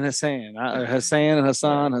Hassan and Hassan. Hassan and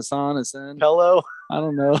Hassan. Hassan, Hassan. Pillow. I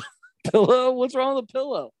don't know. Pillow? What's wrong with the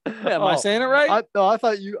pillow? Yeah, am I saying it right? I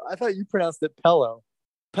thought you pronounced it pillow.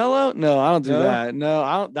 Pillow? No, I don't do that. No,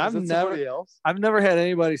 I don't. I've never had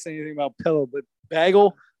anybody say anything about pillow, but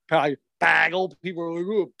bagel, probably bagel. People are like,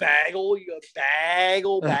 ooh, bagel. You got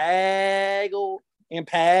bagel, and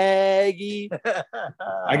Peggy.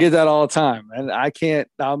 I get that all the time, and I can't.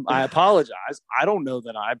 I apologize. I don't know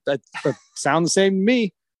that sound the same to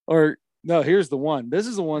me. Or no, here's the one. This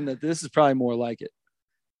is the one that this is probably more like it.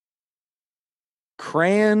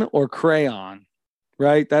 Crayon or crayon,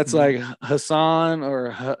 right? That's like Hassan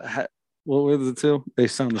or what were the two? They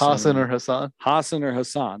sound the same. Hassan or Hassan. Hassan or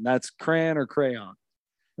Hassan. That's crayon or crayon.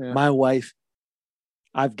 Yeah. My wife,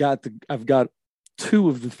 I've got two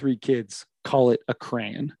of the three kids call it a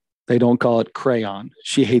crayon. They don't call it crayon.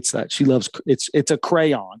 She hates that. She loves it's a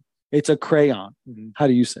crayon. It's a crayon. Mm-hmm. How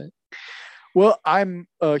do you say it? Well, I'm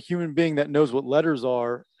a human being that knows what letters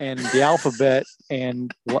are and the alphabet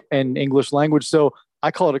and English language. So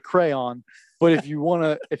I call it a crayon. But if you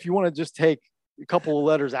want to just take a couple of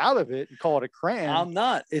letters out of it and call it a crayon. I'm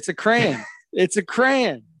not. It's a crayon. It's a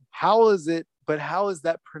crayon. How is it? But how is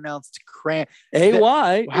that pronounced crayon?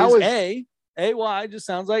 A-Y. How is A? A-Y just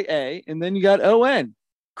sounds like A. And then you got O-N.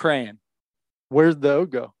 Crayon. Where's the O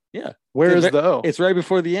go? Yeah. Where's the O? It's right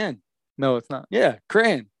before the N. No, it's not. Yeah.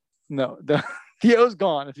 Crayon. No, the O's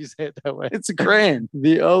gone if you say it that way. It's a crayon.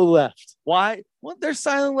 The O left. Why? Well, there's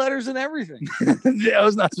silent letters and everything. The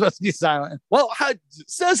O's not supposed to be silent. Well,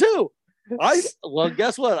 says who? Well,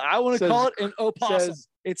 guess what? I want to call it an opossum.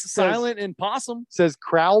 It's silent in possum. Says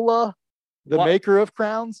Crowla, the What? maker of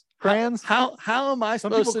crayons. How am I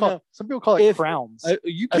supposed to know? Some people call it If- crowns.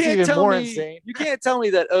 You That's can't even tell more me. insane. You can't tell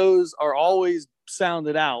me that O's are always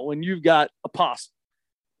sounded out when you've got a possum.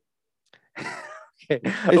 Okay.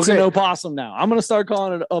 It's an opossum now. I'm going to start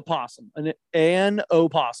calling it opossum. An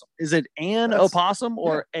opossum. Is it an opossum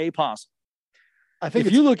or a possum? I think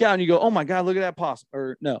If you look out and you go, oh my God, look at that possum.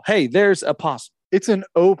 Or no, hey, there's a possum. it's an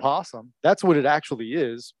opossum. That's what it actually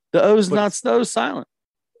is. The O's But not the O's silent.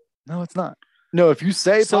 No, it's not. No, if you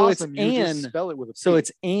say So it's possum, you just an- spell it with a P. So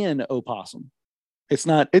it's an opossum. It's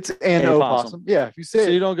not. It's an a opossum. possum. Yeah, if you say So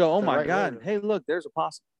you it, don't go, oh the my right God, letter. hey, look, there's a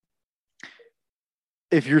possum.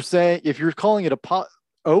 if you're calling it a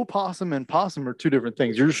opossum and possum are two different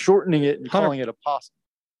things. You're shortening it and calling it a possum.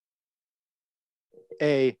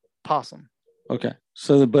 A possum. Okay.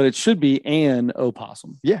 So, but it should be an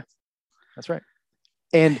opossum. That's right.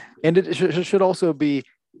 And it should also be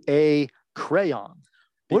a crayon.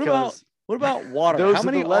 What about because What about water? those How are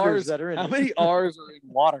many the letters R's that are in How it. many R's are in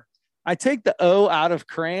water? I take the O out of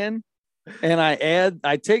crayon, and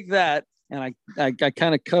I take that and I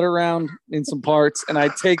kind of cut around in some parts, and I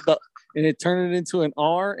take and it turn it into an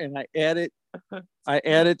R, and I add it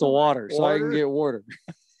to water so I can Water? get water.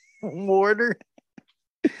 Water?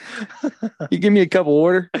 You give me a cup of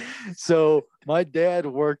water. So my dad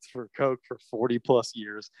worked for Coke for 40 plus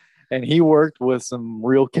years, and he worked with some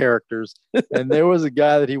real characters. And there was a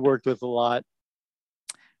guy that he worked with a lot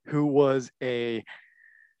who was a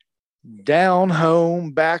down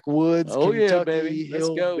home backwoods Oh, yeah, Kentucky baby. Let's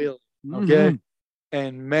go. hillbilly. Mhm. Okay.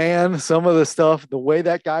 And man, some of the stuff, the way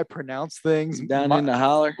that guy pronounced things Down in the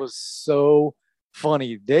holler. was so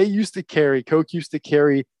funny. Coke used to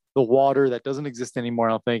carry the water that doesn't exist anymore,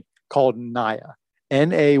 I don't think, called Naya. Naya.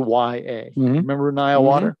 Mhm. Remember Naya Mhm.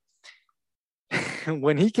 water?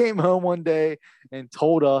 When he came home one day and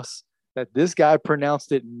told us that this guy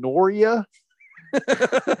pronounced it Noria,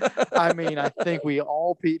 I mean, I think we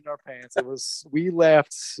all peed in our pants. We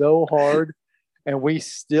laughed so hard, and we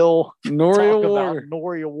still Noria talk water. about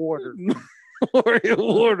Noria water. Noria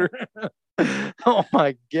water. Oh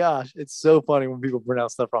my gosh, it's so funny when people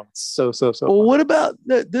pronounce stuff wrong. It's so Well, funny. what about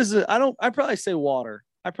this? I probably say water.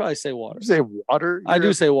 I probably say water. You say water? I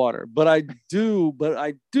do say water, but I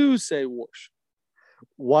do say wash.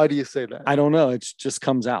 Why do you say that? I don't know. It just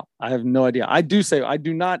comes out. I have no idea. I do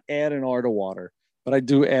not add an R to water, but I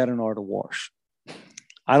do add an R to wash.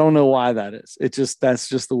 I don't know why that is. That's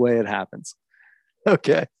just the way it happens.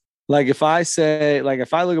 Okay. Like if I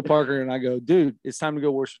look at Parker and I go, dude, it's time to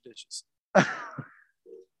go wash your dishes.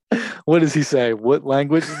 What does he say? What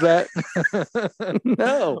language is that?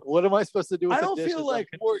 No. What am I supposed to do with I the don't dishes? feel like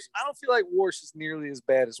I'm wash. confused. I don't feel like wash is nearly as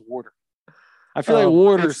bad as water. I feel like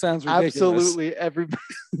water it's sounds ridiculous. Absolutely every.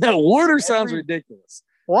 No, water sounds Every- ridiculous.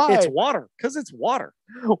 Why? It's water because it's water.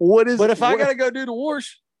 What is? But if I what- gotta go do the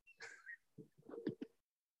wash,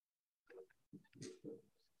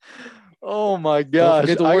 oh my don't gosh!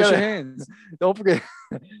 forget to I wash gotta- your hands. Don't forget,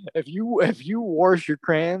 if you wash your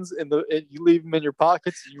crayons and you leave them in your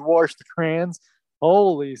pockets and you wash the crayons,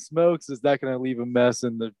 holy smokes, is that going to leave a mess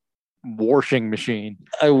in the washing machine?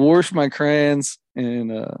 I wash my crayons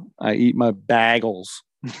and I eat my bagels.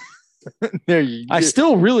 There you. I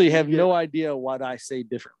still really have you get- no idea what I say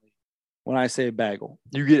differently when I say bagel.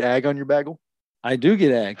 You get egg on your bagel. I do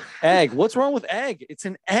get egg. Egg. What's wrong with egg? It's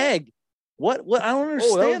an egg. What? I don't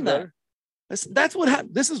understand that. That's what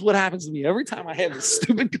happens. This is what happens to me every time I have this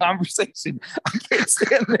stupid conversation. I can't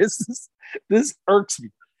stand this. This irks me.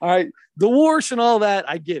 All right, the wash and all that,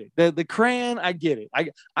 I get it. The crayon, I get it.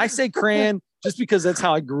 I say crayon just because that's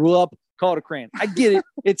how I grew up. Call it a crayon. I get it.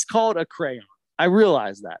 It's called a crayon. I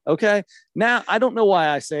realize that. Okay. Now I don't know why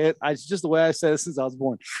I say it. It's just the way I said it since I was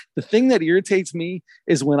born. The thing that irritates me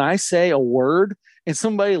is when I say a word and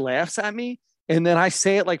somebody laughs at me, and then I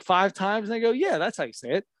say it like 5 times, and they go, "Yeah, that's how you say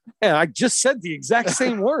it." And I just said the exact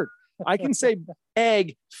same word. I can say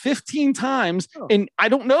egg 15 times, and I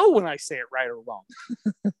don't know when I say it right or wrong.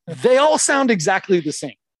 They all sound exactly the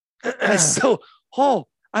same. So,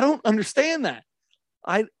 I don't understand that.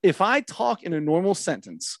 If I talk in a normal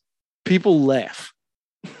sentence, people laugh.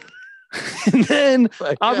 And then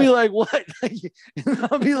I'll be like, what? And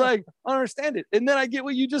I'll be like, I don't understand it. And then I get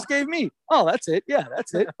what you just gave me. Oh, that's it. Yeah,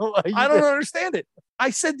 that's it. I don't understand it. I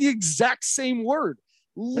said the exact same word.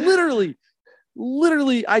 Literally,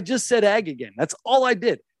 I just said egg again. That's all I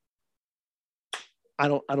did. I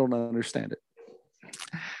don't understand it.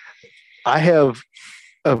 I have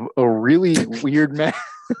a really weird I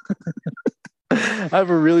have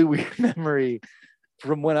a really weird memory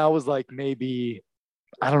from when I was like maybe,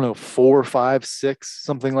 I don't know, 4, 5, 6,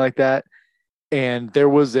 something like that. And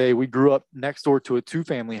we grew up next door to a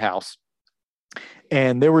 2-family house.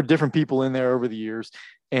 And there were different people in there over the years.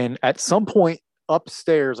 And at some point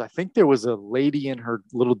upstairs, I think there was a lady and her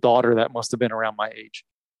little daughter that must have been around my age.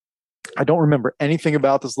 I don't remember anything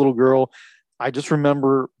about this little girl. I just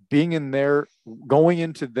remember being in there, going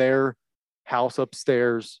into their house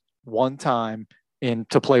upstairs one time and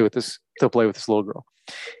to play with this little girl.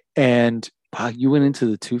 And wow, you went into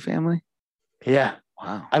the 2-family? Yeah.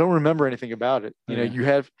 Wow. I don't remember anything about it. You know, you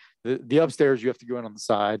have the upstairs, you have to go in on the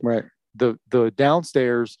side. Right. The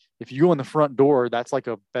downstairs, if you go in the front door, that's like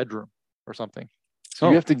a bedroom or something. So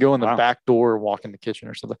you have to go in the back door or walk in the kitchen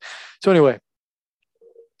or something. So anyway,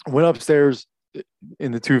 I went upstairs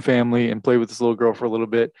in the 2-family and played with this little girl for a little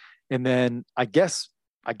bit. And then I guess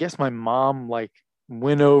my mom like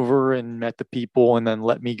went over and met the people and then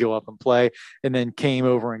let me go up and play and then came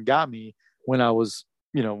over and got me when I was,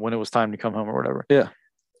 when it was time to come home or whatever. Yeah.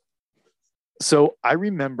 So I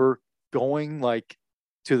remember going like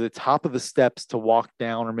to the top of the steps to walk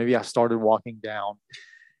down, or maybe I started walking down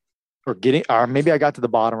or maybe I got to the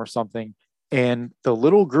bottom or something. And the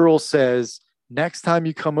little girl says, next time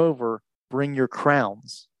you come over, bring your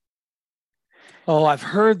crowns. Oh, I've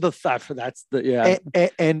heard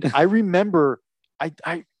And I remember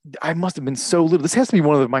I must have been so little. This has to be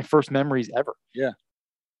one of my first memories ever. Yeah.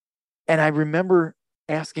 And I remember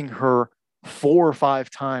asking her 4 or 5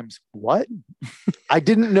 times, what? I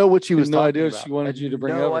didn't know what she was talking idea about. She wanted you to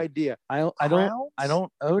bring no over. idea. I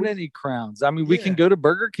don't own any crowns. I mean, we can go to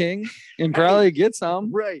Burger King and probably get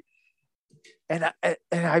some. Right. And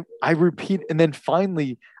I repeat, and then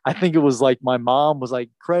finally, I think it was like my mom was like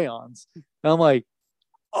crayons. And I'm like,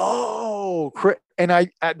 oh, and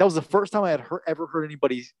that was the first time I had ever heard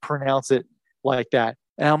anybody pronounce it like that.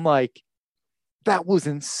 And I'm like, that was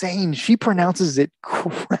insane. She pronounces it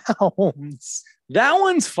crowns. That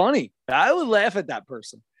one's funny. I would laugh at that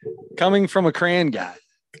person coming from a crayon guy.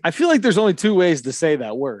 I feel like there's only 2 ways to say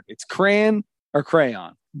that word. It's crayon or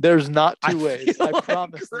crayon. There's not 2 ways. I like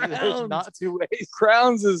promise. There's not 2 ways.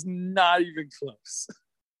 Crowns is not even close.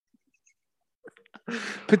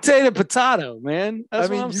 Potato, man. That's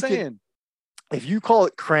what I'm saying. If you call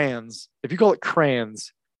it crayons,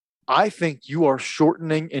 I think you are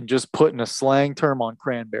shortening and just putting a slang term on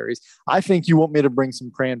cranberries. I think you want me to bring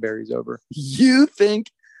some cranberries over.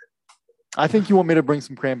 I think you want me to bring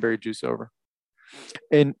some cranberry juice over.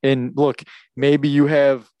 And look, maybe you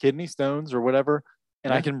have kidney stones or whatever,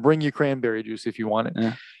 and I can bring you cranberry juice if you want it.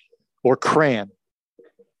 Yeah. Or cran.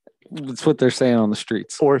 That's what they're saying on the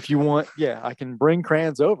streets. Or if you want, I can bring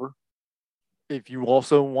crayons over. If you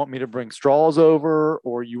also want me to bring straws over,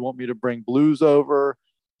 or you want me to bring blues over,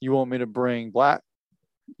 you want me to bring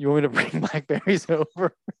blackberries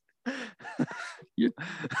over.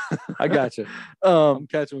 I got you. I'm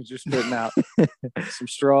catching what you're spitting out. Some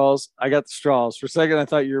straws. I got the straws. For a second, I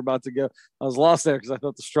thought you were about to go. I was lost there because I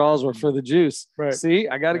thought the straws were for the juice. Right. See,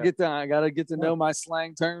 I got to get to know my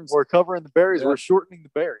slang terms. We're covering the berries. Yeah. We're shortening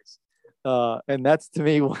the berries. And that's to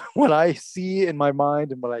me what I see in my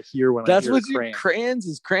mind and what I hear when I hear crayons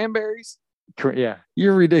is cranberries. Yeah,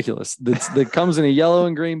 you're ridiculous. That comes in a yellow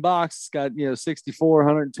and green box. It's got 64,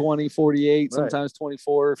 120, 48, sometimes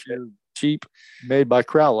 24 if you're cheap. Made by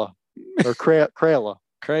Crayola or Crayola.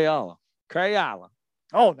 Crayola.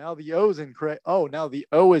 Oh, now the O's in now the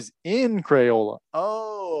O is in Crayola.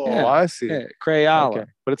 Oh, yeah. I see. Yeah, Crayola.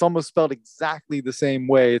 Okay. But it's almost spelled exactly the same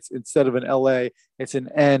way. It's instead of an LA, it's an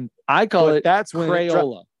N. I call it that's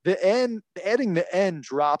Crayola. Adding the N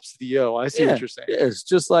drops the O. I see what you're saying. It's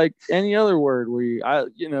just like any other word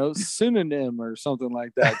synonym or something like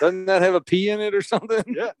that. Doesn't that have a P in it or something?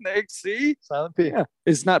 Yeah. See? Silent P. Yeah.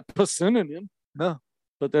 It's not synonym. No.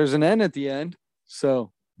 But there's an N at the end.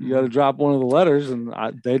 So you got to drop one of the letters. And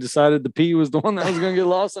they decided the P was the one that was going to get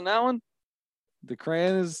lost in that one. The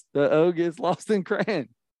O gets lost in crayon.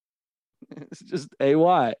 It's just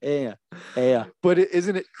A-Y. Yeah. But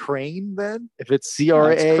isn't it crane then? If it's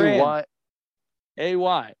C-R-A-Y.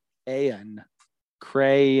 A-Y. A-N.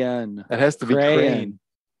 Crayon. It has to be crane.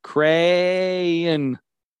 Crayon.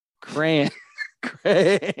 Crayon.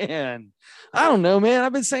 I don't know, man.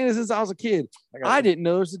 I've been saying this since I was a kid. I didn't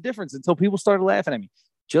know there's a difference until people started laughing at me.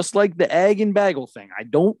 Just like the egg and bagel thing. I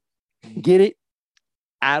don't get it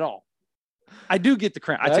at all. I do get the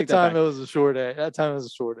crayon. That time it was a short day.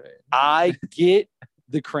 I get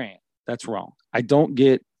the crayon. That's wrong. I don't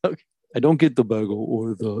get the bagel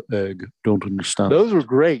or the egg. Don't understand. Those were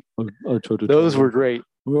great. Those were great.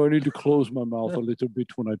 Well, I need to close my mouth a little bit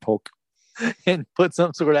when I talk. And put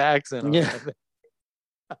some sort of accent on it.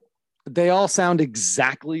 They all sound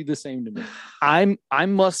exactly the same to me. I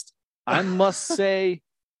must say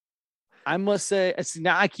I must say,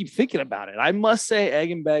 now I keep thinking about it. I must say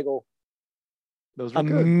egg and bagel Those were a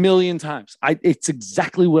good. million times. It's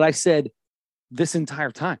exactly what I said this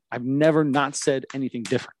entire time. I've never not said anything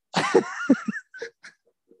different.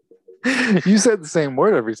 You said the same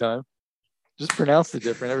word every time. Just pronounced it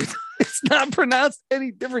different every time. It's not pronounced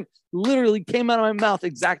any different. Literally came out of my mouth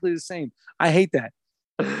exactly the same. I hate that.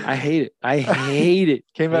 I hate it. I hate it.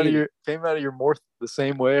 Came out of your mouth the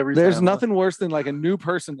same way every time. There's nothing worse than like a new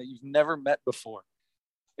person that you've never met before.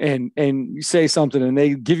 And you say something and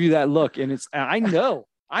they give you that look. And I know.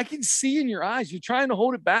 I can see in your eyes. You're trying to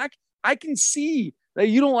hold it back. I can see that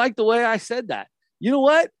you don't like the way I said that. You know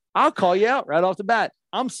what? I'll call you out right off the bat.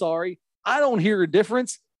 I'm sorry. I don't hear a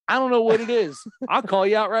difference. I don't know what it is. I'll call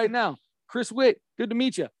you out right now. Chris Witt, good to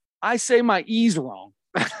meet you. I say my E's wrong.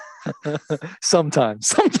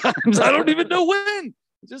 Sometimes. I don't even know when.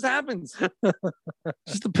 It just happens.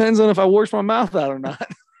 Just depends on if I wash my mouth out or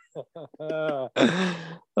not.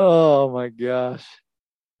 Oh my gosh.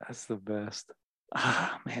 That's the best.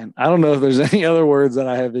 Man, I don't know if there's any other words that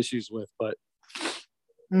I have issues with, but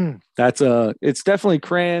that's it's definitely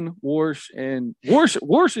cran, warsh, and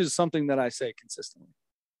warsh is something that I say consistently.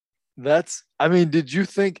 Did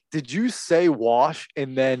you say wash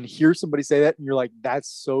and then hear somebody say that and you're like, that's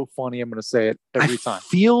so funny, I'm gonna say it every time?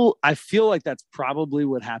 I feel like that's probably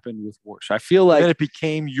what happened with warsh. I feel like and then it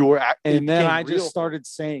became and then I just started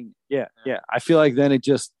saying, yeah. I feel like then it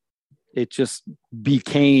just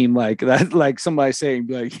became like that, like somebody saying,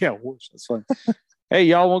 like, yeah, warsh, that's fun. Hey,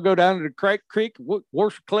 y'all want to go down to the creek, wash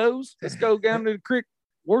your clothes? Let's go down to the creek,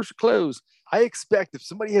 wash your clothes. I expect if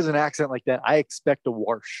somebody has an accent like that, I expect a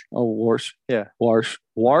wash. Oh, wash. Yeah. Wash.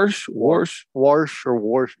 Wash or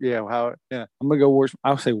wash. Yeah. Yeah. I'm going to go wash.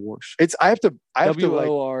 I'll say wash. I have to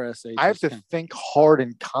W-O-R-S-H. I have to think hard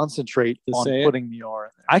and concentrate on putting the R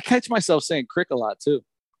in there. I catch myself saying crick a lot too.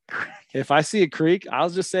 If I see a creek, I'll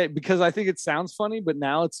just say it because I think it sounds funny, but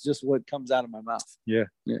now it's just what comes out of my mouth. Yeah.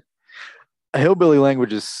 Yeah. Hillbilly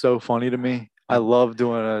language is so funny to me. I love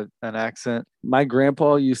doing an accent. My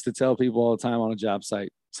grandpa used to tell people all the time on a job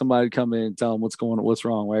site, somebody would come in and tell them what's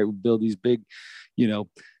wrong, right? We build these big,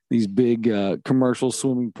 commercial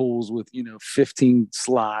swimming pools with, 15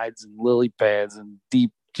 slides and lily pads and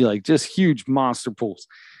deep, like just huge monster pools.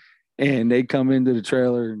 And they'd come into the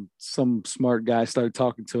trailer and some smart guy started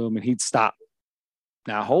talking to him and he'd stop.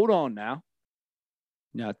 Now, hold on now.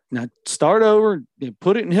 Now start over and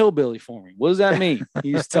put it in hillbilly for me. What does that mean? He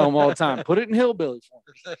used to tell them all the time, put it in hillbilly for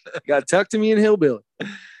me. You got to talk to me in hillbilly.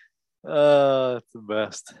 That's the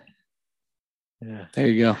best. Yeah. There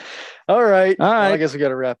you go. All right. Well, I guess we got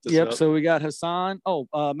to wrap this up. Yep. So we got Hassan. Oh,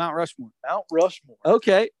 Mount Rushmore. Mount Rushmore.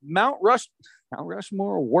 Okay. Mount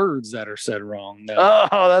Rushmore words that are said wrong. No.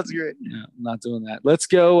 Oh, that's great. No, I'm not doing that. Let's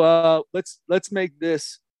go. Let's make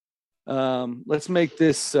this.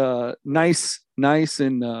 Nice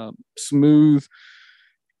and smooth.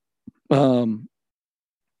 And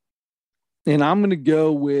I'm going to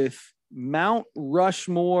go with Mount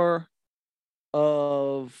Rushmore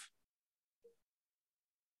of,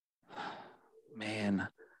 man,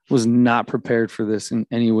 was not prepared for this in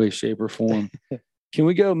any way, shape, or form. Can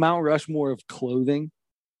we go Mount Rushmore of clothing?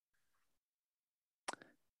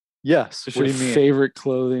 Yes. What's your favorite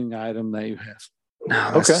clothing item that you have?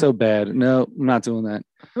 No, that's so bad. No, I'm not doing that.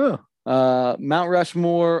 Oh. Mount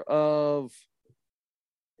Rushmore of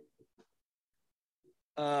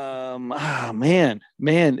man.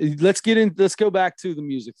 Let's go back to the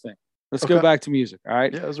music thing. Let's go back to music. All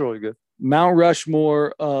right. Yeah, that was really good. Mount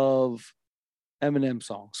Rushmore of Eminem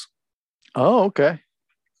songs. Oh, okay.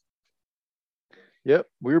 Yep.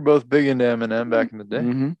 We were both big into Eminem back in the day.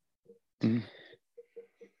 Mm-hmm.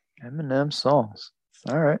 Mm-hmm. Eminem songs.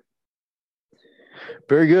 All right.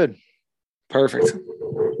 Very good. Perfect.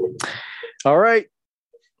 All right.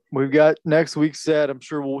 We've got next week set. I'm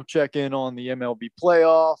sure we'll check in on the MLB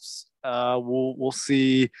playoffs. We'll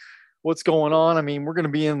see what's going on. I mean, we're going to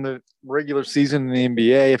be in the regular season in the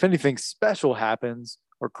NBA. If anything special happens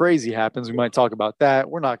or crazy happens, we might talk about that.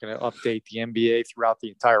 We're not going to update the NBA throughout the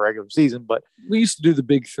entire regular season, but we used to do the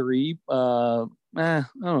big three. I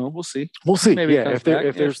don't know. We'll see. Maybe if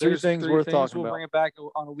there's three things worth talking about, we'll bring it back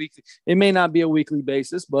on a weekly. It may not be a weekly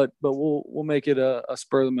basis, but we'll make it a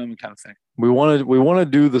spur of the moment kind of thing. We want to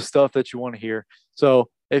do the stuff that you want to hear. So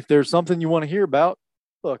if there's something you want to hear about,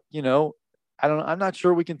 look, I'm not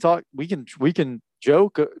sure we can talk. We can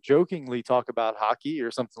jokingly talk about hockey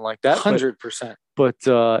or something like that. 100%. But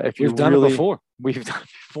if we've done it before, we've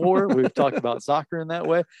talked about soccer in that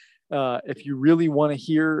way. If you really want to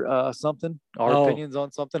hear something, our opinions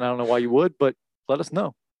on something, I don't know why you would, but let us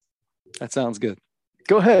know. That sounds good.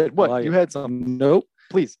 Go ahead. What? You had something? Nope.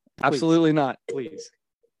 Please. Absolutely not. Please.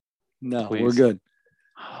 No, Please. we're good.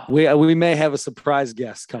 We may have a surprise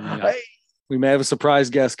guest coming up. Hey. We may have a surprise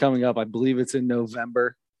guest coming up. I believe it's in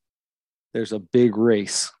November. There's a big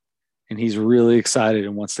race, and he's really excited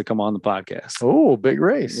and wants to come on the podcast. Oh, big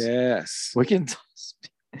race. Yes. We can.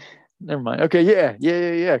 Never mind. Okay.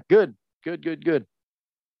 Yeah. Good.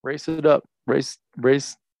 Race it up. Race.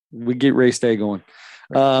 We get race day going.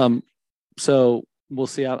 So we'll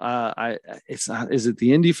see how it's not, is it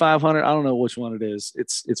the Indy 500? I don't know which one it is.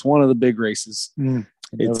 It's one of the big races.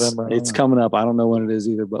 November. It's coming up. I don't know when it is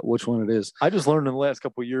either, but which one it is. I just learned in the last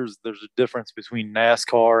couple of years there's a difference between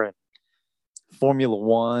NASCAR and Formula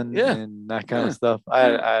One and that kind of stuff. I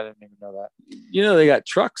didn't even know that. You know, they got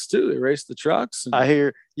trucks too. They race the trucks. I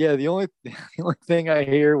hear, the only thing I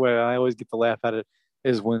hear where I always get to laugh at it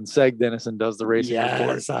is when Seg Dennison does the racing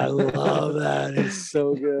report. Yes, I love that. It's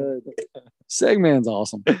so good. Segman's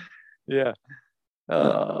awesome. Yeah.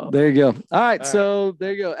 There you go. All right. So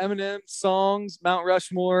there you go. Eminem songs, Mount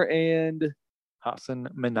Rushmore, and Hasan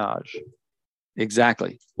Minhaj.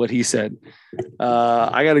 Exactly what he said.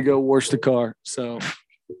 I got to go wash the car. So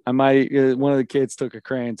I might, one of the kids took a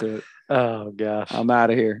crayon to it. Oh, gosh. I'm out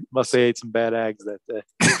of here. Must have ate some bad eggs that day.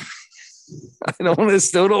 I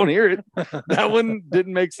still don't hear it. That one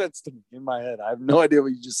didn't make sense to me in my head. I have no idea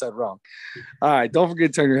what you just said wrong. All right. Don't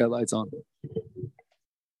forget to turn your headlights on.